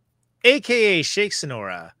Line, aka Shake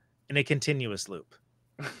Sonora in a continuous loop.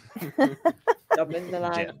 Jump in the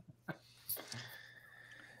line.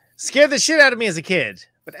 Scared the shit out of me as a kid,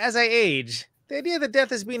 but as I age, the idea that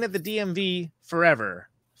death is being at the DMV forever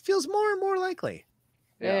feels more and more likely.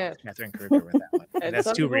 Yeah, Catherine Kruger with that one. And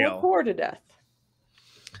that's too real. Poor to death.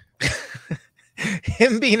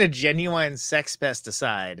 Him being a genuine sex pest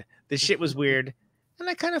aside, this shit was weird, and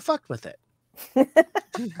I kind of fucked with it.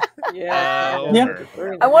 Yeah.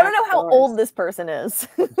 I want to know how old this person is.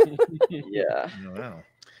 Yeah. I don't know.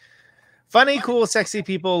 Funny, cool, sexy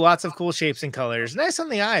people, lots of cool shapes and colors. Nice on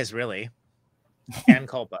the eyes, really. And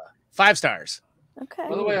culpa. 5 stars. Okay.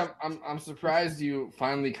 By the way, I'm surprised you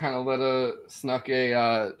finally kind of snuck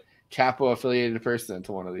a Chapo affiliated person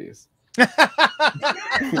into one of these.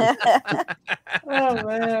 Oh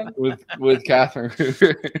man. With Catherine.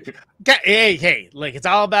 Hey, like it's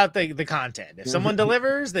all about the content. If someone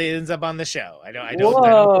delivers, they ends up on the show. I don't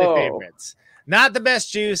play favorites. Not the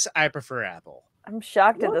best juice. I prefer apple. I'm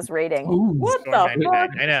shocked at this rating. What the fuck? I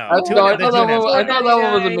know. I thought that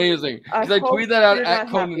one was amazing. Because I tweeted that out at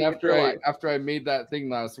Conan after I made that thing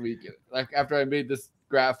last week. Like after I made this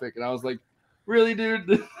graphic, and I was like, "Really,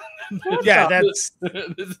 dude?" Yeah, that's.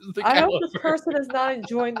 This is the I hope this person is not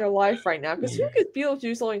enjoying their life right now. Because who gives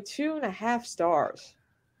BeetleJuice only 2.5 stars?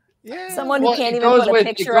 Yeah. Someone who Well, can't it even goes put a with- it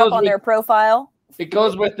picture goes up on with- their profile. It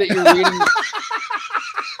goes with that you're reading.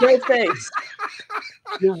 Great face.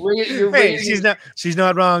 You're Hey, reading, she's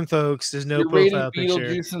not wrong, folks. There's no you're reading profile picture.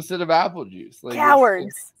 BeetleJuice instead of apple juice. Like,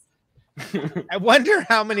 Cowards. I wonder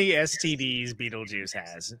how many STDs BeetleJuice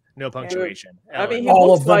has. No punctuation. I mean, he All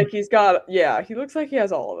looks of them. like he's got. Yeah, he looks like he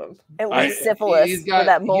has all of them. At least syphilis he's for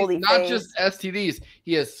that moldy he's not face. just STDs.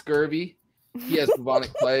 He has scurvy. He has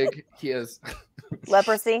bubonic plague. He has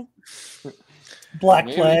Leprosy. Black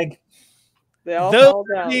Maybe. Plague. They all Those fall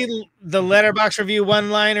down. the Letterboxd review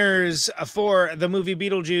one-liners for the movie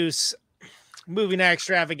Beetlejuice Movie Night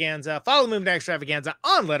Extravaganza. Follow Movie Night Extravaganza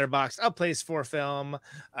on Letterboxd, a place for film.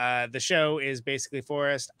 The show is basically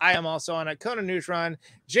Forrest. I am also on it. Conan Neutron,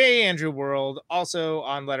 J. Andrew World, also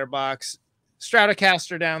on Letterboxd.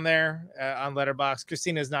 Stratocaster down there on Letterboxd.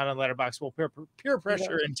 Kristina's not on Letterboxd. We'll peer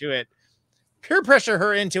pressure into it. Peer pressure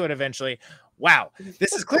her into it eventually. Wow,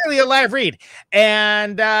 this is clearly a live read,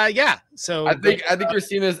 and yeah. So I think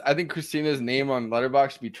Kristina's name on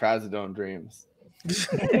Letterboxd should be Trazodone Dreams.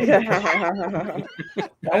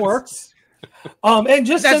 That works. And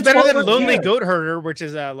just that's since better while than we're Lonely here- Goat Herder, which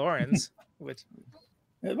is Lauren's. Which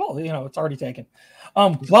Well, it's already taken.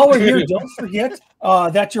 While we're here, don't forget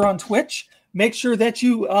that you're on Twitch. Make sure that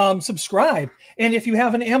you subscribe. And if you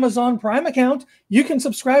have an Amazon Prime account, you can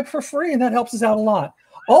subscribe for free, and that helps us out a lot.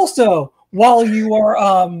 Also, while you are,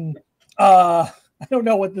 I don't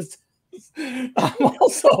know what this is.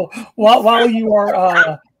 Also, while you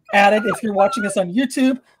are at it, if you're watching us on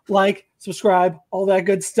YouTube, like, subscribe, all that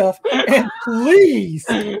good stuff. And please,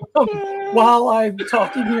 while I'm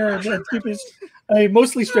talking here and keeping a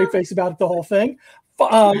mostly straight face about it, the whole thing,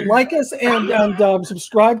 like us and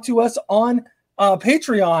subscribe to us on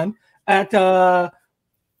Patreon at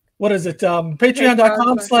what is it?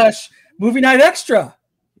 Patreon.com/Movie Night Extra.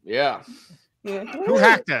 Yeah. who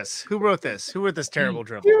hacked us? Who wrote this? Who wrote this terrible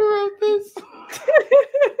dribble? You wrote this.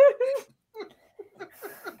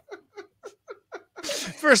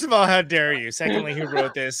 First of all, how dare you? Secondly, who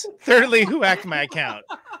wrote this? Thirdly, who hacked my account?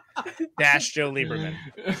 Dash Joe Lieberman.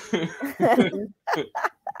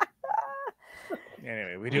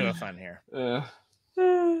 Anyway, we do have fun here.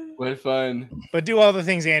 What fun. But do all the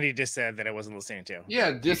things Andy just said that I wasn't listening to. Yeah,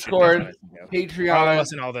 You should Discord, definitely listen to. Patreon, Follow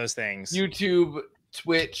us and all those things. YouTube,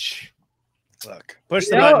 Twitch. Look, push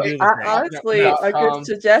the You know, button. Do the thing. honestly, a good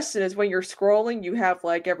suggestion is when you're scrolling, you have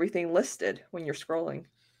like everything listed when you're scrling.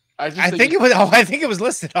 I think it was. Oh, I think it was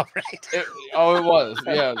listed all right. It was.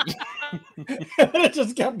 Yeah. It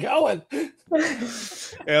just kept going. Yeah,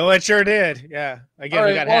 well, it sure did. Yeah. Again, All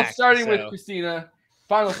we right, got well, hacked. starting so. with Kristina.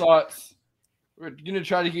 Final thoughts. We're gonna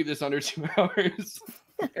try to keep this under 2 hours.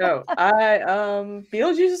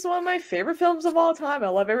 BeetleJuice is one of my favorite films of all time. I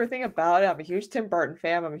love everything about it. I'm a huge Tim Burton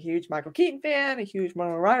fan. I'm a huge Michael Keaton fan. A huge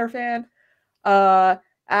Winona Ryder fan. Out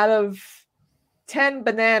of 10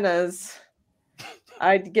 bananas,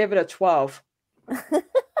 I'd give it a 12.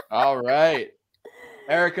 All right,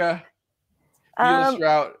 Erica. Um,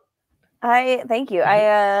 Strout. Thank you.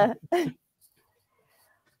 I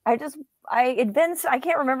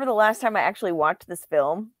can't remember the last time I actually watched this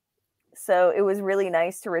film. So it was really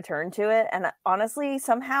nice to return to it. And honestly,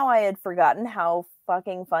 somehow I had forgotten how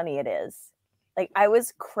fucking funny it is. Like, I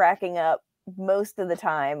was cracking up most of the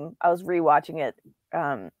time. I was rewatching it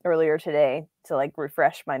earlier today to like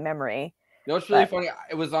refresh my memory. You know what's really funny?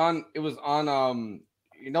 It was on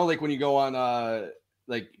like when you go on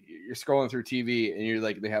like you're scrolling through TV and you're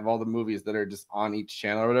like they have all the movies that are just on each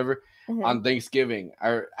channel or whatever. Mhm. On Thanksgiving,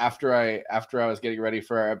 after I was getting ready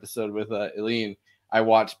for our episode with Eileen, I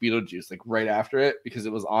watched BeetleJuice like right after it because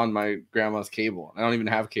it was on my grandma's cable. I don't even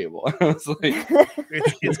have cable. I was like,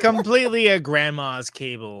 it's completely a grandma's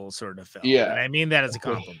cable sort of film. Yeah. And I mean that as a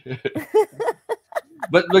compliment.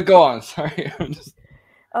 but go on. Sorry. I'm just...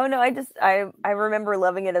 Oh no, I remember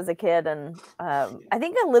loving it as a kid, and I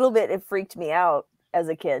think a little bit it freaked me out as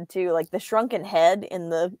a kid too. Like the shrunken head in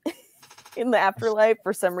the in the afterlife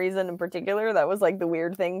for some reason in particular, that was like the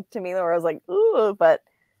weird thing to me where I was like, ooh, but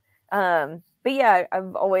yeah,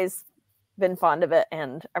 I've always been fond of it,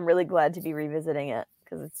 and I'm really glad to be revisiting it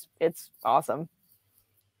because it's awesome.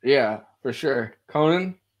 Yeah, for sure.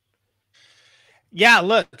 Conan? Yeah,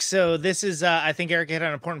 look, so this is I think Eric hit on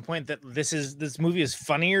an important point that this movie is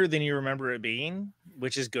funnier than you remember it being,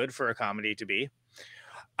 which is good for a comedy to be.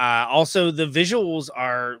 Also, the visuals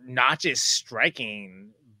are not just striking,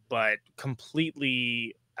 but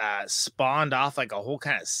completely spawned off like a whole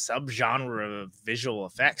kind of subgenre of visual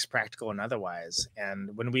effects, practical and otherwise.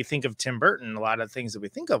 And when we think of Tim Burton, a lot of things that we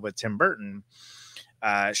think of with Tim Burton,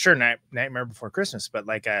 sure, Nightmare Before Christmas, but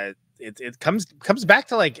like it comes back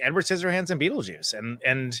to like Edward Scissorhands and Beetlejuice,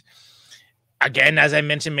 and again, as I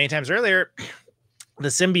mentioned many times earlier,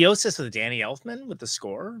 the symbiosis with Danny Elfman with the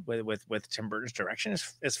score with Tim Burton's direction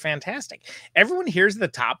is fantastic. Everyone hears the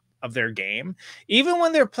top of their game, even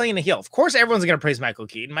when they're playing a heel. Of course, everyone's going to praise Michael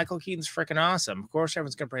Keaton. Michael Keaton's freaking awesome. Of course,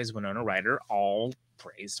 everyone's going to praise Winona Ryder. All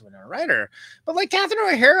praise to Winona Ryder. But like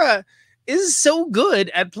Catherine O'Hara is so good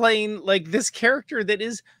at playing like this character that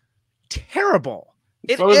is terrible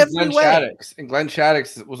in every way. Shaddix. And Glenn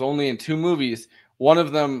Shaddix was only in 2 movies. One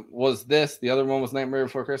of them was this. The other one was Nightmare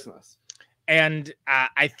Before Christmas. And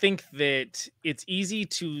I think that it's easy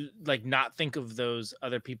to like not think of those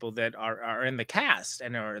other people that are in the cast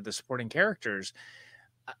and are the supporting characters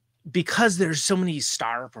because there's so many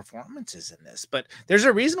star performances in this. But there's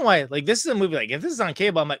a reason why, like, this is a movie. Like, if this is on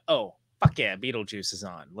cable, I'm like, oh, fuck yeah, Beetlejuice is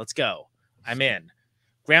on. Let's go. I'm in.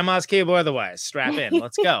 Grandma's cable otherwise. Strap in.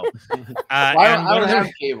 Let's go. I don't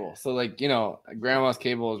have cable. So, like, you know, Grandma's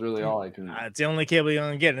cable is really all I can. It's the only cable you're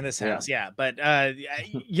going to get in this house. Yeah. But,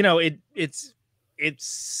 you know,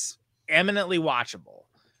 it's eminently watchable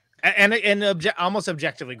and almost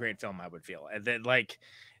objectively great film, I would feel. And that, like,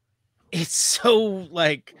 it's so,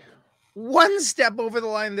 like, one step over the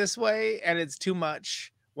line this way and it's too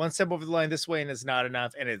much. One step over the line this way and it's not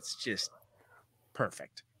enough. And it's just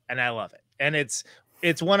perfect. And I love it. And it's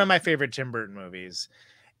one of my favorite Tim Burton movies.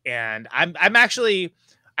 And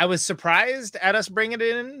I was surprised at us bringing it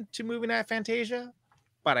in to Movie Night Fantasia,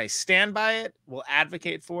 but I stand by it, will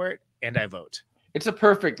advocate for it, and I vote. It's a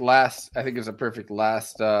perfect last, you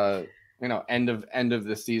know, end of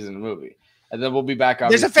the season movie. And then we'll be back.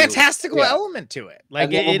 There's a fantastical element to it.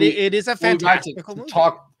 Like it is a fantastical movie.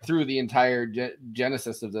 Talk through the entire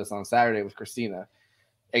genesis of this on Saturday with Kristina,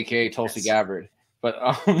 aka Tulsi Gabbard. But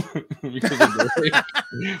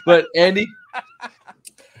but Andy,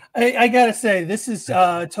 I gotta say, this is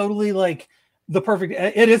totally like the perfect.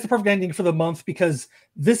 It is the perfect ending for the month because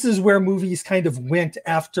this is where movies kind of went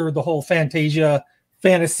after the whole Fantasia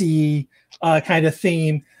fantasy kind of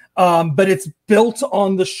theme. But it's built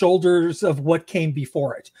on the shoulders of what came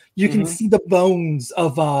before it. You can see the bones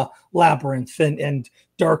of Labyrinth and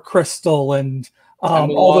Dark Crystal and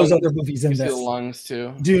all those other movies in this. The lungs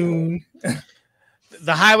too. Dune.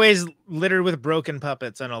 The highway's littered with broken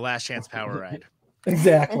puppets on a Last Chance Power ride.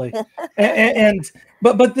 Exactly.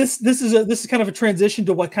 But this is kind of a transition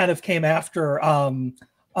to what kind of came after.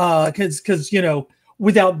 Because you know,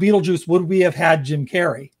 without Beetlejuice, would we have had Jim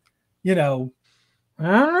Carrey? You know, I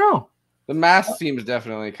don't know. The Mask seems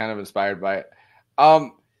definitely kind of inspired by it.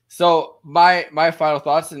 So my final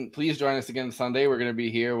thoughts, and please join us again Sunday. We're going to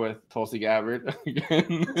be here with Tulsi Gabbard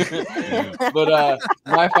again. But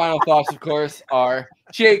my final thoughts, of course, are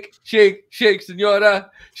shake, shake, shake,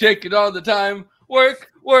 senora. Shake it all the time.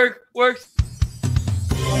 Work, work, work.